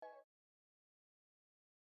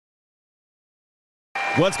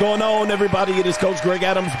What's going on, everybody? It is Coach Greg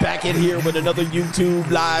Adams back in here with another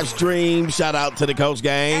YouTube live stream. Shout out to the Coach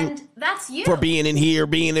Gang. And that's you. For being in here,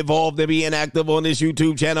 being involved, and being active on this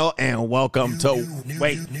YouTube channel. And welcome to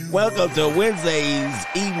Wednesday's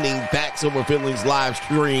Evening Facts Over Feelings live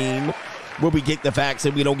stream, where we kick the facts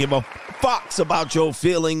and we don't give a fucks about your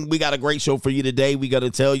feeling. We got a great show for you today. We got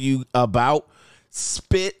to tell you about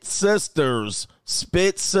Spit Sisters.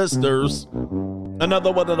 Spit Sisters.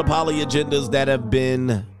 Another one of the poly agendas that have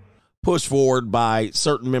been pushed forward by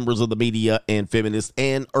certain members of the media and feminists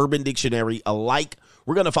and Urban Dictionary alike.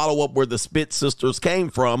 We're going to follow up where the Spit Sisters came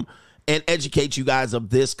from and educate you guys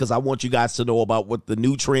of this, because I want you guys to know about what the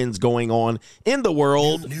new trends going on in the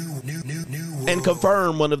world and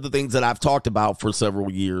confirm one of the things that I've talked about for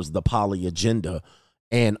several years, the poly agenda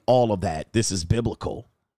and all of that. This is biblical.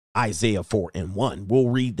 Isaiah 4:1. We'll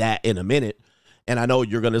read that in a minute. And I know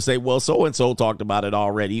you're going to say, well, so-and-so talked about it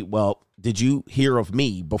already. Well, did you hear of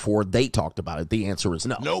me before they talked about it? The answer is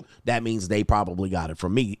no. Nope. That means they probably got it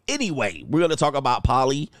from me. Anyway, we're going to talk about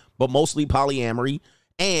poly, but mostly polyamory,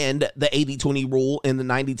 and the 80-20 rule and the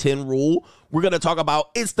 90-10 rule. We're going to talk about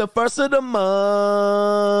it's the first of the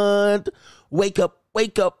month. Wake up,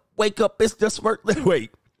 wake up, wake up. It's the first. Wait.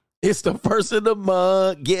 It's the first of the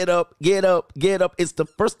month. Get up, get up, get up. It's the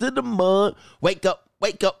first of the month. Wake up,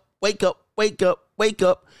 wake up, wake up, wake up, wake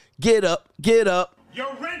up. Get up, get up.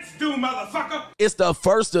 Your rent's due, motherfucker. It's the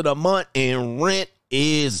first of the month and rent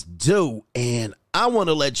is due. And I want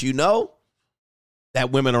to let you know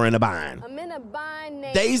that women are in a bind. I'm in a bind,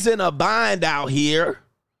 Nate. They's in a bind out here,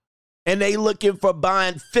 and they looking for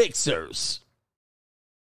bind fixers.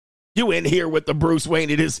 You in here with the Bruce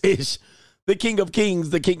Wayne, it is ish. The King of Kings,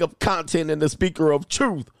 the King of Content, and the Speaker of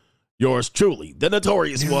Truth. Yours truly, the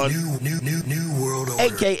notorious one. New world order.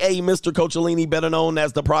 A.K.A. Mr. Coachellini, better known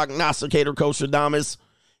as the prognosticator Coachadamus,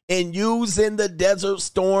 and using the Desert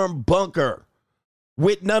Storm bunker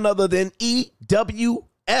with none other than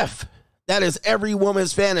EWF. That is every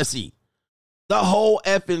woman's fantasy. The whole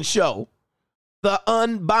effing show. The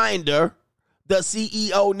unbinder, the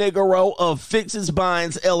CEO Niggero of Fixes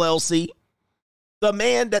Binds LLC. The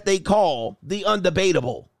man that they call the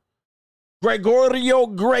undebatable, Gregorio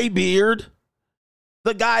Graybeard,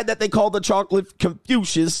 the guy that they call the Chocolate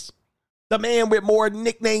Confucius, the man with more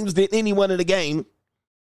nicknames than anyone in the game,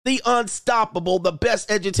 the unstoppable, the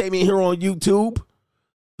best entertainment here on YouTube,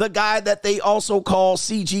 the guy that they also call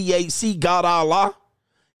CGAC God Allah,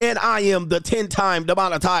 and I am the 10-time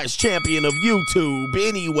demonetized champion of YouTube.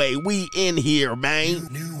 Anyway, we in here, man.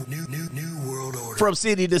 New world order. From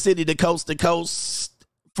city to coast,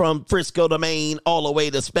 from Frisco to Maine, all the way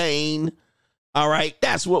to Spain. All right,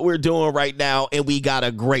 that's what we're doing right now, and we got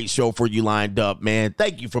a great show for you lined up, man.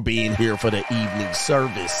 Thank you for being here for the evening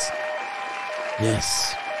service.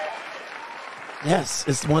 Yes. Yes,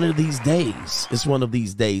 it's one of these days. It's one of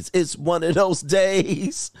these days. It's one of those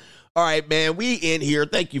days. All right, man, we in here.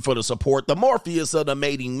 Thank you for the support. The Morpheus of the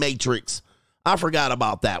Mating Matrix. I forgot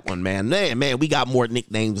about that one, man. Man, we got more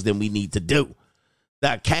nicknames than we need to do.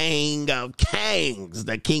 The King of Kangs,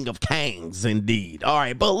 the King of Kangs, indeed. All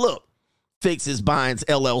right, but look, Fixes Binds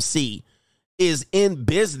LLC is in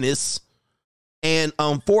business, and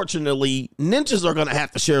unfortunately, ninjas are going to have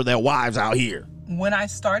to share their wives out here. When I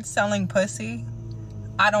start selling pussy,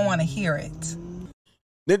 I don't want to hear it.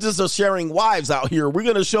 Ninjas are sharing wives out here. We're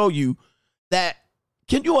going to show you that.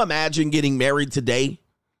 Can you imagine getting married today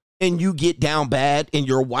and you get down bad and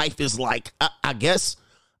your wife is like, I guess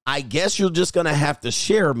you're just going to have to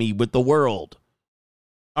share me with the world.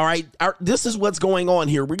 All right. This is what's going on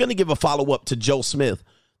here. We're going to give a follow up to Joe Smith.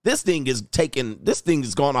 This thing has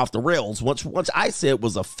gone off the rails. Once I said it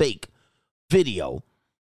was a fake video,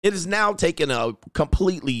 it has now taken a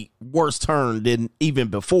completely worse turn than even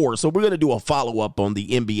before. So we're going to do a follow up on the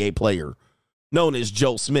NBA player known as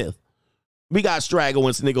Joe Smith. We got Straggle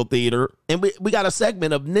and Sniggle Theater, and we got a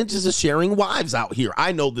segment of ninjas is sharing wives out here.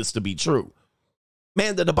 I know this to be true.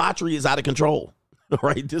 Man, the debauchery is out of control. All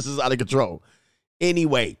right, this is out of control.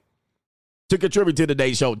 Anyway, to contribute to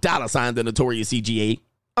today's show, $ the notorious CGA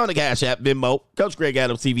on the Cash App, Venmo, Coach Greg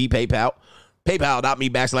Adams TV, PayPal,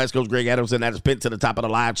 PayPal.me/Coach Greg Adams, and that is pinned to the top of the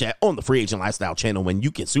live chat on the Free Agent Lifestyle channel when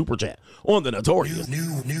you can super chat on the notorious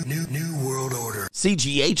New world order.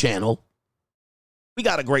 CGA channel. We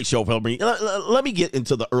got a great show for me. Let me get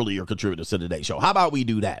into the earlier contributors to today's show. How about we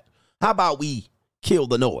do that? How about we kill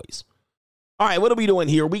the noise? All right, what are we doing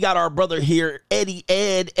here? We got our brother here,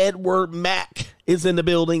 Edward Mack is in the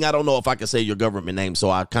building. I don't know if I can say your government name,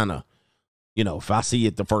 so I kind of, if I see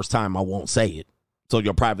it the first time, I won't say it. So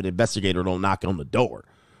your private investigator don't knock on the door.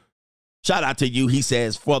 Shout out to you. He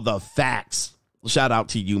says, for the facts. shout out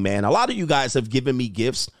to you, man. A lot of you guys have given me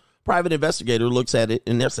gifts. Private investigator looks at it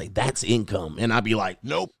and they'll say, that's income. And I'll be like,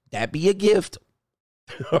 nope, that be a gift.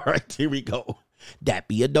 All right, here we go. That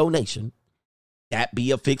be a donation. That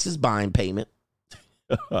be a fixes buying payment.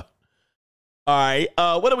 All right,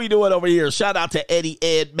 what are we doing over here? Shout out to Eddie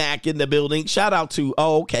Ed Mack in the building. Shout out to,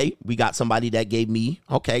 okay, we got somebody that gave me.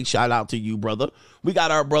 Okay, shout out to you, brother. We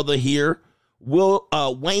got our brother here.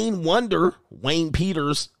 Wayne Wonder, Wayne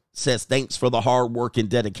Peters says, thanks for the hard work and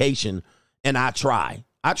dedication. And I try,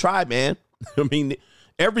 man. I mean,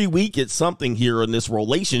 every week it's something here in this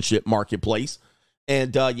relationship marketplace.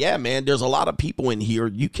 And yeah, man, there's a lot of people in here.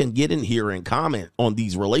 You can get in here and comment on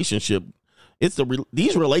these relationships.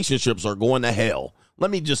 These relationships are going to hell.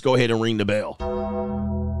 Let me just go ahead and ring the bell.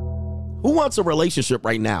 Who wants a relationship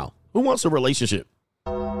right now? Who wants a relationship?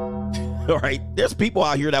 All right, there's people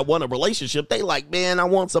out here that want a relationship. They like, man, I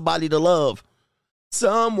want somebody to love.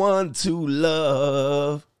 Someone to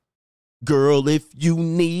love. Girl, if you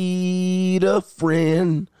need a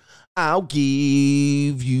friend, I'll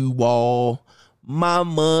give you all my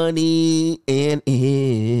money and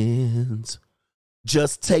ends.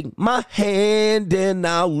 Just take my hand and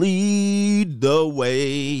I'll lead the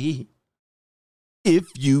way.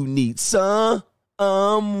 If you need someone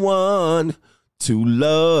to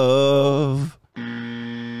love.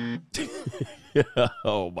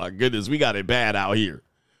 Oh my goodness, we got it bad out here.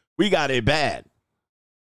 We got it bad.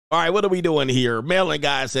 All right, what are we doing here? Maryland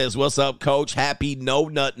guy says, what's up, coach? Happy No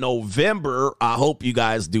Nut November. I hope you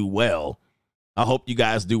guys do well. I hope you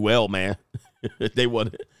guys do well, man. They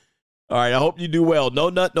want it. All right, I hope you do well. No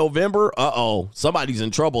Nut November. Uh-oh, somebody's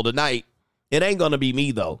in trouble tonight. It ain't going to be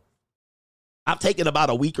me, though. I've taken about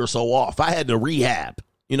a week or so off. I had to rehab.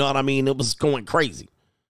 You know what I mean? It was going crazy.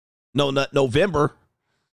 No Nut November.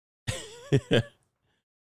 All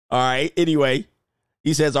right, anyway.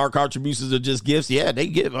 He says our contributions are just gifts. Yeah, they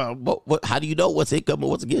give. How do you know what's income and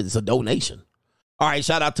what's a gift? It's a donation. All right,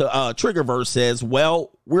 shout out to Triggerverse says,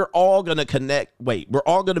 well, we're all going to connect. Wait, we're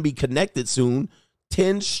all going to be connected soon.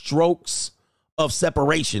 10 strokes of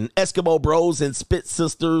separation. Eskimo Bros and Spit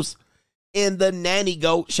Sisters and the Nanny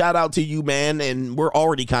Goat. Shout out to you, man. And we're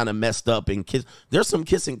already kind of messed up. And there's some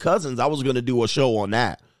Kissing Cousins. I was going to do a show on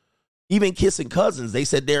that. Even Kissing Cousins, they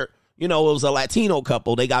said it was a Latino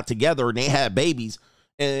couple. They got together and they had babies.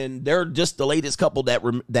 And they're just the latest couple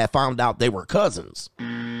that found out they were cousins.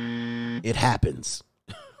 It happens.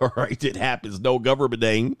 All right, it happens. No government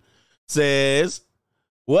name says,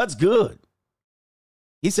 what's good?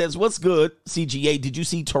 He says, what's good? CGA, did you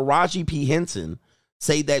see Taraji P. Henson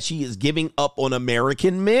say that she is giving up on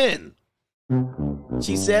American men?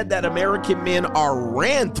 She said that American men are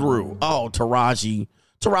ran through. Oh, Taraji,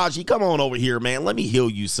 come on over here, man. Let me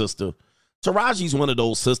heal you, sister. Taraji's one of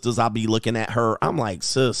those sisters. I'll be looking at her. I'm like,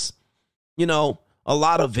 sis, a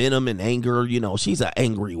lot of venom and anger. She's an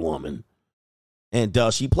angry woman. And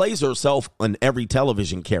she plays herself in every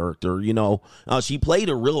television character. She played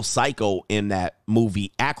a real psycho in that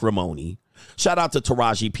movie Acrimony. Shout out to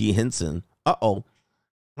Taraji P. Henson. All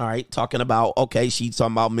right. Talking about, okay, she's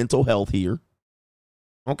talking about mental health here.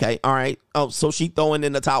 Okay. All right. Oh, so she throwing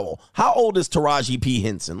in the towel. How old is Taraji P.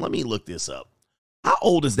 Henson? Let me look this up. How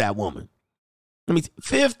old is that woman?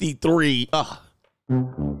 53. Hold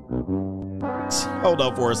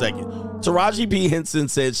up for a second. Taraji P. Henson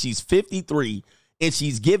says she's 53 and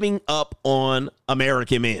she's giving up on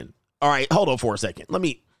American men. All right, hold on for a second.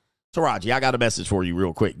 Taraji, I got a message for you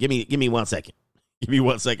real quick. Give me 1 second. Give me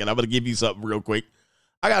 1 second. I'm going to give you something real quick.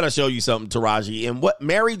 I got to show you something, Taraji. And what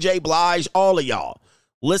Mary J. Blige, all of y'all,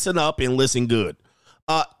 listen up and listen good.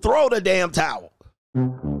 Throw the damn towel.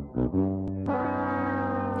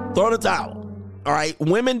 Throw the towel. All right,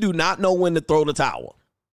 women do not know when to throw the towel.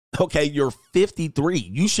 Okay, you're 53.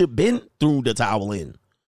 You should have been threw the towel in.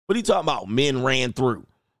 What are you talking about? Men ran through.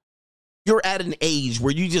 You're at an age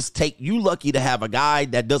where you lucky to have a guy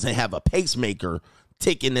that doesn't have a pacemaker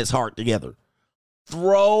ticking his heart together.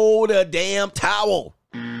 Throw the damn towel.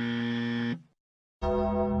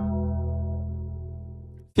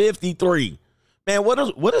 53. Man,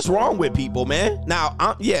 what is wrong with people, man?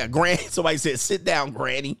 Now, Granny, somebody said, sit down,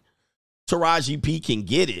 Granny. Taraji P. can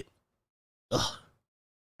get it. Ugh.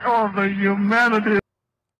 Oh, the humanity.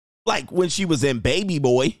 Like when she was in Baby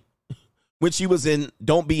Boy, when she was in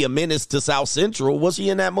Don't Be a Menace to South Central, was she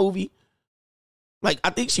in that movie? Like, I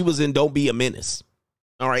think she was in Don't Be a Menace.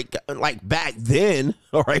 All right, like back then.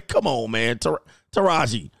 All right, come on, man.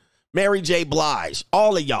 Taraji, Mary J. Blige,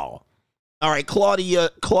 all of y'all. All right,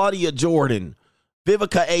 Claudia Jordan,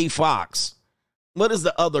 Vivica A. Fox. What is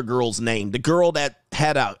the other girl's name? The girl that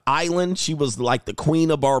had an island. She was like the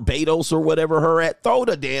Queen of Barbados or whatever her at. Throw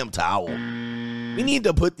the damn towel. We need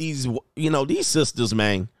to put these, these sisters,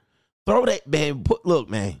 man. Throw that, man. Look,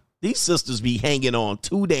 man. These sisters be hanging on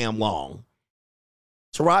too damn long.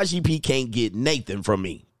 Taraji P can't get Nathan from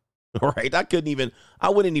me. All right. I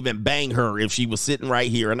wouldn't even bang her if she was sitting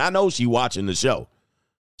right here. And I know she watching the show.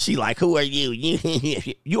 She like, who are you?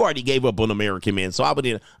 You already gave up on American Men. So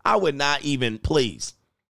I would not even, please,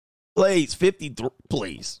 53,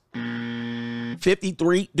 please.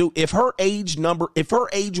 53, dude, if her age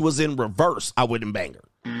was in reverse, I wouldn't bang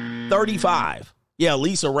her. 35. Yeah,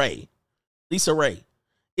 Lisa Ray.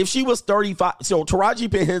 If she was 35, so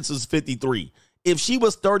Taraji P. Henson's 53. If she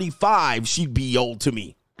was 35, she'd be old to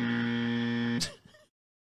me.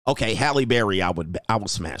 Okay, Halle Berry, I would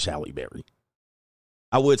smash Halle Berry.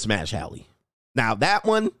 I would smash Halle. Now that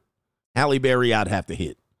one, Halle Berry, I'd have to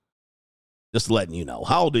hit. Just letting you know.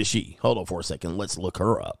 How old is she? Hold on for a second. Let's look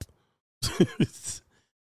her up.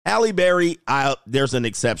 Halle Berry, there's an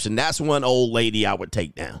exception. That's one old lady I would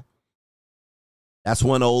take down. That's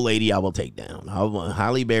one old lady I will take down.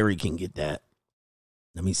 Halle Berry can get that.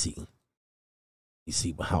 Let me see. Let me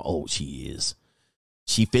see how old she is.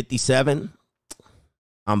 She 57.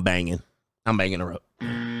 I'm banging her up.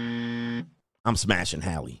 I'm smashing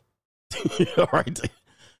Halle. All right.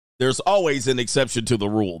 There's always an exception to the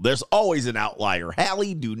rule. There's always an outlier.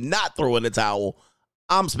 Halle, do not throw in the towel.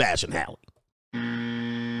 I'm smashing Halle.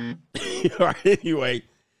 All right, anyway,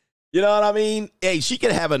 you know what I mean? Hey, she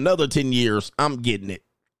could have another 10 years. I'm getting it.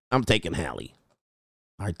 I'm taking Halle.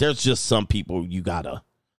 All right, there's just some people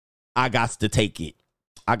I got to take it.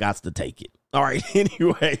 All right,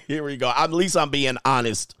 anyway, here we go. At least I'm being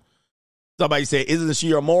honest. Somebody said, isn't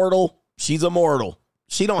she immortal? She's immortal.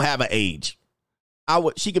 She don't have an age.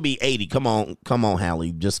 She could be 80. Come on,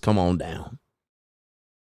 Halle. Just come on down.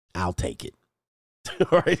 I'll take it.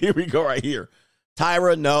 All right, here we go right here.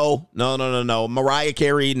 Tyra, no. Mariah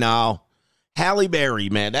Carey, no. Halle Berry,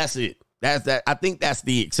 man, that's it. That's that. I think that's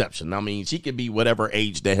the exception. I mean, she could be whatever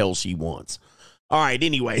age the hell she wants. All right,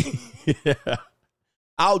 anyway.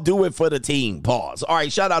 I'll do it for the team. Pause. All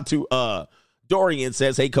right, shout out to Dorian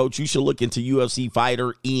says, hey, coach, you should look into UFC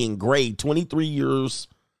fighter Ian Gray, 23 years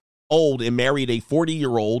old and married a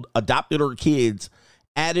 40-year-old, adopted her kids,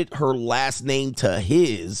 added her last name to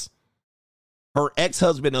his. Her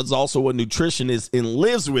ex-husband is also a nutritionist and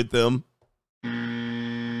lives with them.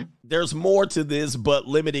 There's more to this, but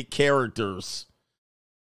limited characters.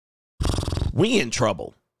 We're in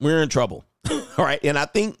trouble. All right. And I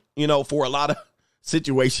think, for a lot of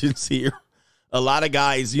situations here, a lot of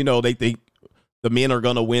guys, they think the men are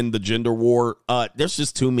going to win the gender war. There's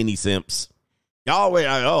just too many simps. Y'all,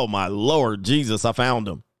 oh, my Lord Jesus, I found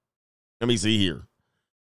them. Let me see here.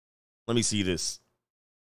 Let me see this.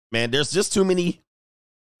 Man, there's just too many.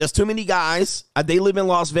 There's too many guys. They live in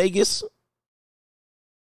Las Vegas.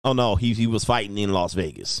 Oh, no, he was fighting in Las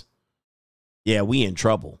Vegas. Yeah, we in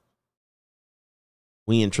trouble.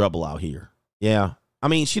 We in trouble out here. Yeah. I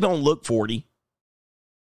mean, she don't look 40.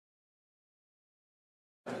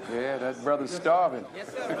 Yeah, that brother's starving.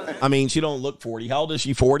 I mean, she don't look 40. How old is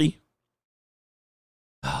she, 40?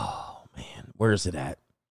 Oh, man. Where is it at?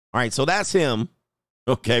 All right, so that's him.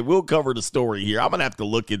 Okay, we'll cover the story here. I'm going to have to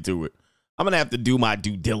look into it. I'm going to have to do my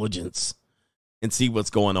due diligence and see what's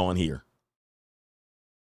going on here.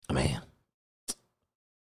 Man.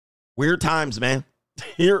 Weird times, man.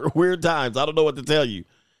 Weird times. I don't know what to tell you.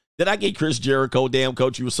 Did I get Chris Jericho? Damn,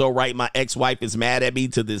 coach, you were so right. My ex-wife is mad at me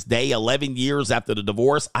to this day, 11 years after the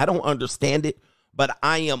divorce. I don't understand it, but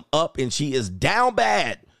I am up and she is down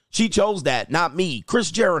bad. She chose that, not me.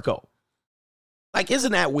 Chris Jericho. Like,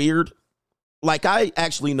 isn't that weird? Like, I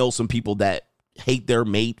actually know some people that hate their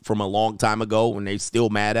mate from a long time ago and they still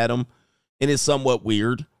mad at him. And it's somewhat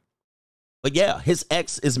weird. But yeah, his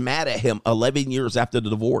ex is mad at him 11 years after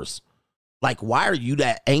the divorce. Like, why are you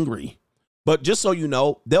that angry? But just so you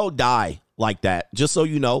know, they'll die like that. Just so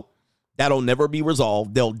you know, that'll never be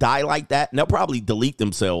resolved. They'll die like that and they'll probably delete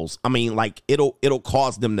themselves. I mean, like, it'll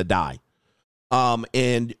cause them to die.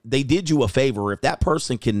 And they did you a favor. If that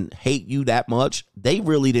person can hate you that much, they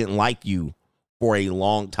really didn't like you for a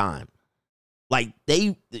long time. Like,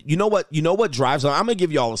 you know what drives them? I'm going to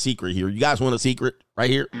give you all a secret here. You guys want a secret right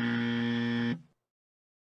here? You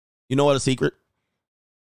know what a secret?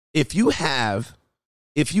 If you have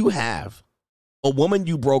a woman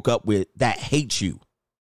you broke up with that hates you,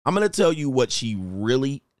 I'm going to tell you what she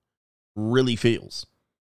really, really feels.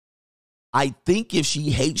 I think if she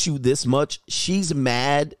hates you this much, she's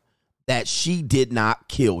mad that she did not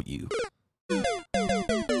kill you.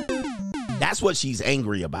 That's what she's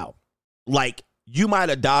angry about. Like, you might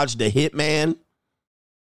have dodged a hitman.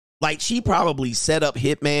 Like, she probably set up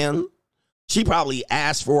hitman. She probably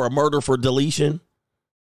asked for a murder for deletion.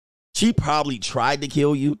 She probably tried to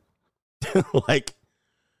kill you. Like,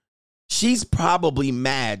 she's probably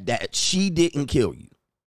mad that she didn't kill you.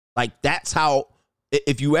 Like, that's how,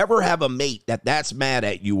 if you ever have a mate that's mad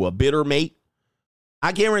at you, a bitter mate,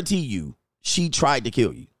 I guarantee you, she tried to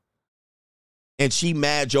kill you. And she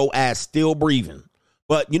mad your ass still breathing.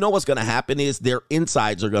 But you know what's going to happen is their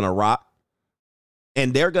insides are going to rot.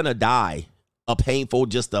 And they're going to die a painful,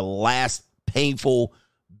 just the last painful,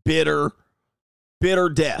 bitter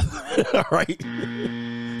death. All right?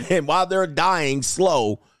 And while they're dying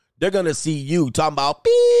slow, they're going to see you talking about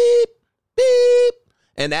beep, beep.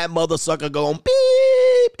 And that mother sucker going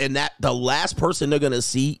beep. And that the last person they're going to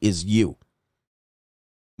see is you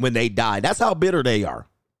when they die. That's how bitter they are.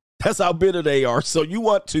 That's how bitter they are. So you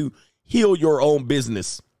want to heal your own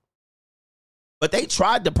business. But they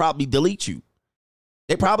tried to probably delete you.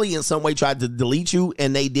 They probably in some way tried to delete you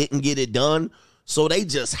and they didn't get it done. So they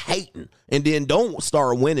just hating. And then don't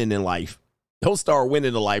start winning in life. Don't start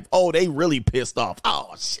winning in life. Oh, they really pissed off.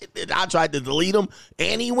 Oh, shit. I tried to delete him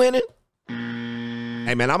and he winning.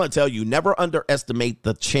 Hey, man, I'm going to tell you, never underestimate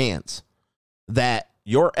the chance that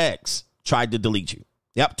your ex tried to delete you.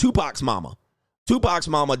 Yep, Tupac's mama. Tupac's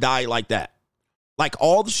mama died like that. Like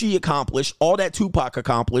all she accomplished, all that Tupac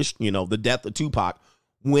accomplished, you know, the death of Tupac.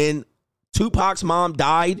 When Tupac's mom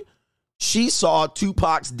died, she saw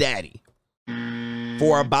Tupac's daddy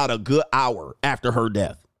for about a good hour after her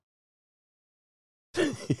death.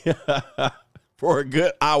 For a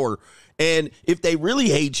good hour. And if they really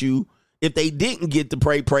hate you, if they didn't get to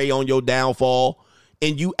pray on your downfall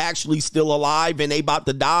and you actually still alive and they about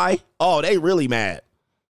to die, oh, they really mad.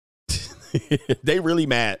 They really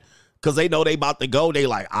mad because they know they about to go. They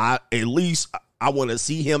like, at least I want to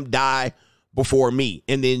see him die before me.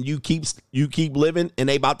 And then you keep living and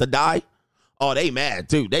they about to die. Oh, they mad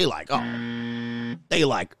too. They like, oh, they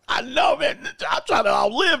like, I know it. I'm trying to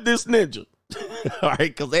outlive this ninja. All right,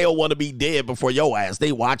 because they don't want to be dead before your ass.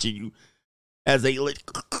 They watching you as they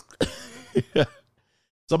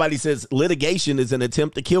Somebody says litigation is an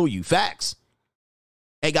attempt to kill you. Facts.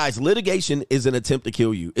 Hey guys, litigation is an attempt to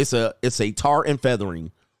kill you. It's a tar and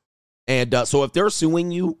feathering. And so if they're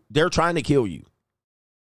suing you, they're trying to kill you.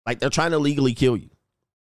 Like they're trying to legally kill you.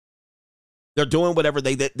 They're doing whatever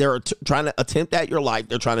they're trying to attempt at your life.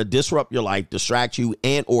 They're trying to disrupt your life, distract you,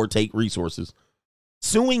 and or take resources.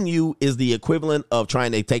 Suing you is the equivalent of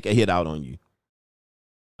trying to take a hit out on you.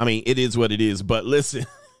 I mean, it is what it is. But listen,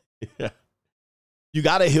 you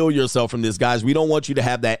got to heal yourself from this, guys. We don't want you to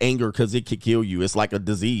have that anger because it could kill you. It's like a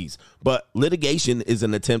disease. But litigation is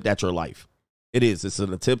an attempt at your life. It is. It's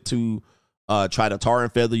an attempt to try to tar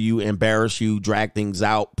and feather you, embarrass you, drag things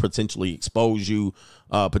out, potentially expose you,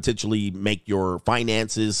 potentially make your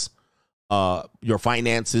finances,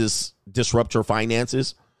 disrupt your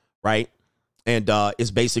finances, right? And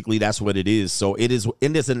it's basically, that's what it is. So it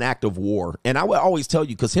is an act of war. And I would always tell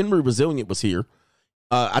you, because Henry Resilient was here.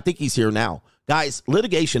 I think he's here now. Guys,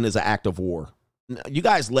 litigation is an act of war. You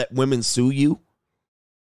guys let women sue you,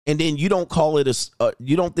 and then you don't call it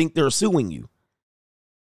you don't think they're suing you.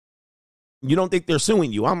 You don't think they're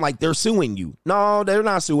suing you. I'm like, they're suing you. No, they're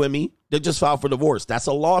not suing me. They just filed for divorce. That's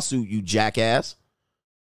a lawsuit, you jackass.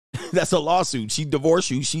 That's a lawsuit. She divorced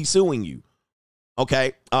you. She's suing you.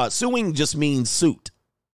 Okay. Suing just means suit.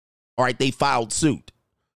 All right. They filed suit.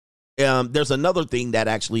 There's another thing that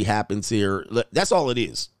actually happens here. That's all it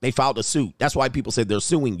is. They filed a suit. That's why people said they're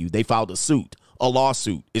suing you. They filed a suit. A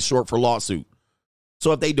lawsuit. It's short for lawsuit.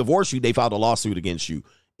 So if they divorce you, they filed a lawsuit against you.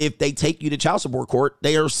 If they take you to child support court,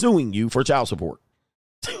 they are suing you for child support.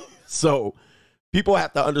 So people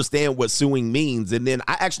have to understand what suing means. And then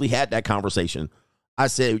I actually had that conversation. I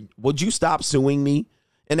said, would you stop suing me?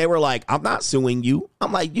 And they were like, I'm not suing you.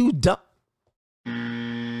 I'm like, you dumb.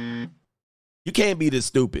 You can't be this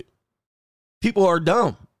stupid. People are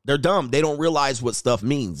dumb. They're dumb. They don't realize what stuff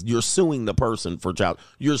means. You're suing the person for child.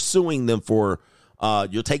 You're suing them for,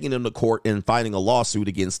 you're taking them to court and filing a lawsuit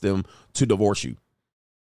against them to divorce you.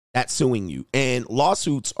 That's suing you. And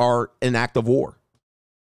lawsuits are an act of war.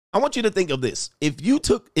 I want you to think of this. If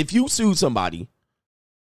you sued somebody,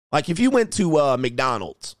 like if you went to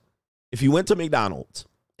McDonald's,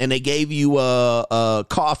 and they gave you a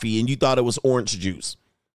coffee and you thought it was orange juice,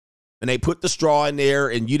 and they put the straw in there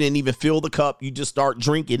and you didn't even fill the cup, you just start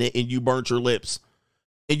drinking it and you burnt your lips,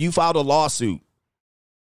 and you filed a lawsuit,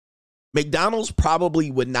 McDonald's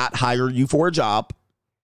probably would not hire you for a job.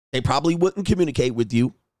 They probably wouldn't communicate with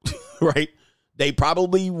you, right? They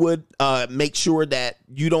probably would make sure that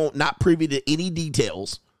you not privy to any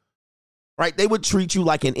details, right? They would treat you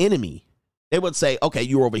like an enemy. They would say, okay,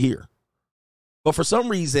 you're over here. But for some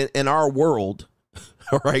reason in our world,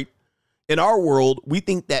 all right, in our world, we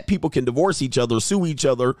think that people can divorce each other, sue each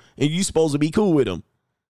other, and you supposed to be cool with them.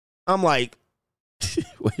 I'm like,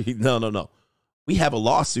 wait, no. We have a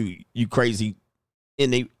lawsuit, you crazy.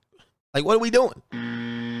 And they, like, what are we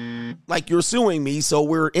doing? Like, you're suing me, so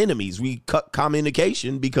we're enemies. We cut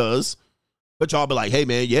communication because, but y'all be like, hey,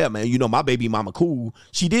 man, yeah, man, you know, my baby mama cool.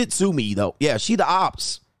 She did sue me, though. Yeah, she the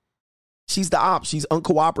ops. She's the ops. She's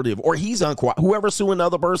uncooperative, or he's uncooperative. Whoever's suing the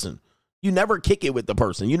other person. You never kick it with the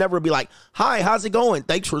person. You never be like, hi, how's it going?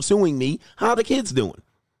 Thanks for suing me. How are the kids doing?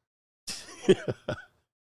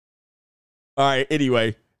 All right,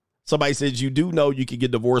 anyway. Somebody says you do know you can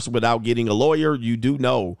get divorced without getting a lawyer. You do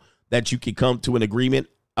know that you can come to an agreement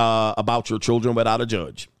about your children without a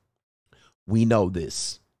judge. We know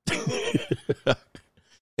this.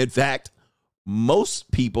 In fact,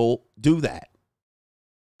 most people do that.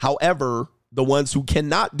 However, the ones who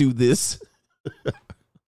cannot do this,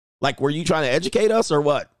 like, were you trying to educate us or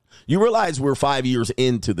what? You realize we're 5 years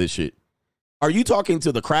into this shit. Are you talking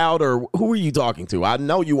to the crowd or who are you talking to? I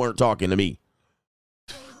know you weren't talking to me.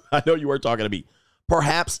 I know you weren't talking to me.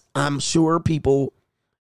 Perhaps, I'm sure people,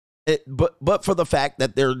 but for the fact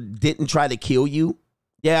that they didn't try to kill you,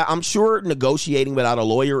 yeah, I'm sure negotiating without a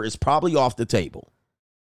lawyer is probably off the table.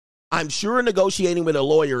 I'm sure negotiating with a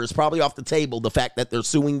lawyer is probably off the table, the fact that they're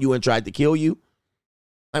suing you and tried to kill you.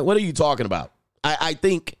 Like, what are you talking about? I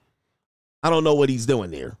think, I don't know what he's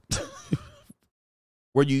doing there.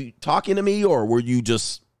 Were you talking to me or were you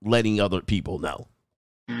just letting other people know?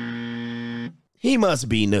 He must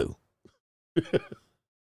be new.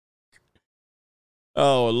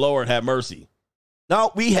 Oh, Lord have mercy.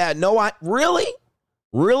 No, we had no, really?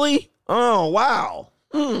 Really? Oh, wow.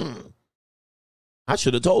 I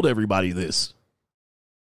should have told everybody this.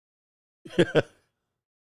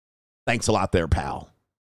 Thanks a lot there, pal.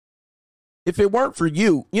 If it weren't for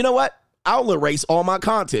you, you know what? I'll erase all my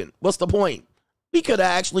content. What's the point? We could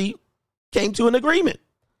have actually came to an agreement.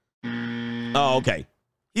 Oh, okay.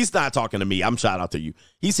 He's not talking to me. I'm shout out to you.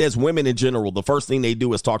 He says women in general, the first thing they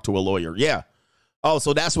do is talk to a lawyer. Yeah. Oh,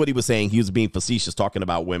 so that's what he was saying. He was being facetious talking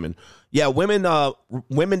about women. Yeah, women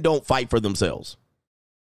don't fight for themselves.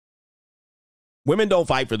 Women don't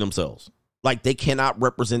fight for themselves. Like, they cannot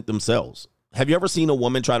represent themselves. Have you ever seen a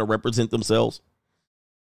woman try to represent themselves?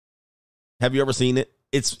 Have you ever seen it?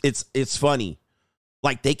 It's funny.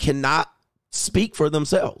 Like, they cannot speak for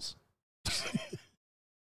themselves.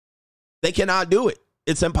 They cannot do it.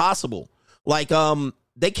 It's impossible. Like,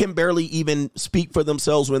 they can barely even speak for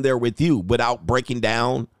themselves when they're with you without breaking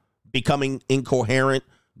down, becoming incoherent,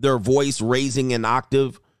 their voice raising an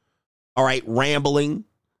octave, all right, rambling,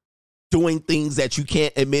 doing things that you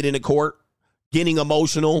can't admit in a court, getting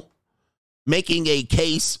emotional, making a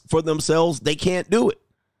case for themselves. They can't do it.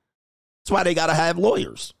 That's why they got to have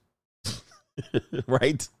lawyers,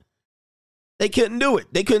 right? They couldn't do it.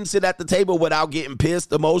 They couldn't sit at the table without getting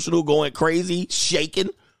pissed, emotional, going crazy, shaking.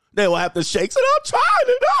 They will have to shake. And I'm trying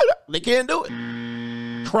to do it. They can't do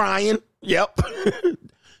it. Crying. Yep.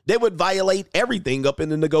 They would violate everything up in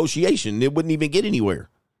the negotiation. It wouldn't even get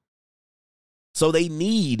anywhere. So they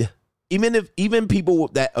need, even people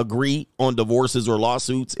that agree on divorces or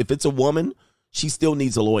lawsuits, if it's a woman, she still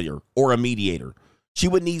needs a lawyer or a mediator. She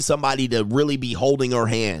would need somebody to really be holding her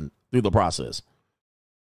hand through the process.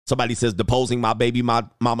 Somebody says deposing my baby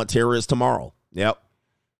mama terrorist tomorrow. Yep.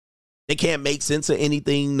 They can't make sense of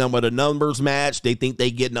anything. None of the numbers match. They think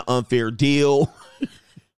they get an unfair deal.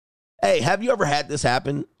 Hey, have you ever had this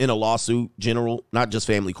happen in a lawsuit, general, not just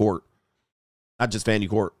family court? Not just family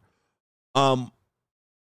court.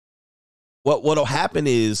 What'll happen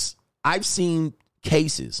is I've seen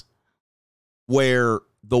cases where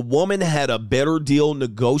the woman had a better deal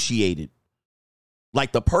negotiated.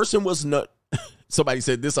 Like, the person was not, somebody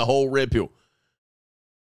said this a whole red pill.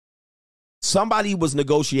 Somebody was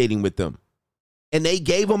negotiating with them and they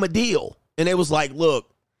gave them a deal. And it was like, look,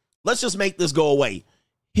 let's just make this go away.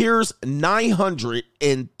 Here's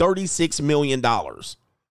 $936 million.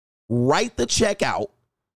 Write the check out.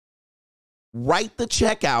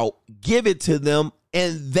 Give it to them,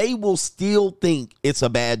 and they will still think it's a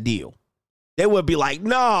bad deal. They would be like,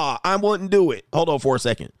 nah, I wouldn't do it. Hold on for a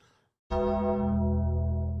second.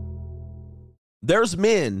 There's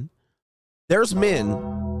men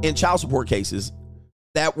in child support cases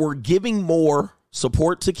that were giving more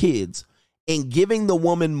support to kids and giving the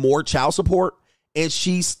woman more child support, and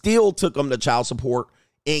she still took them to child support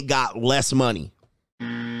and got less money.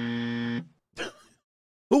 Who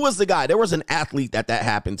was the guy? There was an athlete that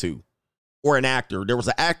happened to, or an actor. There was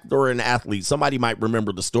an actor or an athlete. Somebody might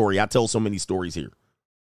remember the story. I tell so many stories here.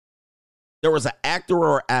 there was an actor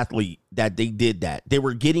or athlete that they did that. They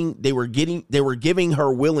were giving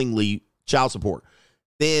her willingly child support.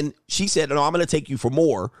 Then she said, no, I'm going to take you for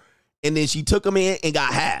more. And then she took him in and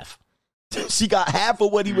got half. She got half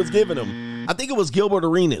of what he was giving him. I think it was Gilbert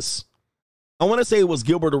Arenas. I want to say it was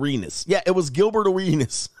Gilbert Arenas. Yeah, it was Gilbert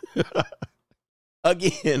Arenas.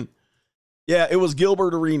 Again. Yeah, it was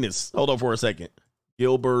Gilbert Arenas. Hold on for a second.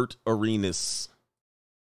 Gilbert Arenas.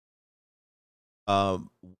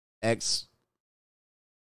 Ex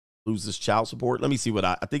loses child support. Let me see what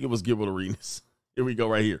I think it was Gilbert Arenas. Here we go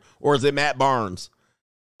right here. Or is it Matt Barnes?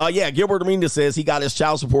 Yeah, Gilbert Arenas says he got his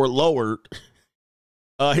child support lowered.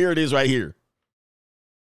 Here it is right here.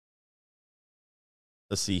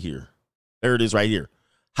 Let's see here. There it is right here.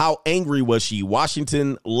 How angry was she?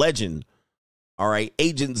 Washington legend. All right.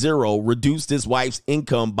 Agent Zero reduced his wife's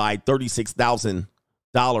income by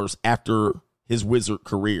 $36,000 after his Wizard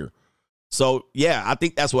career. So, yeah, I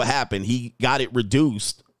think that's what happened. He got it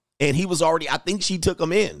reduced and he was already, I think she took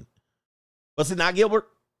him in. Was it not, Gilbert?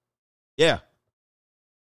 Yeah.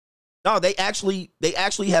 No, they actually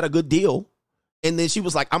had a good deal. And then she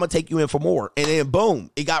was like, I'm going to take you in for more. And then boom,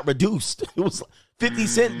 it got reduced. It was 50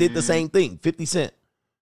 Cent did the same thing, 50 Cent.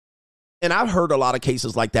 And I've heard a lot of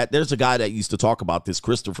cases like that. There's a guy that used to talk about this,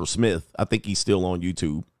 Christopher Smith. I think he's still on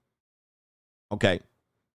YouTube. Okay.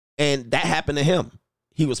 And that happened to him.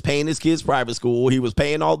 He was paying his kids' private school. He was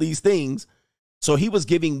paying all these things. So he was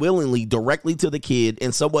giving willingly directly to the kid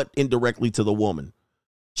and somewhat indirectly to the woman.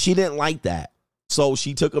 She didn't like that. So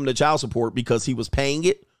she took him to child support because he was paying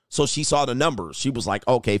it. So she saw the numbers. She was like,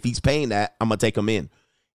 okay, if he's paying that, I'm going to take him in.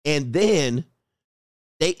 And then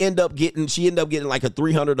she ended up getting like a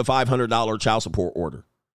 $300 to $500 child support order,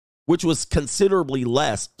 which was considerably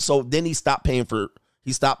less. So then he stopped paying for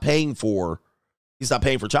child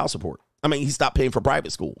support. I mean, he stopped paying for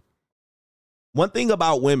private school. One thing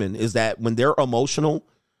about women is that when they're emotional,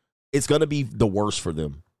 it's going to be the worst for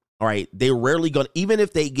them. All right. They're rarely going to, even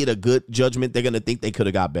if they get a good judgment, they're going to think they could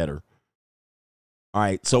have got better. All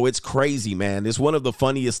right. So it's crazy, man. It's one of the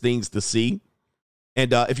funniest things to see.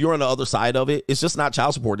 And if you're on the other side of it, it's just not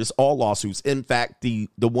child support. It's all lawsuits. In fact, the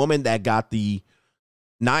woman that got the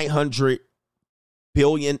 $900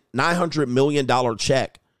 million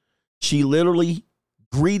check, she literally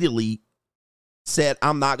greedily said,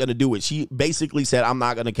 I'm not going to do it. She basically said, I'm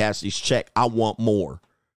not going to cash this check. I want more.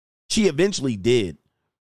 She eventually did.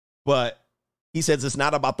 But he says it's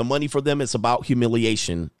not about the money for them. It's about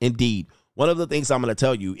humiliation. Indeed. One of the things I'm going to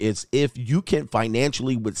tell you is if you can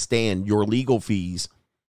financially withstand your legal fees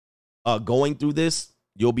going through this,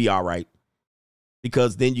 you'll be all right.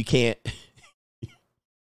 Because then you can't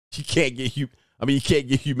get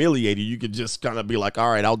humiliated. You could just kind of be like, all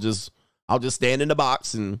right, I'll just stand in the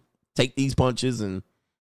box and take these punches and,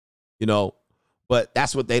 but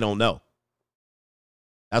that's what they don't know.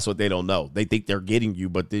 That's what they don't know. They think they're getting you,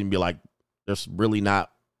 but then be like, there's really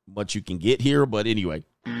not much you can get here. But anyway.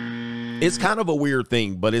 It's kind of a weird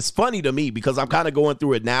thing, but it's funny to me because I'm kind of going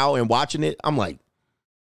through it now and watching it. I'm like,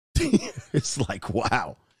 it's like,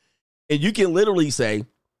 wow. And you can literally say,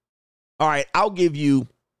 all right, I'll give you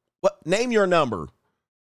name your number.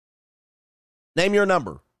 Name your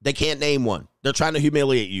number. They can't name one. They're trying to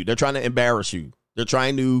humiliate you. They're trying to embarrass you. They're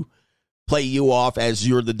trying to play you off as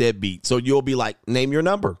you're the deadbeat. So you'll be like, name your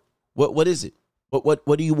number. What is it? What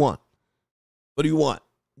do you want? What do you want?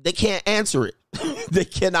 They can't answer it. They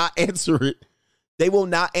cannot answer it. They will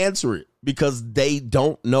not answer it because they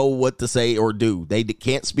don't know what to say or do. They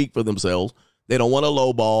can't speak for themselves. They don't want a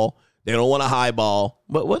low ball. They don't want a high ball.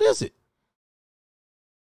 But what is it?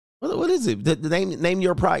 What is it? Name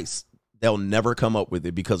your price. They'll never come up with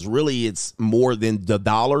it because really it's more than the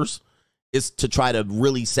dollars. It's to try to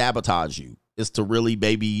really sabotage you. It's to really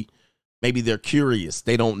maybe they're curious.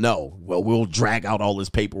 They don't know. Well, we'll drag out all this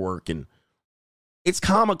paperwork and it's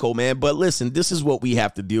comical, man. But listen, this is what we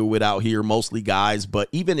have to deal with out here, mostly guys. But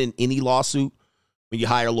even in any lawsuit, when you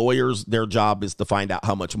hire lawyers, their job is to find out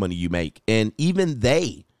how much money you make. And even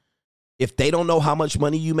if they don't know how much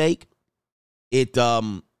money you make, it's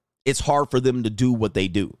hard for them to do what they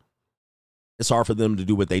do. It's hard for them to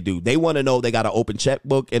do what they do. They want to know they got an open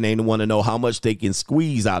checkbook and they want to know how much they can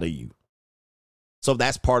squeeze out of you. So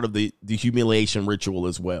that's part of the humiliation ritual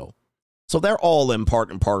as well. So they're all in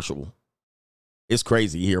part and partial. It's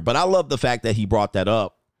crazy here, but I love the fact that he brought that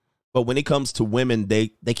up. But when it comes to women, they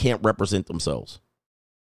can't represent themselves.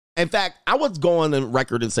 In fact, I was going on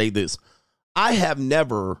record and say this. I have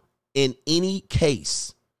never in any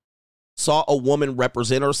case saw a woman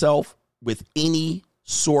represent herself with any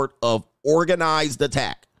sort of organized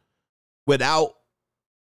attack without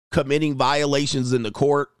committing violations in the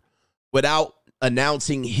court, without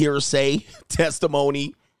announcing hearsay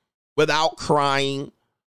testimony without crying.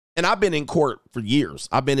 And I've been in court for years.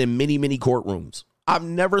 I've been in many, many courtrooms. I've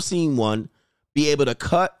never seen one be able to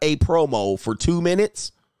cut a promo for 2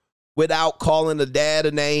 minutes without calling the dad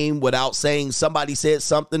a name, without saying somebody said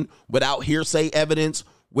something, without hearsay evidence,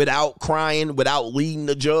 without crying, without leading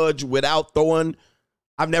the judge, without throwing.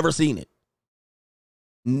 I've never seen it.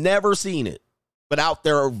 Never seen it. Without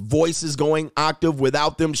their voices going octave,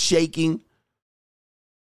 without them shaking.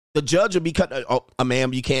 The judge would be cutting. Oh,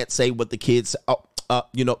 ma'am, you can't say what the kids.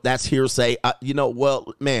 That's hearsay.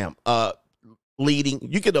 Well, ma'am, leading.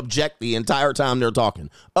 You can object the entire time they're talking.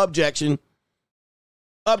 Objection.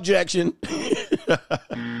 All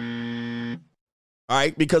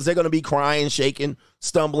right, because they're going to be crying, shaking,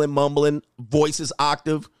 stumbling, mumbling, voices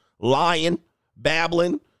octave, lying,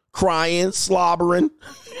 babbling, crying, slobbering.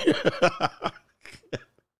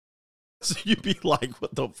 So you'd be like,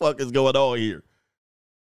 what the fuck is going on here?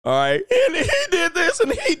 All right. And he did this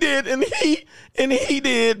and he did and he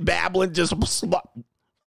did babbling, just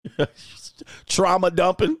trauma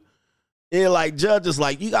dumping. And like judge is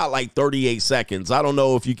like, you got like 38 seconds. I don't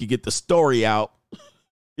know if you could get the story out.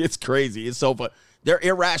 It's crazy. It's so fun. They're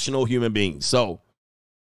irrational human beings. So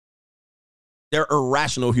they're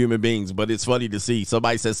irrational human beings, but it's funny to see.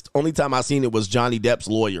 Somebody says, only time I seen it was Johnny Depp's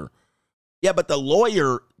lawyer. Yeah, but the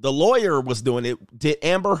lawyer was doing it. Did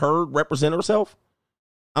Amber Heard represent herself?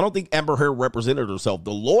 I don't think Amber Heard represented herself.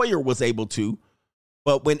 The lawyer was able to,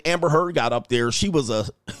 but when Amber Heard got up there, she was a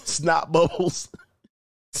snot bubbles.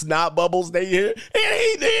 Snot bubbles, they hit, and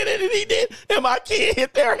he did it, and he did. And my kid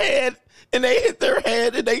hit their head, and they hit their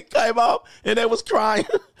head, and they came up, and they was crying.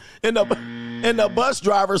 And the bus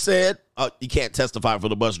driver said, you can't testify for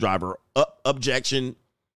the bus driver. Objection.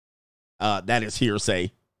 That is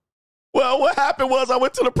hearsay. Well, what happened was I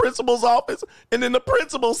went to the principal's office, and then the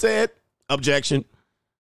principal said, objection.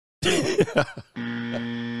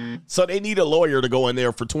 So they need a lawyer to go in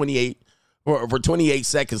there for 28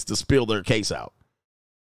 seconds to spill their case out.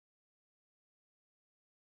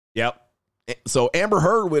 Yep. So Amber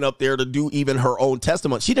Heard went up there to do even her own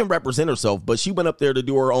testimony. She didn't represent herself, but she went up there to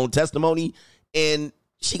do her own testimony, and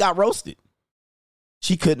she got roasted.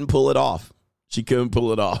 She couldn't pull it off.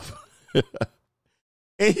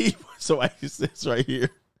 And so I this right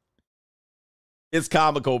here. It's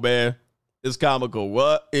comical, man. It's comical.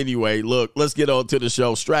 What? Anyway, look, let's get on to the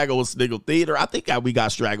show. Straggle and Sniggle Theater. I think we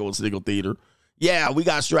got Straggle and Sniggle Theater. Yeah, we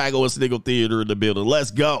got Straggle and Sniggle Theater in the building.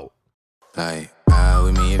 Let's go. Like, ride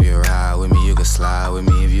with me if you ride with me. You can slide with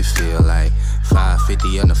me if you feel like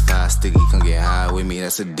 550 on the 5 sticky. Come get high with me.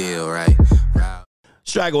 That's a deal, right?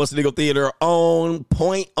 Straggle and Sniggle Theater on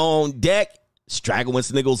point, on deck. Straggle and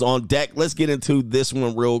Sniggles on deck. Let's get into this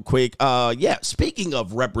one real quick. Speaking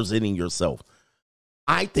of representing yourself,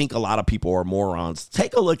 I think a lot of people are morons.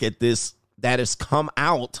 Take a look at this that has come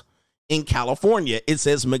out in California. It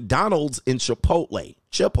says McDonald's and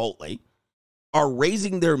Chipotle are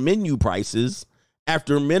raising their menu prices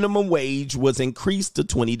after minimum wage was increased to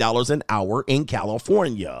 $20 an hour in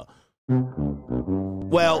California.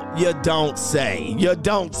 Well, you don't say.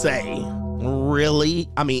 Really?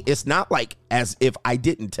 I mean, it's not like as if I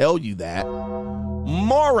didn't tell you that.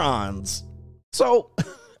 Morons. So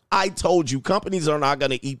I told you companies are not going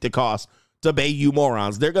to eat the cost to pay you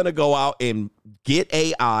morons. They're going to go out and get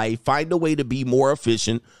AI, find a way to be more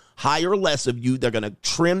efficient, hire less of you. They're going to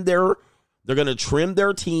trim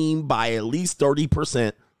their team by at least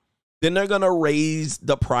 30%. Then they're going to raise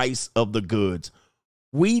the price of the goods.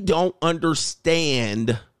 We don't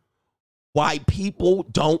understand why people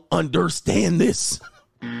don't understand this.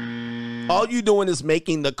 All you doing is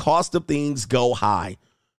making the cost of things go high.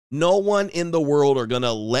 No one in the world are going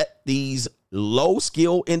to let these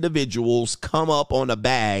low-skill individuals come up on a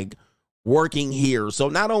bag working here. So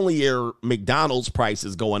not only are McDonald's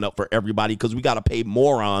prices going up for everybody because we got to pay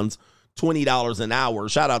morons $20 an hour.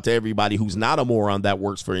 Shout out to everybody who's not a moron that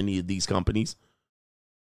works for any of these companies.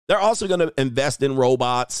 They're also going to invest in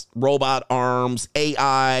robots, robot arms,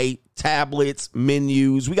 AI, tablets,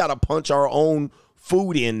 menus. We got to punch our own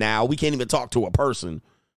food in now. We can't even talk to a person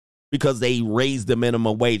because they raised the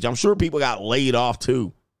minimum wage. I'm sure people got laid off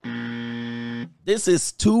too. This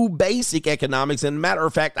is too basic economics. And matter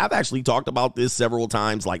of fact, I've actually talked about this several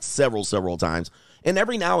times, like several times. And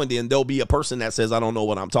every now and then there'll be a person that says, I don't know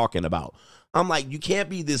what I'm talking about. I'm like, you can't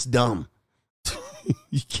be this dumb.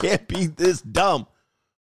 You can't be this dumb.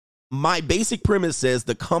 My basic premise says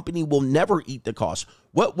the company will never eat the cost.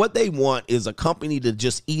 What they want is a company to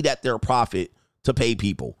just eat at their profit to pay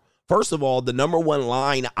people. First of all, the number one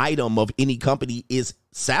line item of any company is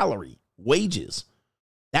salary, wages.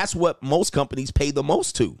 That's what most companies pay the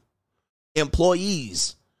most to.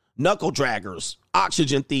 employees, knuckle draggers,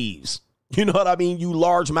 oxygen thieves. You know what I mean? You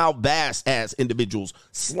largemouth bass ass individuals,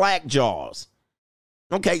 slack jaws.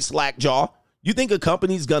 Okay, slack jaw. You think a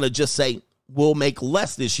company's going to just say, we'll make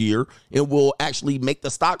less this year and we'll actually make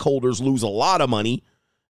the stockholders lose a lot of money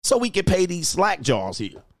so we can pay these slack jaws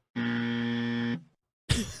here?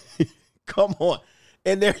 Come on.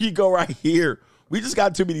 And there you go right here. We just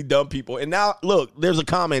got too many dumb people. And now, look, there's a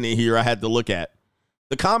comment in here I had to look at.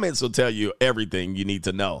 The comments will tell you everything you need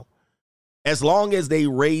to know. As long as they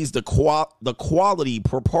raise the quality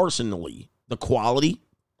proportionally, the quality,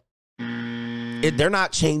 they're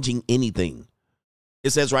not changing anything. It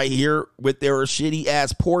says right here, with their shitty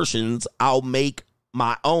ass portions, I'll make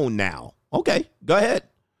my own now. Okay, go ahead.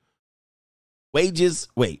 Wages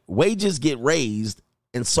get raised,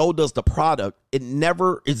 and so does the product. It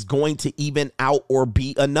never is going to even out or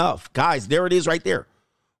be enough. Guys, there it is right there.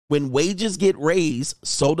 When wages get raised,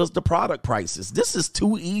 so does the product prices. This is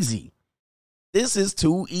too easy. This is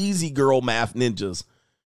too easy, girl math ninjas.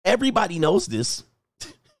 Everybody knows this.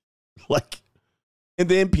 And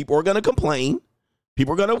then people are going to complain.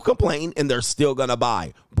 People are going to complain, and they're still going to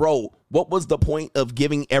buy. Bro, what was the point of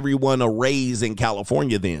giving everyone a raise in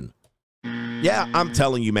California then? Yeah, I'm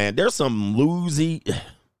telling you, man, there's some loosey.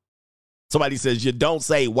 Somebody says, you don't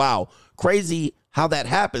say, wow, crazy how that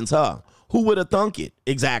happens, huh? Who would have thunk it?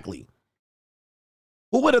 Exactly.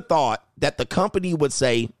 Who would have thought that the company would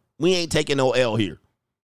say, we ain't taking no L here?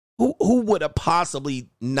 Who would have possibly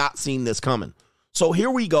not seen this coming? So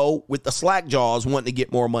here we go with the slack jaws wanting to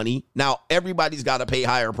get more money. Now everybody's got to pay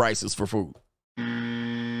higher prices for food.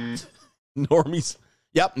 Normies.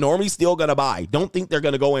 Yep, Normie's still going to buy. Don't think they're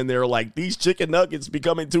going to go in there like these chicken nuggets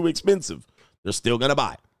becoming too expensive. They're still going to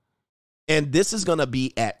buy. And this is going to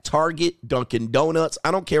be at Target, Dunkin' Donuts.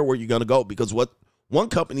 I don't care where you're going to go, because what one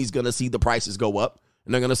company's going to see the prices go up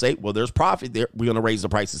and they're going to say, well, there's profit there. We're going to raise the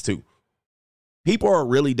prices too. People are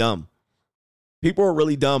really dumb. People are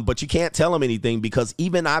really dumb, but you can't tell them anything, because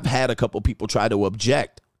even I've had a couple people try to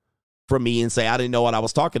object from me and say, I didn't know what I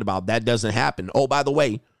was talking about. That doesn't happen. Oh, by the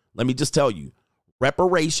way, let me just tell you,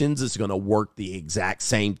 reparations is going to work the exact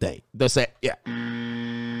same thing. They say, yeah.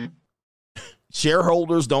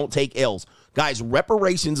 Shareholders don't take L's. Guys,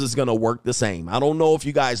 reparations is going to work the same. I don't know if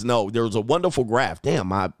you guys know. There was a wonderful graph. Damn,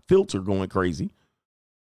 my filter going crazy.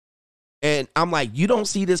 And I'm like, you don't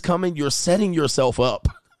see this coming? You're setting yourself up.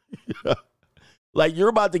 Like, you're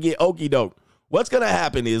about to get okie doke. What's going to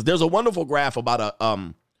happen is there's a wonderful graph about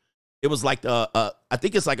it was like, I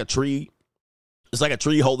think it's like a tree. It's like a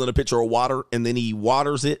tree holding a pitcher of water, and then he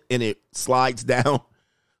waters it and it slides down.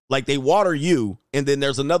 Like, they water you, and then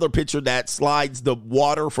there's another pitcher that slides the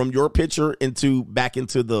water from your pitcher back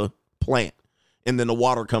into the plant, and then the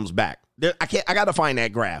water comes back. I got to find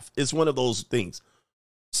that graph. It's one of those things.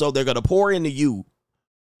 So they're going to pour into you.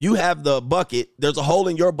 You have the bucket. There's a hole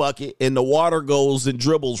in your bucket, and the water goes and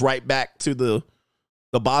dribbles right back to the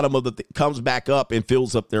bottom of comes back up and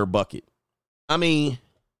fills up their bucket. I mean,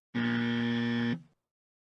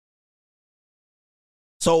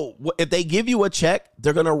 so if they give you a check,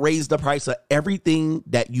 they're going to raise the price of everything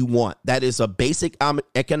that you want. That is a basic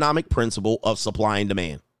economic principle of supply and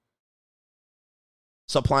demand.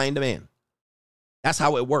 Supply and demand. That's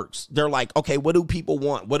how it works. They're like, okay, what do people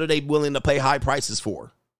want? What are they willing to pay high prices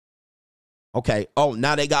for? Okay. Oh,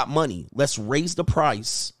 now they got money. Let's raise the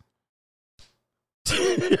price.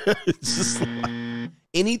 It's just like,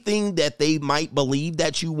 anything that they might believe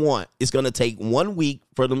that you want is going to take 1 week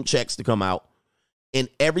for them checks to come out. And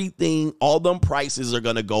everything, all them prices are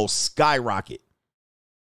going to go skyrocket.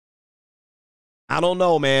 I don't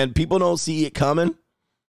know, man. People don't see it coming.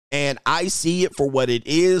 And I see it for what it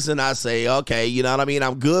is. And I say, okay, you know what I mean?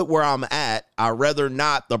 I'm good where I'm at. I'd rather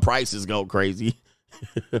not the prices go crazy.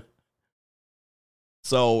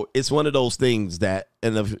 So it's one of those things that,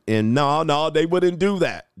 and no, they wouldn't do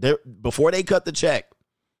that. Before they cut the check,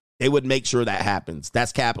 they would make sure that happens.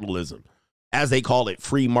 That's capitalism. As they call it,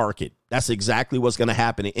 free market. That's exactly what's going to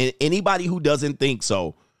happen. And anybody who doesn't think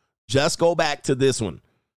so, just go back to this one.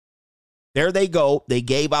 There they go. They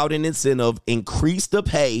gave out an incentive, increase the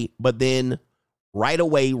pay, but then right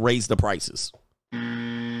away raise the prices.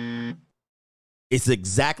 It's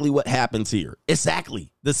exactly what happens here.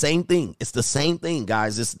 Exactly the same thing. It's the same thing,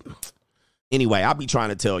 guys. Anyway, I'll be trying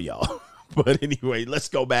to tell y'all. But anyway, let's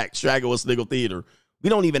go back. Straggle and Sniggle Theater. We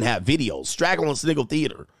don't even have videos. Straggle and Sniggle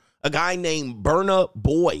Theater. A guy named Burna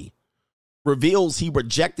Boy reveals he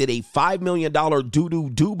rejected a $5 million doo-doo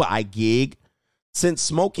Dubai gig since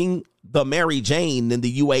smoking the Mary Jane in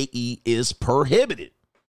the UAE is prohibited.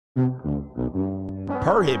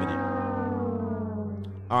 Prohibited.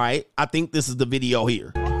 All right, I think this is the video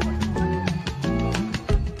here.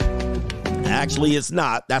 Actually, it's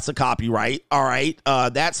not. That's a copyright. All right.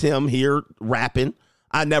 That's him here rapping.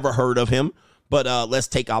 I never heard of him. But let's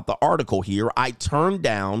take out the article here. I turned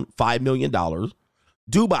down $5 million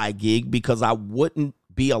Dubai gig because I wouldn't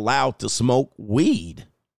be allowed to smoke weed.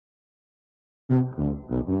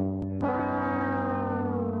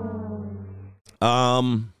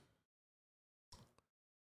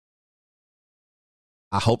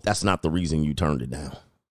 I hope that's not the reason you turned it down.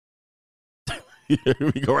 Here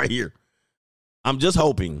we go right here. I'm just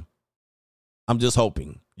hoping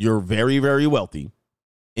you're very, very wealthy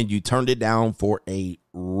and you turned it down for a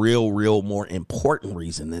real more important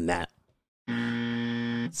reason than that.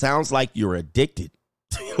 Sounds like you're addicted.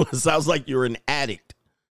 Sounds like you're an addict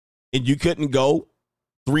and you couldn't go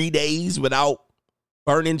 3 days without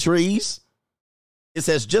burning trees. It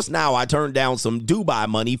says, just now I turned down some Dubai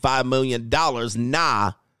money, $5 million.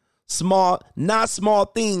 Not small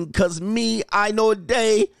thing, because me, I know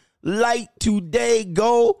they like today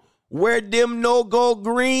go where them no go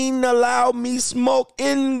green, allow me smoke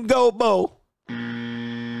in go bo.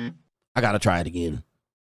 I got to try it again.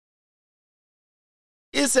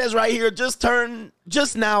 It says right here, just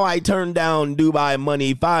now I turned down Dubai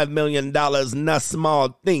money, $5 million, not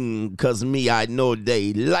small thing, because me, I know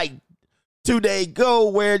they like today go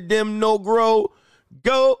where them no grow,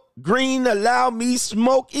 go green, allow me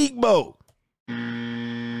smoke Igbo.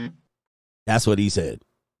 That's what he said.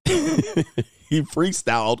 He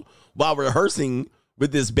freestyled while rehearsing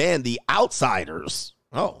with this band, The Outsiders.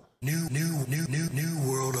 Oh. New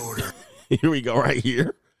world order. Here we go right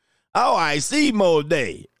here. Oh, I see, Mo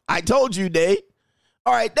Day. I told you, Day.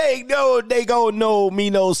 All right, they go no me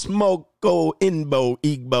no smoke go inbo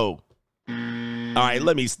Igbo. All right,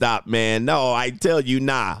 let me stop, man. No, I tell you,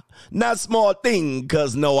 not small thing,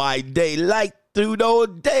 cause no, I they like to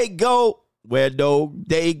do they go where do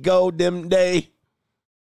they go them day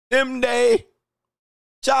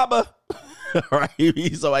Shaba. All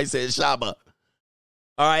right, so I said Shaba.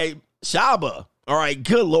 All right, Shaba. All right,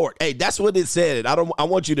 good Lord. Hey, that's what it said. I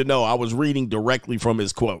want you to know I was reading directly from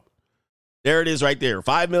his quote. There it is right there.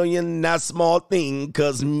 5 million, not small thing,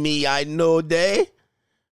 cause me, I know they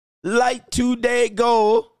like today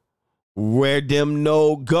go where them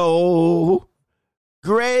no go.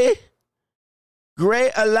 Gray,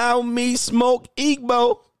 allow me smoke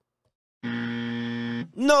Igbo.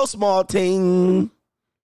 No small ting,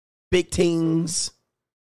 big tings.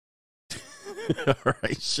 All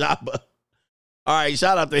right, Shaba. All right,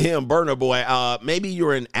 shout out to him, Burner Boy. Maybe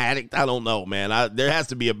you're an addict. I don't know, man. There has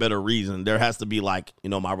to be a better reason. There has to be like,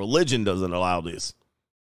 my religion doesn't allow this.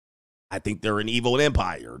 I think they're an evil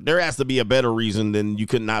empire. There has to be a better reason than you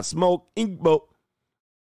could not smoke Igbo.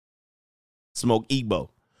 Smoke Igbo.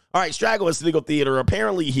 All right, Straggle is Legal Theater.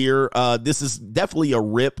 Apparently here, this is definitely a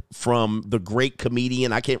rip from the great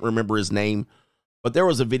comedian. I can't remember his name, but there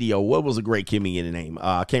was a video. What was a great comedian name?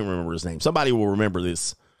 I can't remember his name. Somebody will remember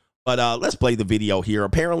this. But let's play the video here.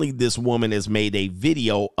 Apparently this woman has made a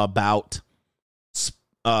video about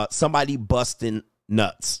somebody busting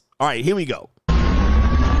nuts. All right, here we go.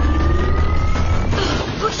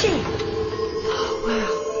 Pushing. Oh,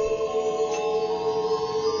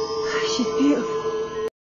 wow. She's beautiful.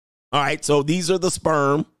 All right, so these are the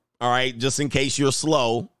sperm. All right, just in case you're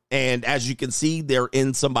slow. And as you can see, they're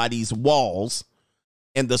in somebody's walls.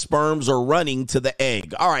 And the sperms are running to the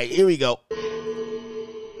egg. All right, here we go.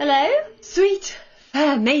 Hello? Sweet,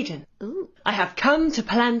 fair maiden. Ooh. I have come to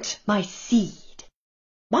plant my seed.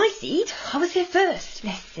 My seed? I was here first.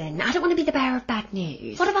 Listen, I don't want to be the bearer of bad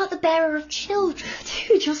news. What about the bearer of children?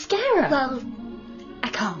 Dude, you'll scare her. Well, I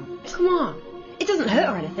can't. Come on. It doesn't hurt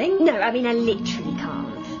or anything. No, I mean, I literally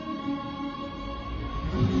can't.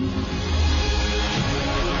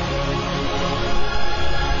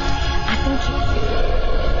 I think it's...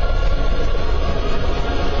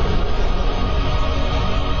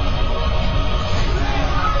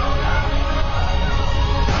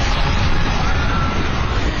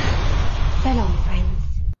 So long, friends.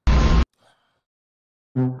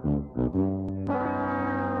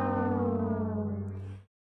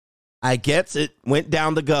 I guess it went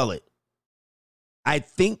down the gullet. I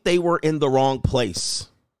think they were in the wrong place.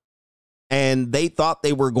 And they thought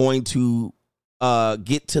they were going to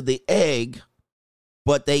get to the egg,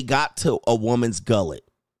 but they got to a woman's gullet.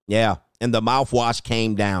 Yeah, and the mouthwash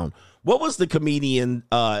came down. What was the comedian?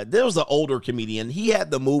 There was an older comedian. He had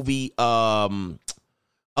the movie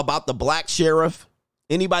about the black sheriff.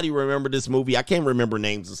 Anybody remember this movie? I can't remember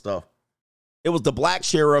names and stuff. It was the black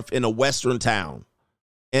sheriff in a western town.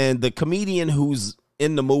 And the comedian who's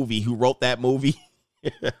in the movie, who wrote that movie,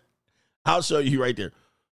 I'll show you right there.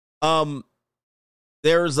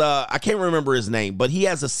 there's I can't remember his name, but he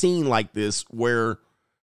has a scene like this where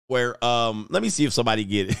let me see if somebody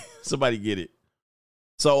get it. Somebody get it.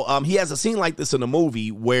 So he has a scene like this in a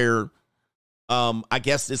movie where I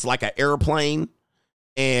guess it's like an airplane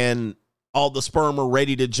and all the sperm are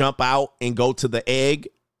ready to jump out and go to the egg.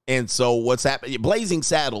 And so what's happening? Blazing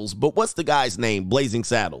Saddles, but what's the guy's name? Blazing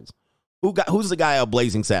Saddles. Who's the guy of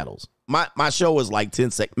Blazing Saddles? My show is like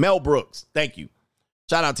 10 seconds. Mel Brooks. Thank you.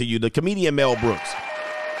 Shout out to you, the comedian Mel Brooks.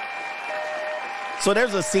 So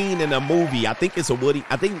there's a scene in a movie. I think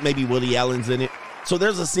maybe Woody Allen's in it. So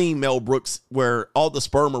there's a scene, Mel Brooks, where all the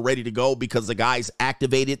sperm are ready to go because the guy's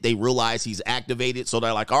activated. They realize he's activated. So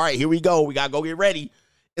they're like, all right, here we go. We got to go get ready.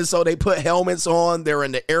 And so they put helmets on. They're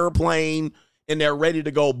in the airplane and they're ready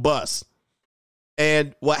to go bust.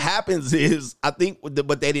 And what happens is, I think what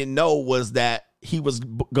they didn't know was that he was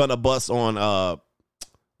going to bust on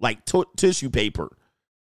tissue paper.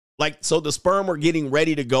 Like, so the sperm are getting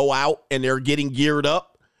ready to go out and they're getting geared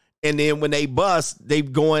up. And then when they bust, they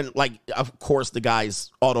going like, of course, the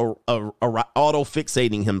guy's auto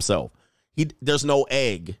fixating himself. There's no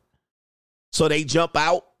egg. So they jump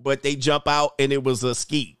out, and it was a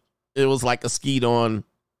skeet. It was like a skeet on.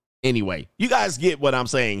 Anyway, you guys get what I'm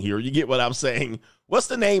saying here. You get what I'm saying. What's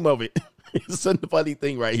the name of it? It's a funny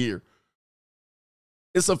thing right here.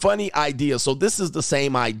 It's a funny idea. So this is the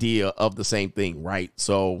same idea of the same thing, right?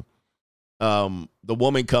 So the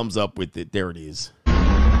woman comes up with it. There it is.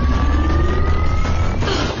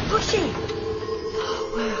 Pushing.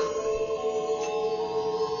 Oh, wow.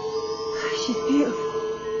 She's beautiful.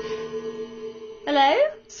 Hello?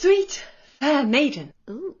 Sweet, fair maiden.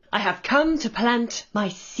 Ooh. I have come to plant my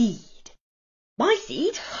seed. My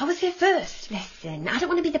seed? I was here first. Listen, I don't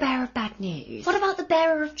want to be the bearer of bad news. What about the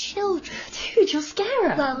bearer of children? Dude, you'll scare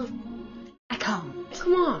her. Well, I can't.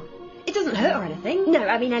 Come on. It doesn't hurt or anything. No,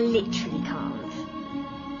 I mean, I literally can't.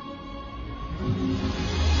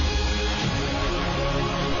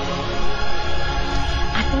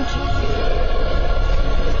 I think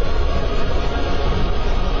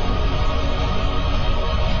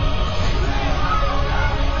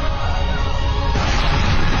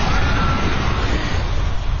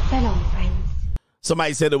so long, friends.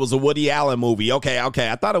 Somebody said it was a Woody Allen movie. Okay.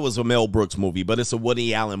 I thought it was a Mel Brooks movie, but it's a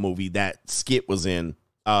Woody Allen movie that skit was in.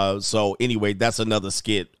 So anyway, that's another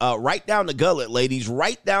skit. Right down the gullet, ladies.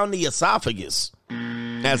 Right down the esophagus,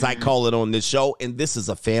 as I call it on this show. And this is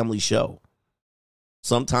a family show.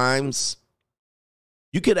 Sometimes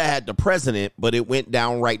you could have had the president, but it went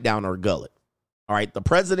down right down her gullet. All right, the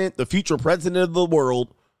president, the future president of the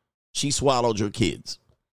world, she swallowed your kids.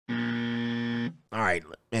 All right,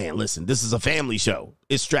 man, listen, this is a family show.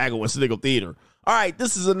 It's Straggle and Sniggle Theater. All right,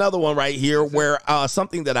 this is another one right here where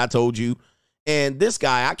something that I told you, and this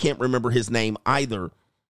guy, I can't remember his name either,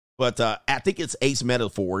 but I think it's Ace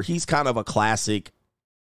Metaphor. He's kind of a classic,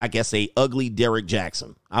 I guess, a ugly Derek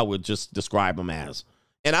Jackson. I would just describe him as.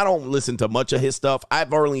 And I don't listen to much of his stuff.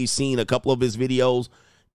 I've only seen a couple of his videos,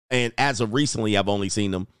 and as of recently, I've only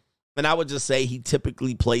seen them. And I would just say he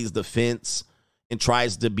typically plays the fence and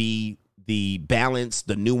tries to be the balance,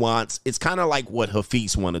 the nuance. It's kind of like what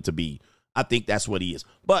Hafiz wanted to be. I think that's what he is.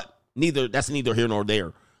 But that's neither here nor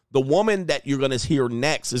there. The woman that you're going to hear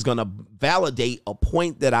next is going to validate a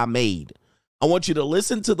point that I made. I want you to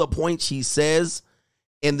listen to the point she says,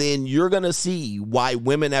 and then you're going to see why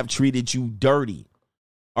women have treated you dirty.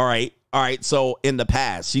 All right. So in the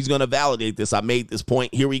past, she's going to validate this. I made this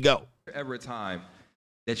point. Here we go. Ever a time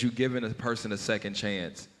that you've given a person a second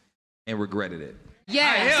chance and regretted it?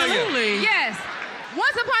 Yes, absolutely. Yes.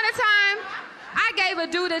 Once upon a time, I gave a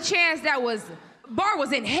dude a chance that bar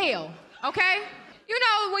was in hell, okay? You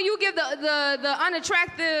know, when you give the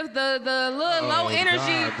unattractive, the little low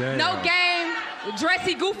energy, no game,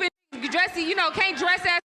 dressy, goofy, can't dress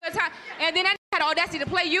at the time, and then that had the audacity to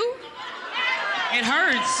play you. It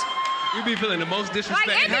hurts. You be feeling the most disrespect.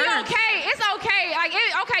 Like, it be okay. It's okay. Like,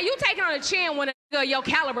 okay, you taking on a chin when your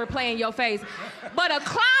caliber play in your face. But a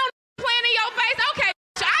clown playing in your face, okay,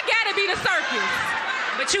 I gotta be the circus.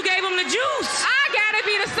 But you gave him the juice. I gotta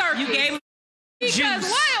be the circus. You gave him the juice. Because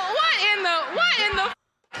what in the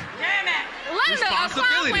damn it. Letting a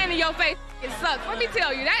clown playing in your face, it sucks. Let me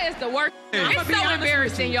tell you, that is the worst. It's so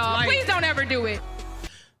embarrassing, y'all. Like, please don't ever do it.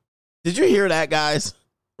 Did you hear that, guys?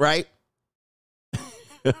 Right?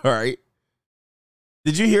 All right.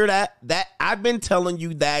 Did you hear that? That I've been telling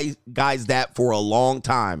you guys that for a long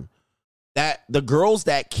time. That the girls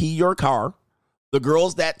that key your car, the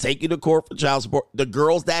girls that take you to court for child support, the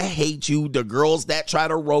girls that hate you, the girls that try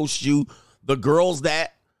to roast you, the girls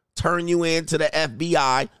that turn you into the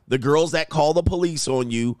FBI, the girls that call the police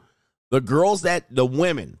on you, the girls and the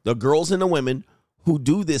women who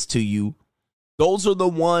do this to you, those are the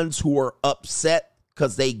ones who are upset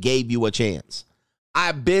because they gave you a chance.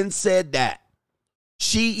 I've been said that.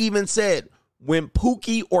 She even said when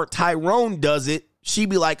Pookie or Tyrone does it, she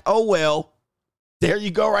be like, oh, well, there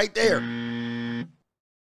you go right there.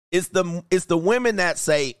 It's the women that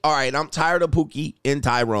say, all right, I'm tired of Pookie and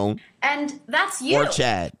Tyrone. And that's you. Or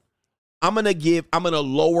Chad. I'm going to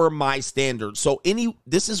lower my standards. So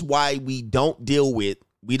this is why we don't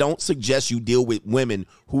suggest you deal with women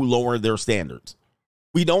who lower their standards.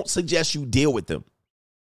 We don't suggest you deal with them.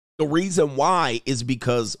 The reason why is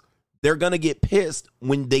because they're going to get pissed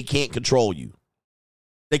when they can't control you.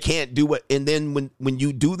 They can't do it. And then when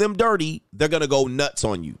you do them dirty, they're going to go nuts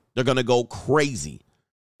on you. They're going to go crazy.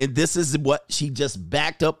 And this is what she just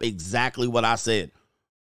backed up exactly what I said.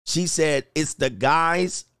 She said, it's the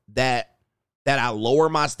guys that I lower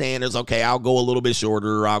my standards. Okay, I'll go a little bit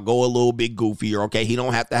shorter. I'll go a little bit goofier. Okay, he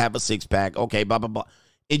don't have to have a six-pack. Okay, blah, blah, blah.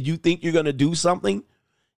 And you think you're going to do something,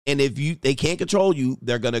 and if they can't control you,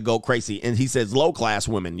 they're going to go crazy. And he says low-class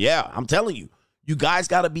women. Yeah, I'm telling you. You guys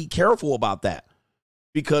got to be careful about that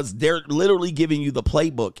because they're literally giving you the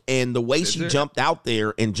playbook. And the way she jumped out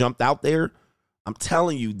there, I'm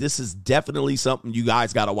telling you, this is definitely something you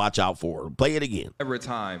guys got to watch out for. Play it again. Every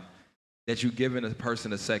time that you've given a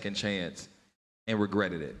person a second chance and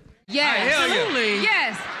regretted it. Yes, absolutely.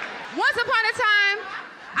 Yes. Once upon a time,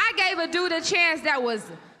 I gave a dude a chance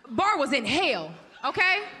bar was in hell,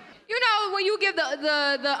 okay? You know, when you give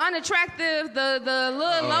the unattractive, the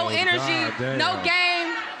little low energy, no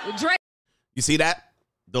game, You see that?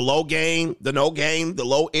 The low game, the no game, the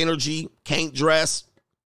low energy, can't dress.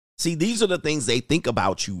 See, these are the things they think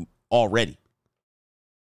about you already.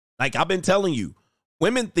 Like I've been telling you,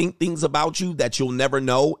 women think things about you that you'll never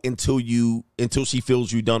know until she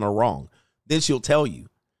feels you done her wrong. Then she'll tell you.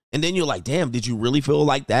 And then you're like, damn, did you really feel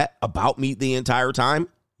like that about me the entire time?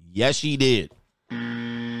 Yes, she did.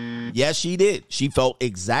 Yes, she did. She felt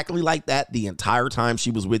exactly like that the entire time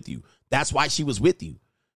she was with you. That's why she was with you.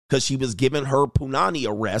 Because she was giving her punani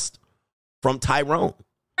arrest from Tyrone.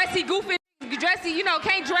 Dressy, goofy, dressy,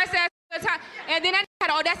 can't dress as the time. And then I had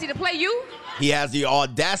the audacity to play you. He has the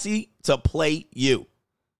audacity to play you.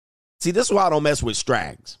 See, this is why I don't mess with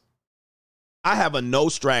strags. I have a no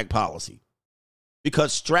strag policy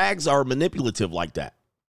because strags are manipulative like that.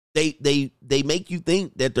 They make you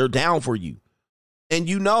think that they're down for you. And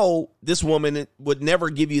this woman would never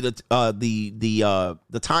give you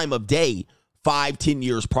the time of day 5-10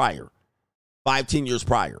 years prior. 5-10 years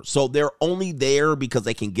prior. So they're only there because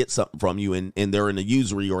they can get something from you and they're in a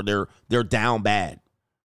usury or they're down bad.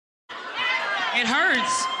 It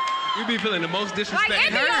hurts. You be feeling the most disrespect. Like,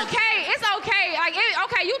 it's okay. It's okay. Like,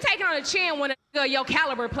 okay, you take it on the chin when your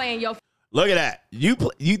caliber playing your. Look at that.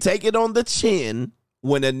 You take it on the chin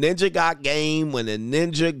when a ninja got game, when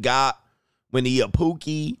he a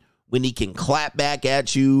Pookie, when he can clap back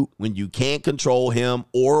at you, when you can't control him,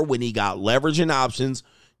 or when he got leverage and options,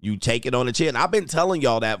 you take it on the chin. I've been telling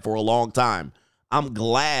y'all that for a long time. I'm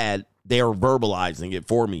glad they're verbalizing it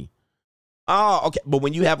for me. Oh, okay. But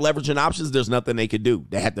when you have leverage and options, there's nothing they could do.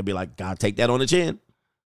 They have to be like, gotta take that on the chin.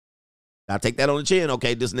 Gotta take that on the chin.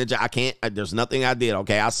 Okay, this ninja, I can't. There's nothing I did.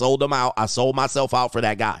 Okay, I sold him out. I sold myself out for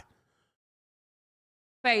that guy.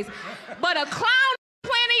 Face. But a clown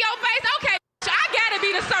playing in your face, okay, I gotta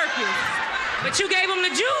be the circus. But you gave him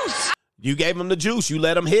the juice. You gave him the juice. You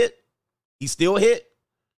let him hit. He still hit.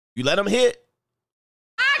 You let him hit.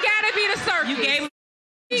 I gotta be the circus. You gave him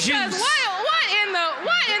the juice. Because what in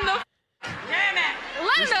the damn it.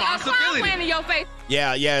 Let the clown playing in your face.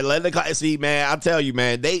 Yeah. Let the clown see, man. I tell you,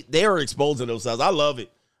 man, they are exposing themselves. I love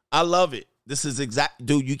it. This is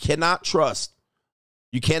dude. You cannot trust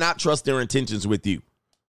their intentions with you.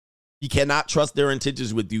 You cannot trust their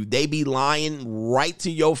intentions with you. They be lying right to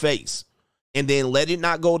your face, and then let it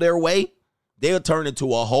not go their way. They'll turn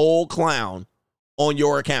into a whole clown on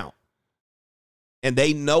your account. And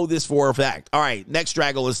they know this for a fact. All right, next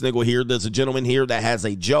Straggle Sniggle here. There's a gentleman here that has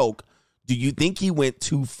a joke. Do you think he went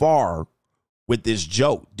too far with this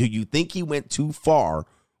joke?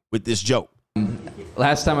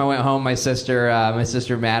 Last time I went home, my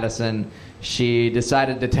sister Madison, she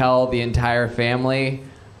decided to tell the entire family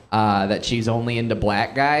that she's only into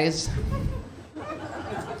black guys.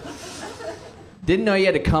 Didn't know you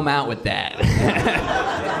had to come out with that.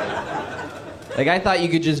 Like, I thought you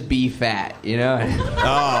could just be fat, you know?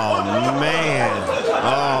 Oh, man.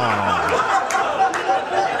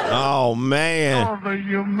 Oh, man. Oh, the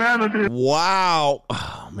humanity. Wow.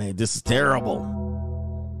 Oh, man, this is terrible.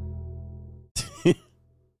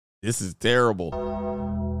 This is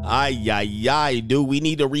terrible. Ay, dude, we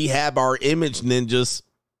need to rehab our image, ninjas.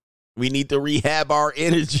 We need to rehab our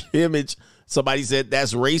image. Somebody said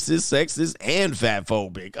that's racist, sexist, and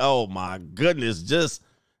fatphobic. Oh, my goodness. Just,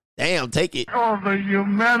 damn, take it. Oh, the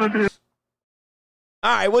humanity.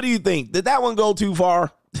 All right, what do you think? Did that one go too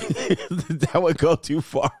far? Did that one go too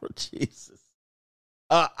far? Jesus.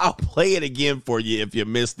 I'll play it again for you if you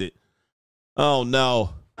missed it. Oh,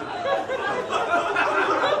 no.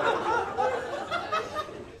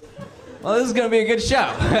 Well, this is going to be a good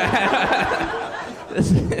show.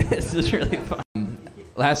 This is really fun.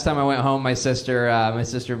 Last time I went home, my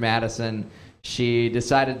sister Madison, she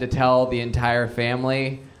decided to tell the entire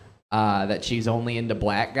family that she's only into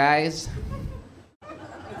black guys.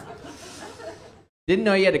 Didn't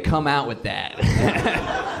know you had to come out with that.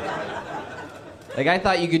 Like, I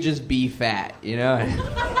thought you could just be fat, you know?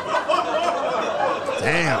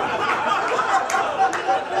 Damn.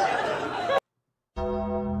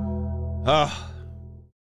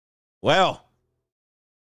 Well,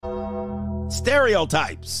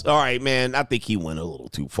 stereotypes. All right, man. I think he went a little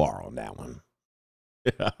too far on that one.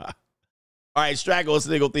 All right, Straggle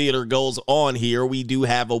Sniggle Theater goes on here. We do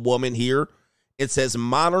have a woman here. It says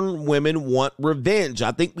modern women want revenge.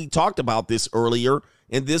 I think we talked about this earlier,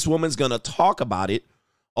 and this woman's going to talk about it.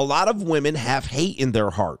 A lot of women have hate in their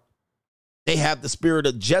heart. They have the spirit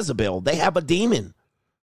of Jezebel. They have a demon.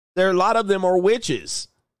 A lot of them are witches.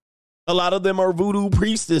 A lot of them are voodoo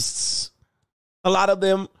priestesses. A lot of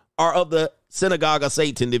them are of the synagogue of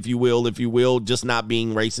Satan, if you will, just not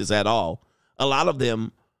being racist at all. A lot of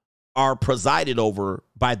them are presided over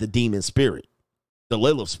by the demon spirit, the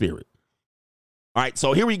Lilith spirit. All right,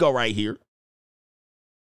 so here we go right here.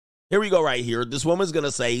 This woman's going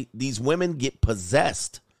to say these women get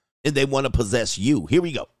possessed and they want to possess you. Here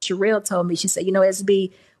we go. Sherelle told me, she said,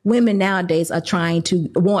 SB, women nowadays are trying to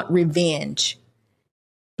want revenge.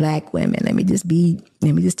 Black women, let me just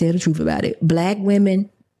tell the truth about it. Black women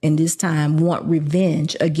in this time want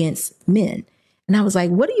revenge against men. And I was like,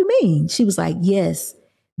 what do you mean? She was like, yes,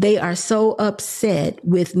 they are so upset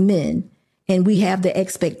with men. And we have the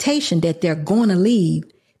expectation that they're going to leave,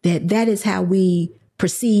 that is how we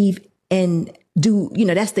perceive and do,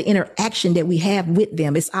 that's the interaction that we have with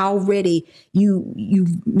them. It's already, you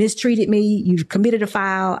mistreated me, you've committed a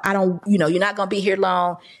foul, you're not going to be here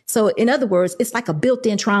long. So in other words, it's like a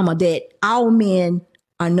built-in trauma that all men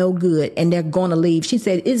are no good and they're going to leave. She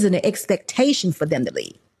said, is it an expectation for them to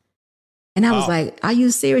leave? And I was like, are you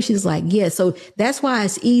serious? She's like, yeah. So that's why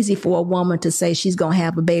it's easy for a woman to say she's going to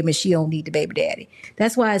have a baby and she don't need the baby daddy.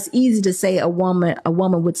 That's why it's easy to say a woman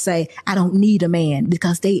would say, I don't need a man,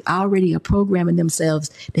 because they already are programming themselves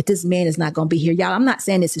that this man is not going to be here. Y'all, I'm not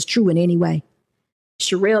saying this is true in any way.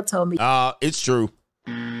 Sherelle told me. It's true.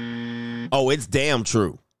 Oh, it's damn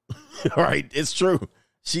true. All right. It's true.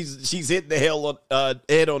 She's hit the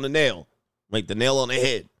head on the nail. Like the nail on the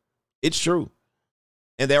head. It's true.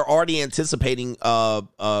 And they're already anticipating a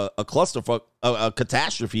clusterfuck, a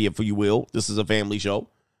catastrophe, if you will. This is a family show.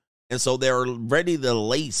 And so they're ready to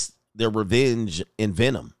lace their revenge in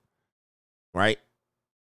venom. Right?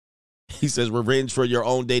 He says revenge for your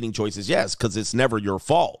own dating choices. Yes, because it's never your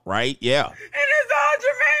fault, right? Yeah. And it's all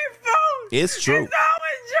Jermaine's fault. It's true. It's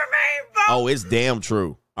always Jermaine's fault. Oh, it's damn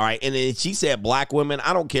true. All right. And then she said black women,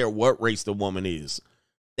 I don't care what race the woman is.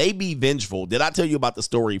 They be vengeful. Did I tell you about the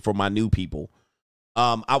story for my new people?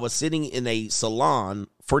 I was sitting in a salon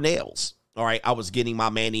for nails. All right. I was getting my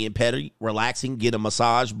mani and pedi, relaxing, get a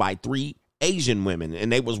massage by 3 Asian women,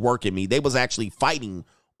 and they was working me. They was actually fighting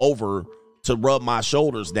over to rub my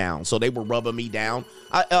shoulders down. So they were rubbing me down.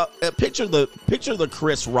 Picture the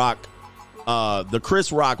Chris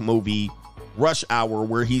Rock movie, Rush Hour,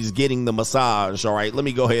 where he's getting the massage. All right. Let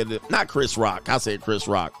me go ahead. Not Chris Rock. I said Chris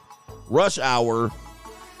Rock. Rush Hour.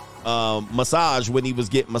 Massage, when he was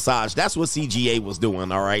getting massaged. That's what CGA was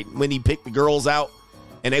doing, all right? When he picked the girls out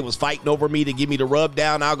and they was fighting over me to give me the rub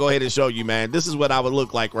down, I'll go ahead and show you, man. This is what I would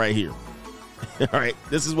look like right here. All right?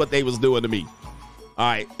 This is what they was doing to me. All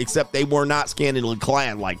right? Except they were not scantily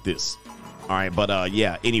clad like this. All right? But,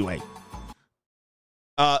 yeah, anyway.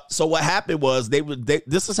 So what happened was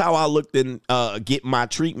this is how I looked and get my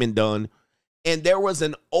treatment done. And there was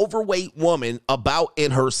an overweight woman about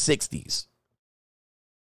in her 60s.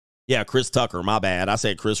 Yeah, Chris Tucker, my bad. I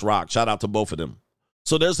said Chris Rock. Shout out to both of them.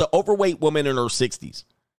 So there's an overweight woman in her 60s.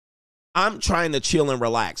 I'm trying to chill and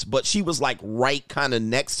relax, but she was like right kind of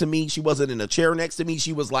next to me. She wasn't in a chair next to me.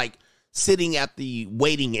 She was like sitting at the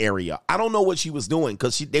waiting area. I don't know what she was doing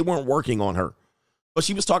because they weren't working on her. But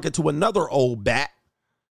she was talking to another old bat,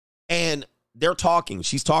 and they're talking.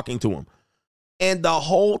 She's talking to him. And the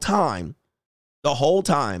whole time,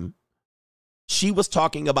 she was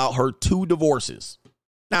talking about her 2 divorces.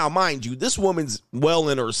 Now, mind you, this woman's well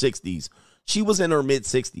in her 60s. She was in her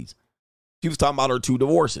mid-60s. She was talking about her 2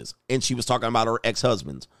 divorces, and she was talking about her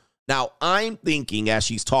ex-husbands. Now, I'm thinking as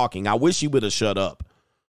she's talking, I wish she would have shut up.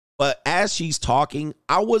 But as she's talking,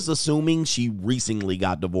 I was assuming she recently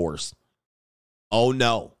got divorced. Oh,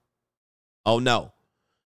 no. Oh, no.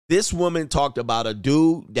 This woman talked about a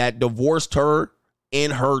dude that divorced her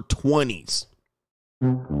in her 20s.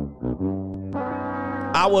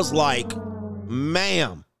 I was like,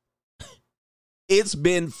 ma'am, it's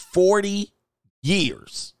been 40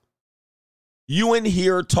 years. You in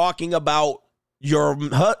here talking about your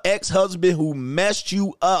ex-husband who messed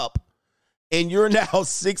you up, and you're now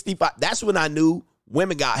 65. That's when I knew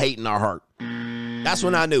women got hate in our heart. That's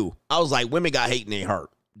when I knew. I was like, women got hate in their heart.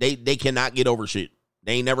 They cannot get over shit.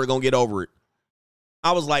 They ain't never gonna get over it.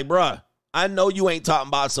 I was like, bruh, I know you ain't talking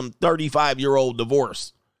about some 35-year-old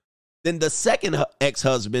divorce. Then the second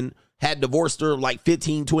ex-husband had divorced her like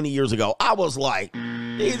 15, 20 years ago. I was like,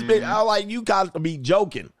 you got to be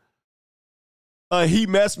joking. He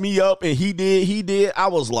messed me up and he did. I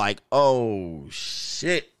was like, oh,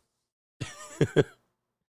 shit.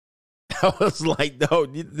 I was like, no,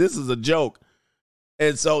 this is a joke.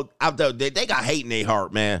 And so they got hate in their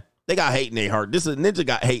heart, man. They got hate in their heart. Ninja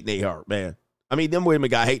got hate in their heart, man. I mean, them women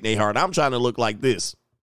got hate in their heart. I'm trying to look like this.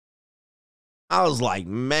 I was like,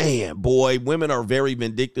 man, boy, women are very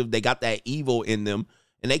vindictive. They got that evil in them,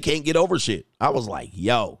 and they can't get over shit. I was like,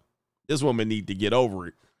 yo, this woman need to get over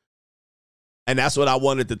it. And that's what I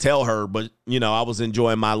wanted to tell her, but, I was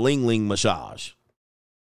enjoying my Ling Ling massage.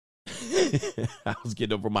 I was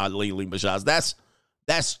getting over my Ling Ling massage.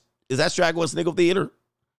 Is that Straggle Sniggle Theater?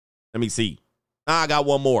 Let me see. I got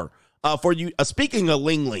one more. For you, speaking of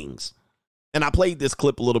Ling Lings, and I played this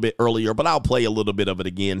clip a little bit earlier, but I'll play a little bit of it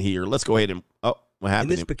again here. Let's go ahead and, what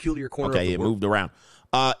happened? In this peculiar corner of the it world. moved around.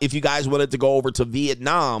 If you guys wanted to go over to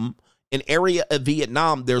Vietnam, an area of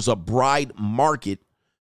Vietnam, there's a bride market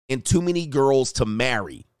and too many girls to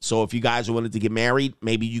marry. So if you guys wanted to get married,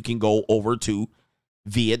 maybe you can go over to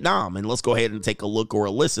Vietnam. And let's go ahead and take a look or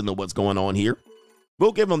a listen to what's going on here.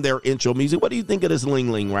 We'll give them their intro music. What do you think of this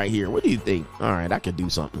Ling Ling right here? What do you think? All right, I could do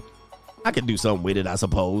something. I could do something with it, I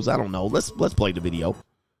suppose. I don't know. Let's play the video.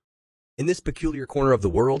 In this peculiar corner of the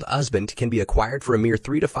world, a husband can be acquired for a mere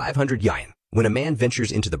 300 to 500 yen. When a man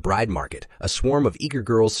ventures into the bride market, a swarm of eager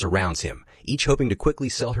girls surrounds him, each hoping to quickly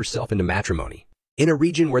sell herself into matrimony. In a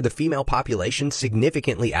region where the female population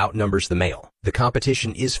significantly outnumbers the male, the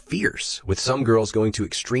competition is fierce, with some girls going to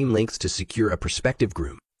extreme lengths to secure a prospective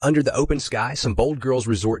groom. Under the open sky, some bold girls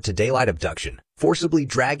resort to daylight abduction, forcibly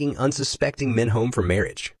dragging unsuspecting men home for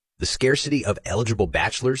marriage. The scarcity of eligible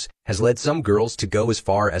bachelors has led some girls to go as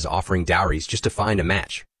far as offering dowries just to find a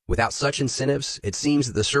match. Without such incentives, it seems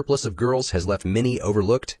that the surplus of girls has left many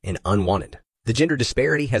overlooked and unwanted. The gender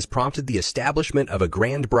disparity has prompted the establishment of a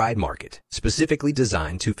grand bride market, specifically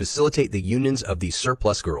designed to facilitate the unions of these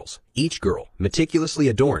surplus girls. Each girl, meticulously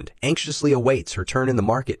adorned, anxiously awaits her turn in the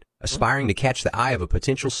market, aspiring to catch the eye of a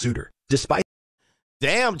potential suitor. Despite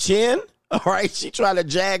Damn, Chin. All right, she trying to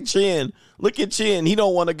jag Chin. Look at Chin. He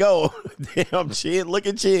don't want to go. Damn, Chin. Look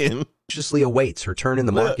at Chin. Anxiously awaits her turn in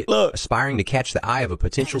the market, aspiring to catch the eye of a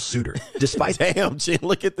potential suitor. Despite Damn, Chin.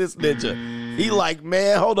 Look at this ninja. He like,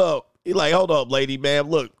 man, hold up. He like, hold up, lady, man.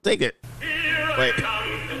 Look, take it. Wait,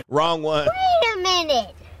 wrong one. Wait a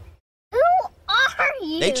minute. Who are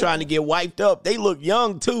you? They trying to get wiped up. They look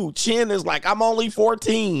young, too. Chin is like, I'm only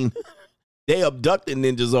 14. They abducting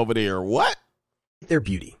ninjas over there. What? their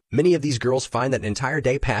beauty, many of these girls find that an entire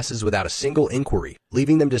day passes without a single inquiry,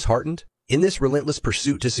 leaving them disheartened. In this relentless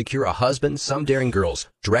pursuit to secure a husband, some daring girls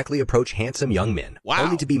directly approach handsome young men,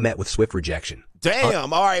 only to be met with swift rejection.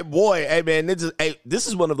 Damn. All right, boy. Hey, man, this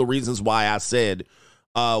is one of the reasons why I said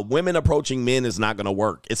women approaching men is not going to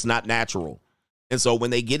work. It's not natural. And so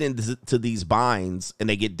when they get into these binds and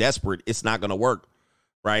they get desperate, it's not going to work,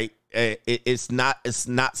 right? It's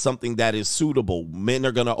not something that is suitable. Men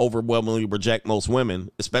are going to overwhelmingly reject most women,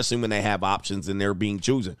 especially when they have options and they're being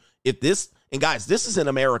chosen. And guys, this is in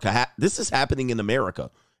America. This is happening in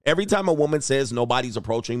America. Every time a woman says nobody's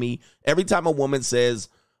approaching me, every time a woman says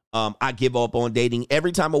I give up on dating,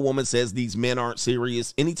 every time a woman says these men aren't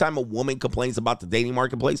serious, anytime a woman complains about the dating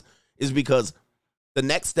marketplace, is because the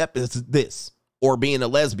next step is this, or being a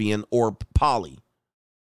lesbian or poly.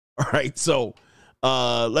 All right, so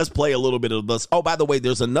let's play a little bit of this. Oh, by the way,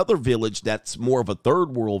 there's another village that's more of a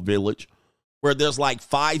third world village where there's like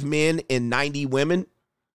 5 men and 90 women.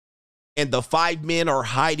 And the 5 men are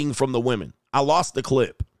hiding from the women. I lost the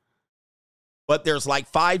clip. But there's like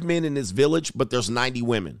 5 men in this village, but there's 90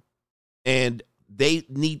 women. And they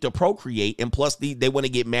need to procreate, and plus they want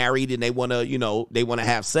to get married and they want to, they want to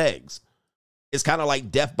have sex. It's kind of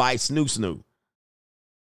like death by snoo.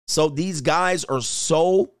 So these guys are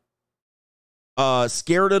so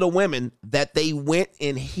scared of the women that they went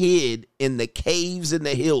and hid in the caves in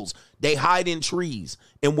the hills. They hide in trees,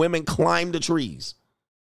 and women climb the trees.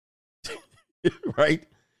 Right?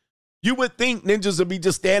 You would think ninjas would be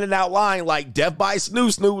just standing out line like death by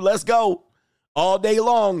snoo, let's go. All day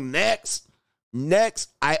long. Next.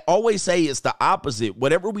 I always say it's the opposite.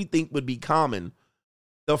 Whatever we think would be common,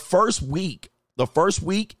 the first week,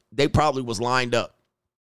 they probably was lined up.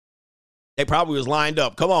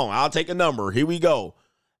 Come on, I'll take a number. Here we go.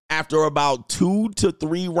 After about 2 to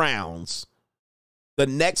 3 rounds, the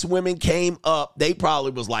next women came up. They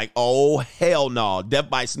probably was like, oh, hell no. Death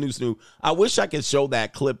by snoo. I wish I could show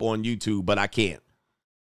that clip on YouTube, but I can't.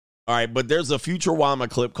 All right, but there's a Futurama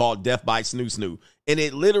clip called Death by Snoo. And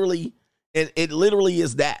it literally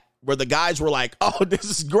is that, where the guys were like, oh, this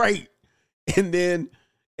is great. And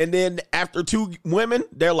then after 2 women,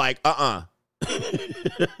 they're like, can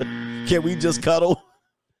we just cuddle?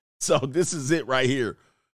 So this is it right here.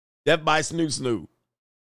 Death by snoo.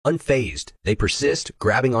 Unfazed, they persist,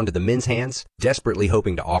 grabbing onto the men's hands, desperately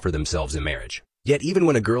hoping to offer themselves in marriage. Yet even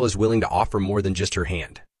when a girl is willing to offer more than just her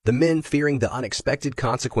hand, the men, fearing the unexpected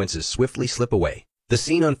consequences, swiftly slip away. The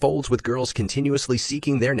scene unfolds with girls continuously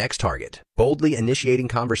seeking their next target, boldly initiating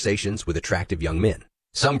conversations with attractive young men.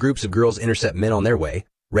 Some groups of girls intercept men on their way,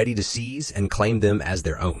 ready to seize and claim them as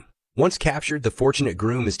their own. Once captured, the fortunate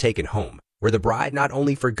groom is taken home, where the bride not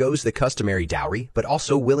only forgoes the customary dowry, but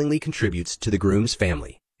also willingly contributes to the groom's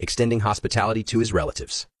family, extending hospitality to his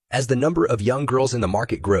relatives. As the number of young girls in the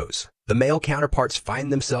market grows, the male counterparts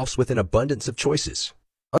find themselves with an abundance of choices.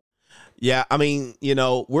 Yeah, I mean,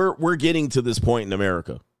 we're getting to this point in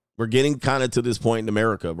America. We're getting kind of to this point in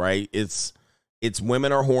America, right? It's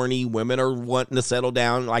women are horny. Women are wanting to settle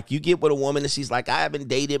down. Like, you get with a woman and she's like, I haven't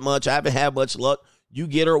dated much. I haven't had much luck. You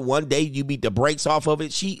get her one day, you beat the brakes off of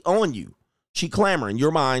it. She on you. She clamoring,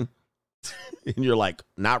 you're mine. And you're like,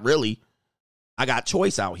 not really. I got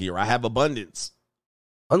choice out here. I have abundance.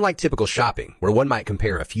 Unlike typical shopping, where one might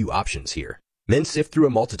compare a few options here, men sift through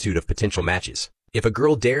a multitude of potential matches. If a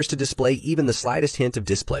girl dares to display even the slightest hint of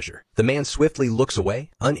displeasure, the man swiftly looks away,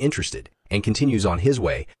 uninterested, and continues on his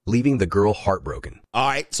way, leaving the girl heartbroken. All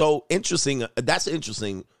right, so interesting. That's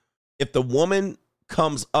interesting. If the woman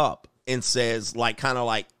comes up and says,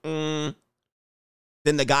 then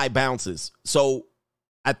the guy bounces. So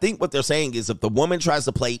I think what they're saying is, if the woman tries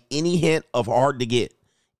to play any hint of hard to get,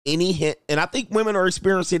 any hint, and I think women are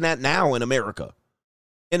experiencing that now in America.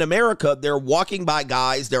 In America, they're walking by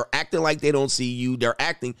guys, they're acting like they don't see you, they're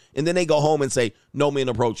acting, and then they go home and say, no men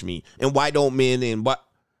approach me. And why don't men? And what?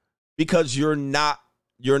 Because you're not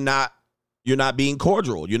being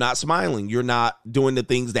cordial. You're not smiling. You're not doing the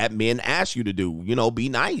things that men ask you to do. Be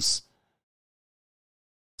nice.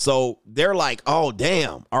 So they're like, oh,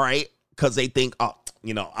 damn. All right. Because they think, I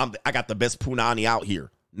got the best punani out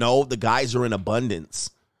here. No, the guys are in abundance.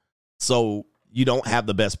 So you don't have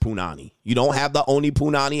the best punani. You don't have the only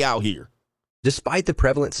punani out here. Despite the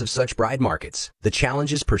prevalence of such bride markets, the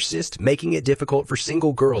challenges persist, making it difficult for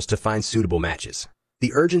single girls to find suitable matches.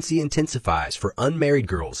 The urgency intensifies for unmarried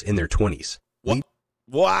girls in their 20s.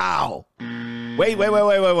 Wow.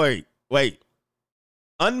 Wait.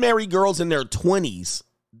 Unmarried girls in their 20s,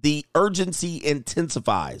 the urgency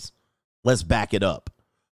intensifies. Let's back it up.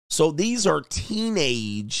 So these are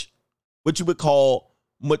teenage, what you would call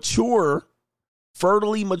mature,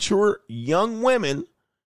 fertily mature young women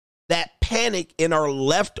that panic and are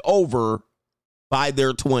left over by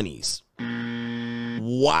their 20s.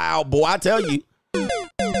 Wow, boy, I tell you,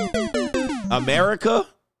 America,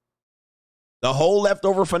 the whole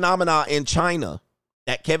leftover phenomena in China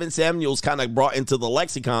that Kevin Samuels kind of brought into the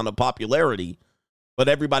lexicon of popularity, but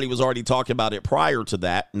everybody was already talking about it prior to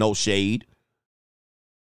that. No shade.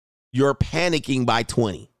 You're panicking by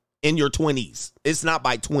 20, in your 20s. It's not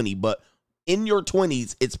by 20, but in your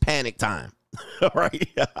 20s, it's panic time. All right.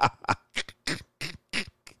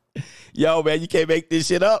 Yo, man, you can't make this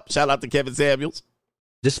shit up. Shout out to Kevin Samuels.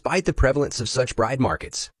 Despite the prevalence of such bride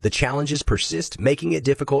markets, the challenges persist, making it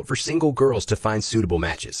difficult for single girls to find suitable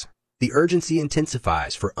matches. The urgency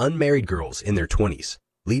intensifies for unmarried girls in their 20s,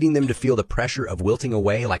 leading them to feel the pressure of wilting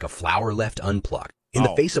away like a flower left unplucked. In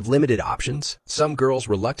the face of limited options, some girls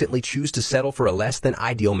reluctantly choose to settle for a less than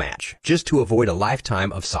ideal match, just to avoid a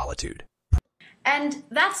lifetime of solitude. And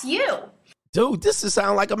that's you. Dude, this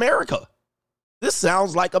sounds like America. This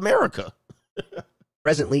sounds like America.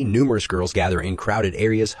 Presently, numerous girls gather in crowded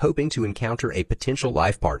areas hoping to encounter a potential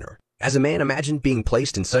life partner. As a man, imagine being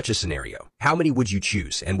placed in such a scenario. How many would you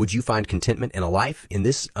choose, and would you find contentment in a life in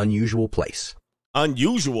this unusual place?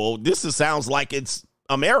 Unusual? Sounds like it's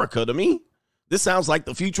America to me. This sounds like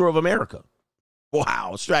the future of America.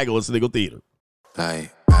 Wow, Stragglers Legal Theater.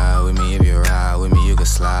 Like, ride with me if you ride with me, you can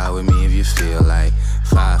slide with me if you feel like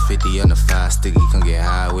 550 on the 5 sticky, come get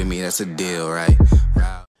high with me, that's a deal, right?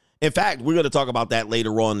 In fact, we're going to talk about that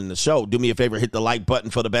later on in the show. Do me a favor, hit the like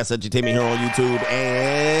button for the best entertainment here on YouTube,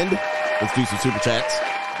 and let's do some super chats.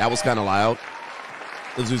 That was kind of loud.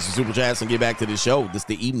 Let's do some super chats and get back to the show. This is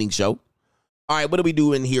the evening show. All right, what are we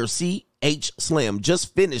doing here? C.H. Slim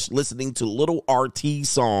just finished listening to Little RT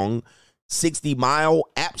song 60 Mile.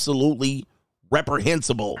 Absolutely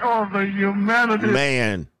reprehensible. Oh, the humanity.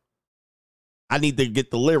 Man, I need to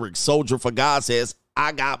get the lyrics. Soldier for God says,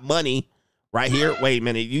 I got money. Right here. Wait a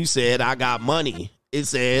minute. You said I got money. It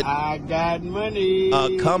said I got money.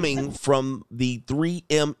 Coming from the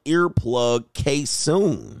 3M earplug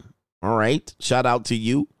K-Soon. All right. Shout out to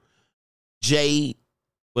you. JC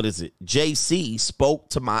spoke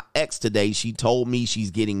to my ex today. She told me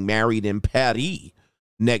she's getting married in Paris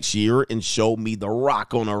next year and showed me the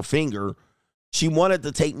rock on her finger. She wanted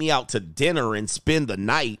to take me out to dinner and spend the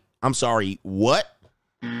night. I'm sorry, what?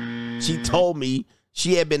 She told me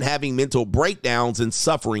she had been having mental breakdowns and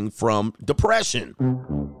suffering from depression.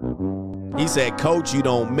 He said, Coach, you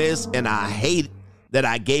don't miss, and I hate that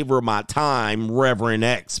I gave her my time. Reverend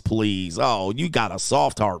X, please. Oh, you got a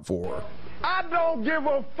soft heart for her. I don't give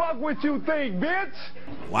a fuck what you think, bitch.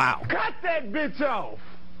 Wow. Cut that bitch off.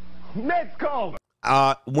 Next caller.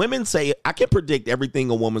 Women say, I can predict everything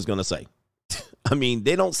a woman's going to say. I mean,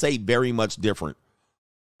 they don't say very much different.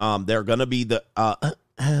 They're going to be the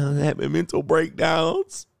having mental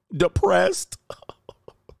breakdowns, depressed.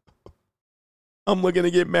 I'm looking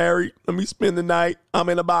to get married. Let me spend the night. I'm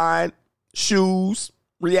in a bind. Shoes,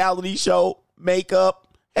 reality show,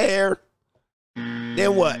 makeup, hair.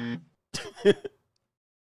 Then what?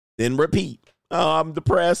 Then repeat. I'm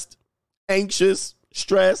depressed, anxious,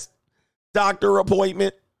 stressed, doctor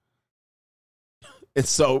appointment. And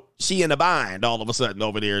so she in a bind all of a sudden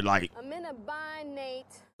over there like, I'm in a bind, Nate.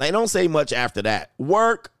 They don't say much after that.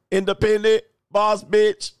 Work, independent, boss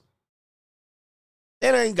bitch. They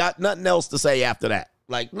ain't got nothing else to say after that.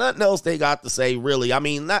 Like, nothing else they got to say, really. I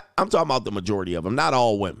mean, I'm talking about the majority of them. Not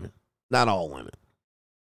all women. Not all women.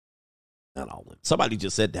 Not all women. Somebody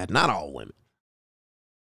just said that. Not all women.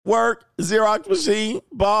 Work, Xerox machine,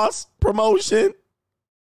 boss, promotion,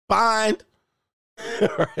 bind.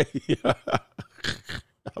 I'll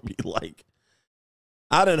be like,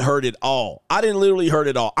 I done heard it all. I didn't literally heard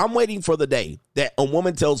it all. I'm waiting for the day that a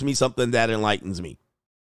woman tells me something that enlightens me.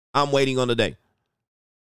 I'm waiting on the day.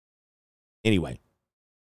 Anyway,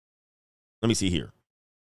 let me see here.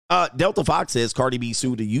 Delta Fox says Cardi B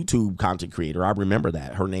sued a YouTube content creator. I remember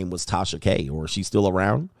that. Her name was Tasha K, or she's still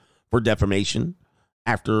around, for defamation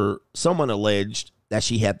after someone alleged that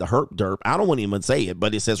she had the herp derp. I don't want to even say it,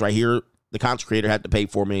 but it says right here, the content creator had to pay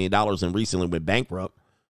 $4 million and recently went bankrupt.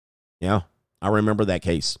 Yeah. I remember that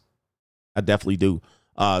case. I definitely do.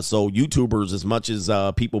 So YouTubers, as much as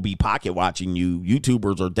people be pocket watching you,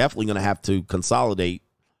 YouTubers are definitely going to have to consolidate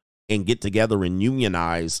and get together and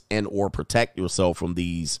unionize and or protect yourself from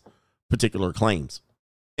these particular claims.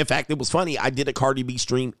 In fact, it was funny. I did a Cardi B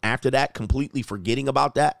stream after that, completely forgetting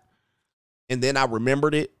about that. And then I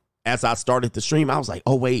remembered it as I started the stream. I was like,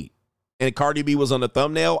 oh, wait. And Cardi B was on the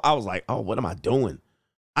thumbnail. I was like, oh, what am I doing?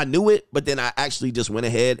 I knew it, but then I actually just went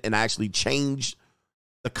ahead and I actually changed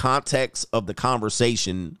the context of the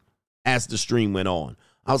conversation as the stream went on.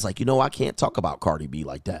 I was like, I can't talk about Cardi B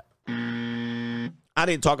like that. I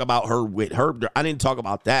didn't talk about her with her. I didn't talk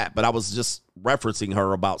about that, but I was just referencing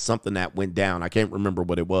her about something that went down. I can't remember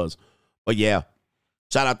what it was. But yeah,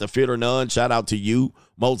 shout out to Fit or None. Shout out to you.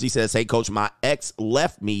 Mosey says, hey, Coach, my ex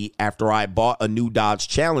left me after I bought a new Dodge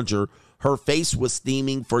Challenger. Her face was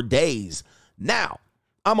steaming for days. Now,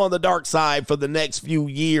 I'm on the dark side for the next few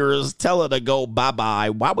years. Tell her to go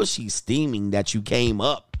bye-bye. Why was she steaming that you came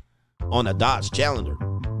up on a Dodge Challenger?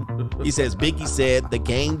 He says, Biggie said, the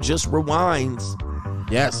game just rewinds.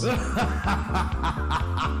 Yes.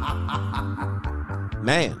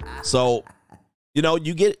 Man, so,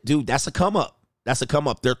 you get it. Dude, that's a come up. That's a come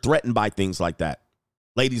up. They're threatened by things like that.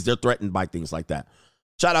 Ladies, they're threatened by things like that.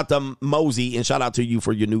 Shout out to Mosey and shout out to you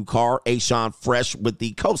for your new car. Ashawn Fresh with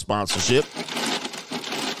the co-sponsorship.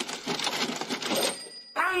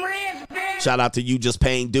 Shout out to you just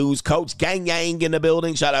paying dues. Coach Gang Yang in the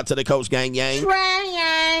building. Shout out to the Coach Gang Yang.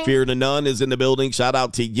 Fear the None is in the building. Shout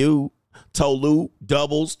out to you. Tolu,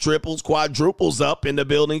 doubles, triples, quadruples up in the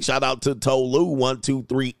building. Shout out to Tolu, 1, 2,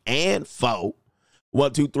 3, and 4.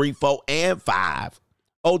 1, 2, 3, 4, and 5.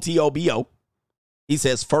 OTOBO. He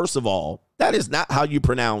says, first of all, that is not how you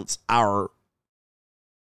pronounce our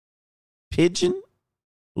pigeon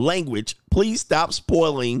language. Please stop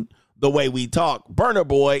spoiling the way we talk. Burna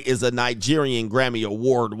Boy is a Nigerian Grammy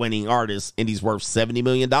Award winning artist, and he's worth $70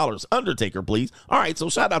 million. Undertaker, please. All right, so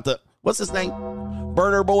shout out to, what's his name?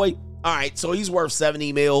 Burna Boy. All right, so he's worth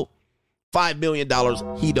 70 mil, $5 million.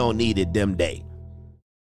 He don't need it them day.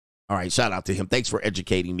 All right, shout out to him. Thanks for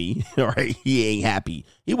educating me. All right, he ain't happy.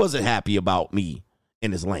 He wasn't happy about me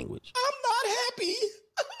and his language. I'm not happy.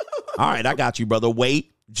 All right, I got you, brother.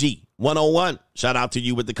 Wait, G 101. Shout out to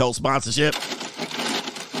you with the co-sponsorship.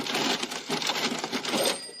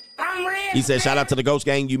 He said, shout out to the Ghost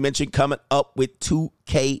Gang. You mentioned coming up with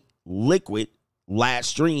 2K Liquid last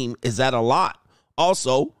stream. Is that a lot?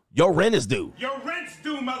 Also, your rent is due. Your rent's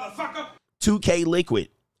due, motherfucker. 2K Liquid.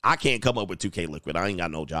 I can't come up with 2K Liquid. I ain't got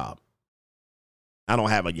no job. I don't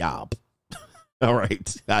have a job. All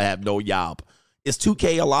right. I have no job. Is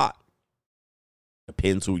 2K a lot?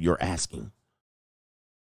 Depends who you're asking.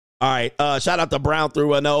 All right. Shout out to Brown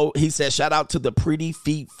through a no. He says, shout out to the Pretty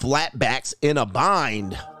Feet Flatbacks in a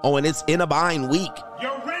bind. Oh, and it's in a bind week.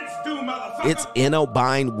 Your rent's due, motherfucker. It's in a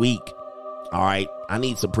bind week. All right. I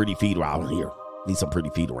need some pretty feet around here.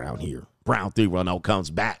 Brown 310 comes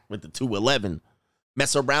back with the 211.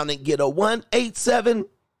 Mess around and get a 187.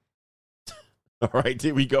 All right,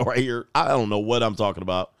 here we go right here. I don't know what I'm talking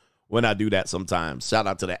about when I do that sometimes. Shout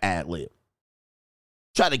out to the ad lib.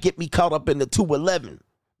 Try to get me caught up in the 211.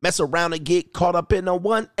 Mess around and get caught up in the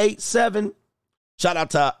 187. Shout out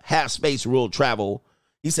to Half Space Rule Travel.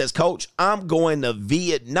 He says, Coach, I'm going to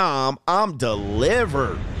Vietnam. I'm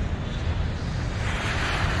delivered.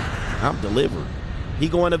 He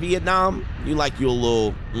going to Vietnam? You like your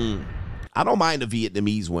little, I don't mind the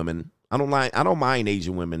Vietnamese women. I don't mind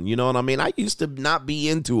Asian women. You know what I mean? I used to not be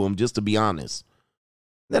into them, just to be honest.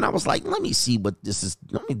 Then I was like, let me see what this is.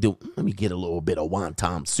 Let me get a little bit of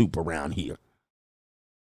wonton soup around here.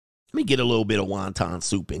 Let me get a little bit of wonton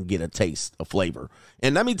soup and get a taste, a flavor.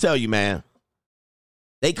 And let me tell you, man,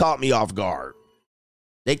 they caught me off guard.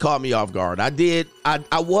 I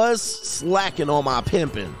was slacking on my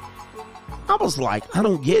pimping. I was like, I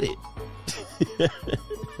don't get it.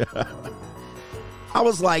 I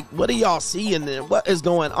was like, what are y'all seeing? What is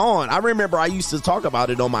going on? I remember I used to talk about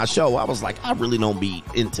it on my show. I was like, I really don't be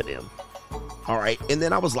into them. All right. And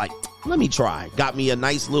then I was like, let me try. Got me a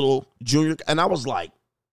nice little junior. And I was like,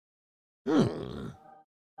 I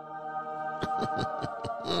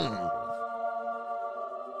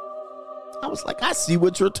was like, I see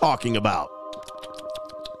what you're talking about.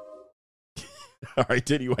 All right.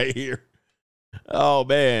 Anyway, here. Oh,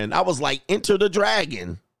 man. I was like, Enter the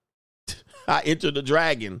Dragon. I entered the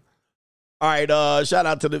dragon. All right, shout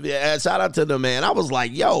out to the man. I was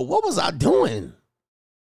like, yo, what was I doing?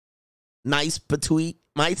 Nice, petite,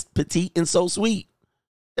 and so sweet.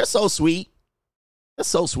 They're so sweet.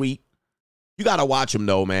 You got to watch them,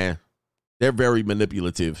 though, man. They're very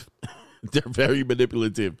manipulative.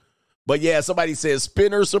 But, yeah, somebody says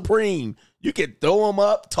Spinner Supreme. You can throw them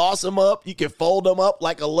up, toss them up. You can fold them up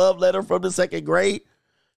like a love letter from the second grade.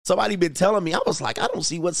 Somebody been telling me. I was like, I don't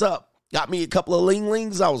see what's up. Got me a couple of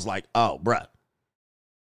ling-lings. I was like, oh, bruh.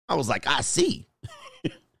 I was like, I see.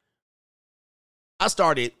 I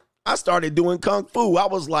started doing kung fu. I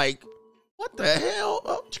was like, what the hell?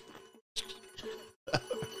 Oh.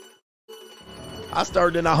 I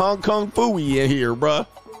started in a Hong Kong Fooey in here, bruh.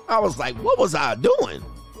 I was like, what was I doing?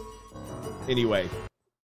 Anyway.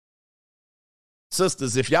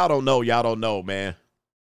 Sisters, if y'all don't know, man.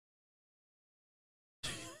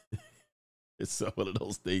 It's some of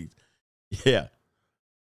those things. Yeah.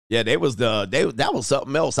 That was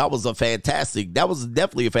something else. That was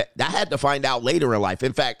definitely I had to find out later in life.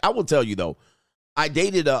 In fact, I will tell you though, I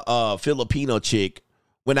dated a Filipino chick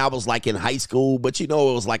when I was like in high school, but it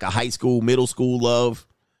was like a high school, middle school love.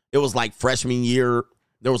 It was like freshman year.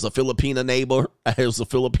 There was a Filipina neighbor.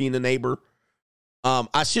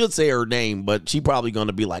 I should say her name, but she probably going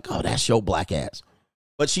to be like, oh, that's your black ass.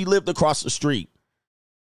 But she lived across the street.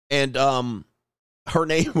 And her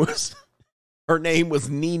name was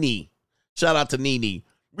Nini. Shout out to Nini.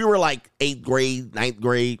 We were like 8th grade, 9th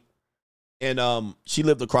grade. And she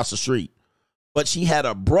lived across the street. But she had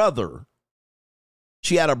a brother.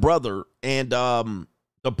 And the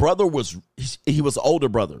brother was an older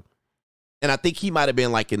brother. And I think he might have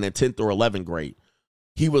been like in the 10th or 11th grade.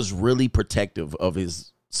 He was really protective of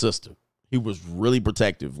his sister. He was really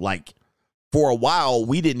protective. Like for a while,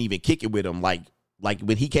 we didn't even kick it with him. Like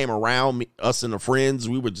when he came around, us and the friends,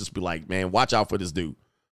 we would just be like, man, watch out for this dude.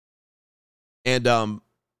 And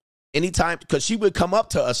anytime, because she would come up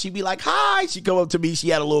to us, she'd be like, hi. She'd come up to me. She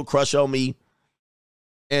had a little crush on me.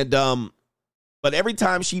 And, but every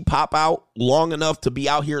time she pop out long enough to be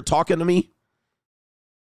out here talking to me,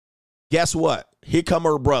 guess what? Here come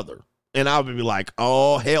her brother. And I would be like,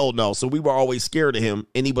 oh, hell no. So we were always scared of him.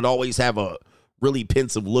 And he would always have a really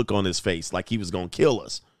pensive look on his face, like he was going to kill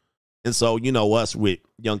us. And so, you know, us with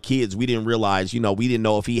young kids, we didn't realize, you know, we didn't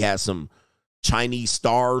know if he had some Chinese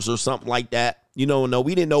stars or something like that. You know, no,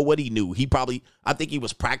 we didn't know what he knew. He probably, I think he